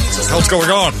 What's going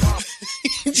on?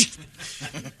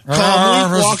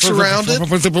 Calmly walks around it.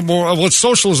 Well, it's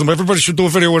socialism. Everybody should do a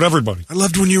video with everybody. I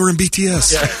loved when you were in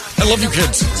BTS. Yeah. I love you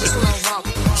kids.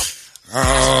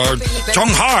 Chung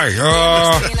Hai.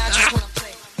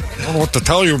 I don't know what to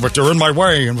tell you, but you're in my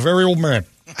way. I'm a very old man.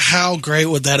 How great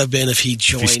would that have been if he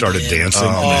joined? If he started dancing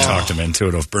and they talked him into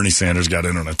it. If Bernie Sanders got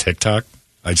in on a TikTok,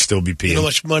 I'd still be peeing. You know how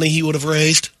much money he would have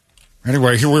raised?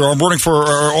 Anyway, here we are. I'm running for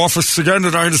office again,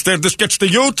 and I understand this gets the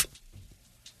youth.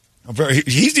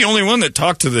 He's the only one that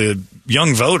talked to the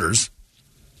young voters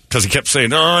because he kept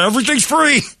saying, everything's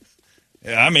free.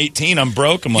 Yeah, I'm 18. I'm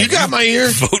broke. I'm like, you got my ear.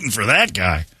 Voting for that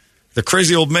guy. The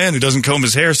crazy old man who doesn't comb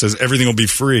his hair says everything will be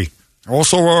free.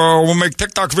 Also, we'll make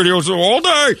TikTok videos all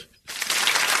day.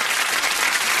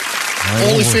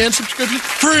 OnlyFans subscription?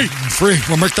 Free.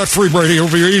 We'll make that free, Brady. It'll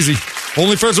be easy.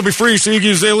 OnlyFans will be free. See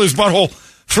Iggy Azalea's butthole.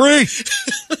 Free.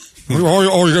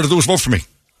 All you got to do is vote for me.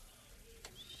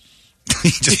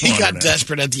 He got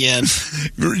desperate at the end.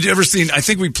 You ever seen, I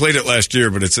think we played it last year,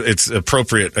 but it's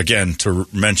appropriate, again, to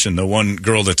mention the one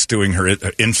girl that's doing her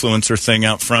influencer thing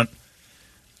out front.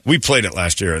 We played it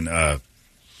last year, and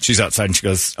she's outside, and she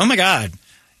goes, oh, my God.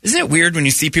 Isn't it weird when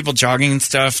you see people jogging and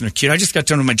stuff, and they're cute? I just got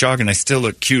done with my jog, and I still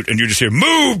look cute, and you just hear,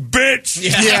 move, bitch!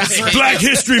 Yeah. Black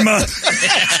History Month!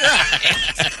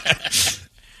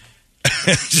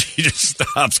 She just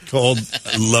stops cold.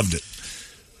 I loved it.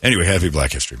 Anyway, happy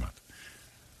Black History Month.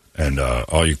 And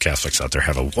all you Catholics out there,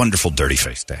 have a wonderful Dirty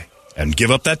Face Day. And give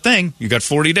up that thing. You got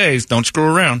 40 days. Don't screw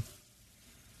around.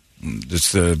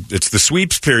 It's the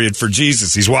sweeps period for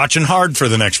Jesus. He's watching hard for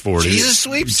the next 40. Jesus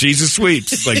sweeps? Jesus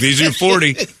sweeps. Like, these are your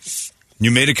 40.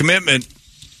 You made a commitment.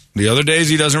 The other days,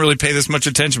 he doesn't really pay this much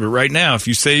attention. But right now, if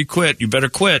you say you quit, you better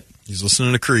quit. He's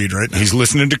listening to Creed right now. He's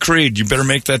listening to Creed. You better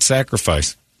make that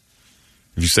sacrifice.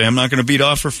 If you say, I'm not going to beat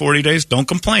off for 40 days, don't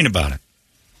complain about it.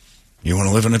 You want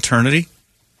to live in eternity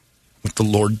with the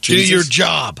Lord Jesus? Do your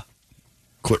job.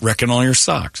 Quit wrecking all your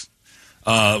socks.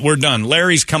 We're done.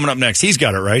 Larry's coming up next. He's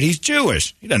got it right. He's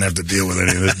Jewish. He doesn't have to deal with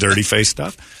any of this dirty face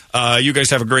stuff. You guys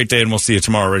have a great day, and we'll see you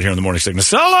tomorrow right here on the Morning Sickness.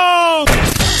 So long!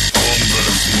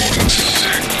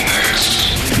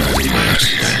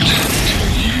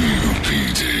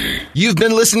 You've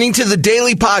been listening to the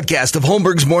daily podcast of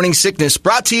Holmberg's Morning Sickness,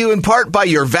 brought to you in part by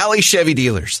your Valley Chevy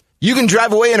dealers. You can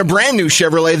drive away in a brand new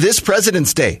Chevrolet this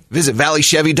President's Day. Visit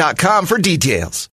valleychevy.com for details.